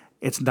it's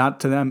not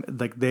to them.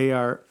 Like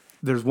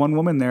there's one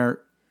woman there.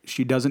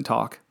 She doesn't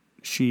talk.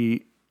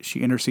 She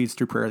intercedes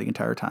through prayer the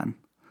entire time.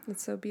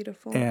 It's so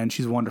beautiful. And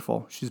she's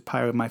wonderful. She's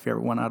probably my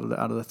favorite one out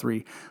of the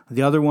three.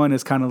 The other one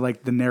is kind of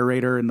like the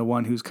narrator and the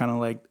one who's kind of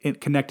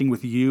like connecting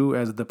with you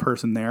as the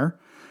person there.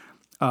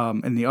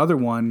 And the other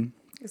one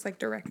is like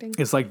directing.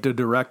 It's like the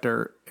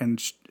director,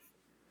 and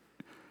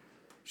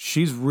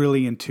she's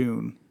really in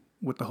tune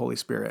with the Holy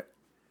Spirit.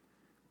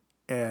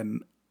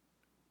 And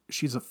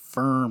she's a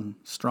firm,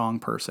 strong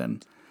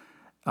person.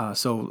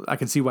 So I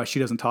can see why she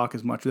doesn't talk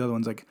as much. The other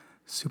one's like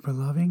super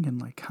loving and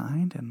like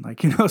kind and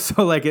like,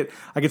 so like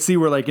I could see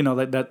where like,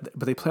 that,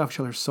 but they play off each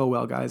other so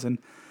well, guys. And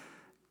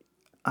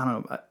I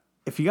don't know,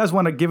 if you guys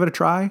want to give it a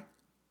try,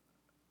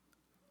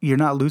 you're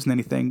not losing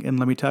anything. And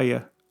let me tell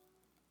you,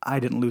 I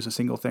didn't lose a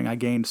single thing. I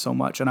gained so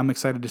much, and I'm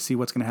excited to see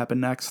what's going to happen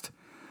next.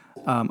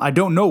 I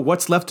don't know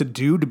what's left to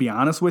do, to be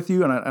honest with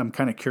you. And I'm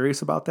kind of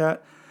curious about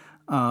that.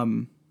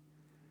 But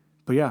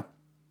yeah.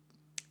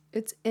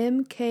 It's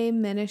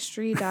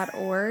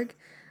mkministry.org.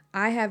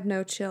 I have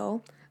no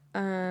chill.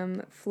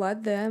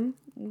 Flood them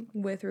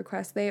with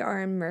requests. They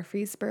are in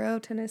Murfreesboro,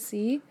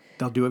 Tennessee.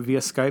 They'll do it via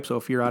Skype. So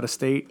if you're out of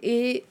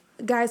state,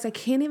 guys, I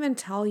can't even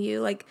tell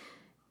you. Like,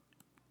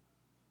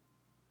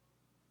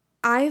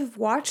 I've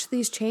watched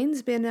these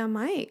chains bend on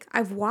Mike.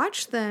 I've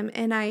watched them,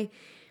 and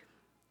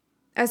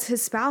as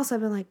his spouse, I've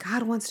been like,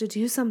 God wants to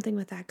do something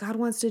with that. God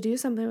wants to do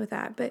something with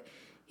that. But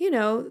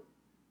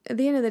at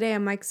the end of the day,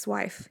 I'm Mike's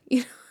wife.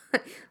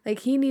 Like,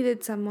 he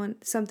needed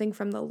something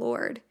from the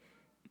Lord.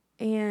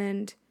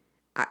 And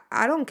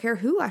I don't care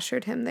who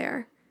ushered him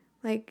there.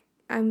 Like,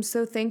 I'm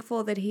so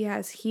thankful that he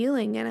has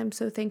healing. And I'm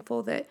so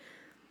thankful that,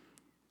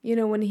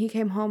 when he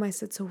came home, I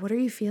said, so what are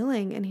you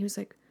feeling? And he was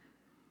like,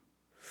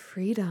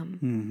 freedom.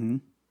 Mm-hmm.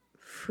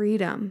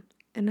 Freedom.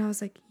 And I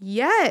was like,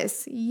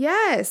 yes.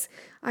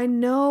 I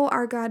know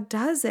our God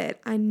does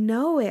it. I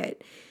know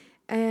it.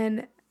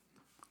 And,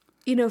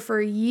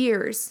 for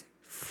years,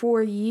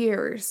 from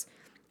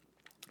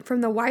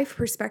the wife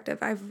perspective,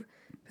 I've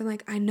been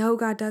like, I know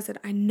God does it.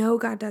 I know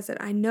God does it.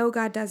 I know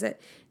God does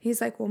it. He's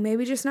like, well,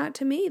 maybe just not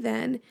to me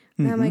then.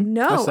 And I'm like,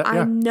 no,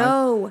 I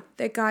know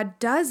that God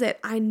does it.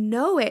 I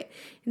know it.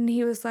 And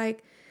he was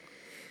like,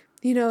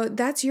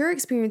 that's your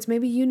experience.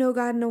 Maybe you know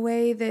God in a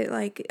way that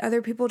like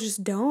other people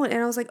just don't.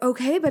 And I was like,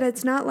 okay, but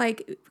it's not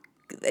like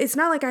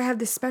I have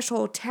this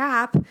special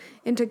tap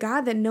into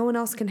God that no one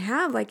else can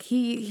have. Like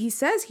he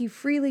says he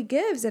freely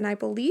gives, and I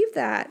believe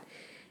that.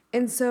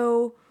 And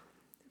so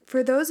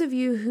for those of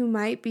you who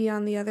might be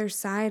on the other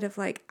side of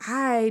like,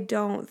 I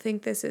don't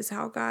think this is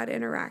how God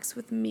interacts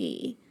with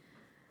me,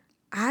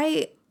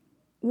 I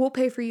will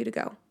pay for you to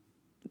go.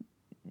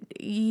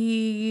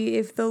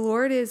 If the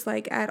Lord is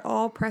like at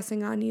all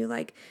pressing on you,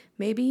 like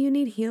maybe you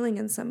need healing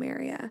in some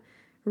area,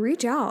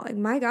 reach out. Like,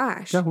 my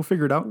gosh. Yeah, we'll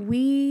figure it out.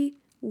 We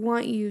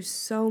want you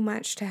so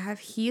much to have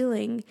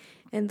healing,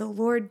 and the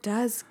Lord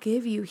does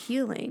give you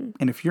healing.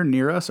 And if you're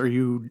near us or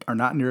you are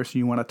not near us and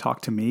you want to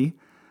talk to me,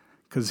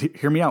 because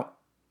hear me out.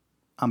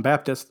 I'm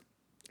Baptist.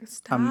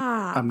 Stop.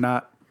 I'm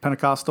not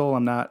Pentecostal.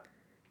 I'm not.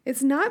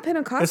 It's not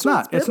Pentecostal. It's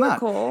not. It's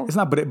biblical. It's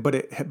not. But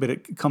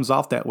it comes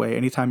off that way.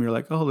 Anytime you're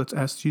like, oh, let's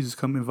ask Jesus,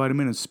 come invite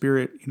him in, and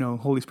Spirit,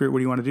 Holy Spirit, what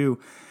do you want to do?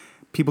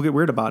 People get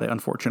weird about it,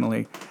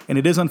 unfortunately. And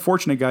it is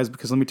unfortunate, guys,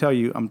 because let me tell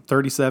you, I'm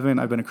 37.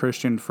 I've been a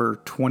Christian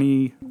for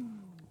 20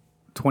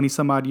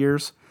 some odd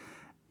years,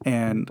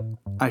 and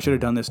I should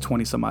have done this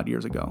 20 some odd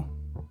years ago.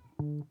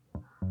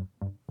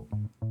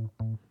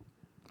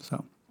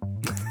 So.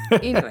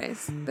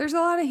 Anyways, there's a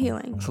lot of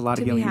healing. It's a lot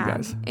of healing, you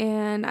guys.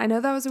 And I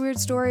know that was a weird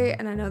story,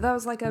 and I know that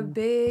was like a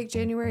big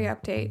January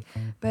update,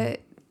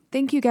 but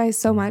thank you guys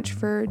so much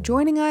for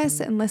joining us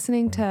and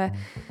listening to,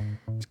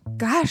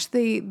 gosh,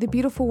 the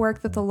beautiful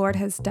work that the Lord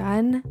has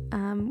done.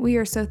 We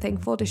are so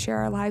thankful to share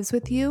our lives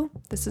with you.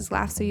 This is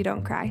Laugh So You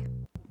Don't Cry.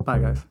 Bye,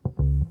 guys.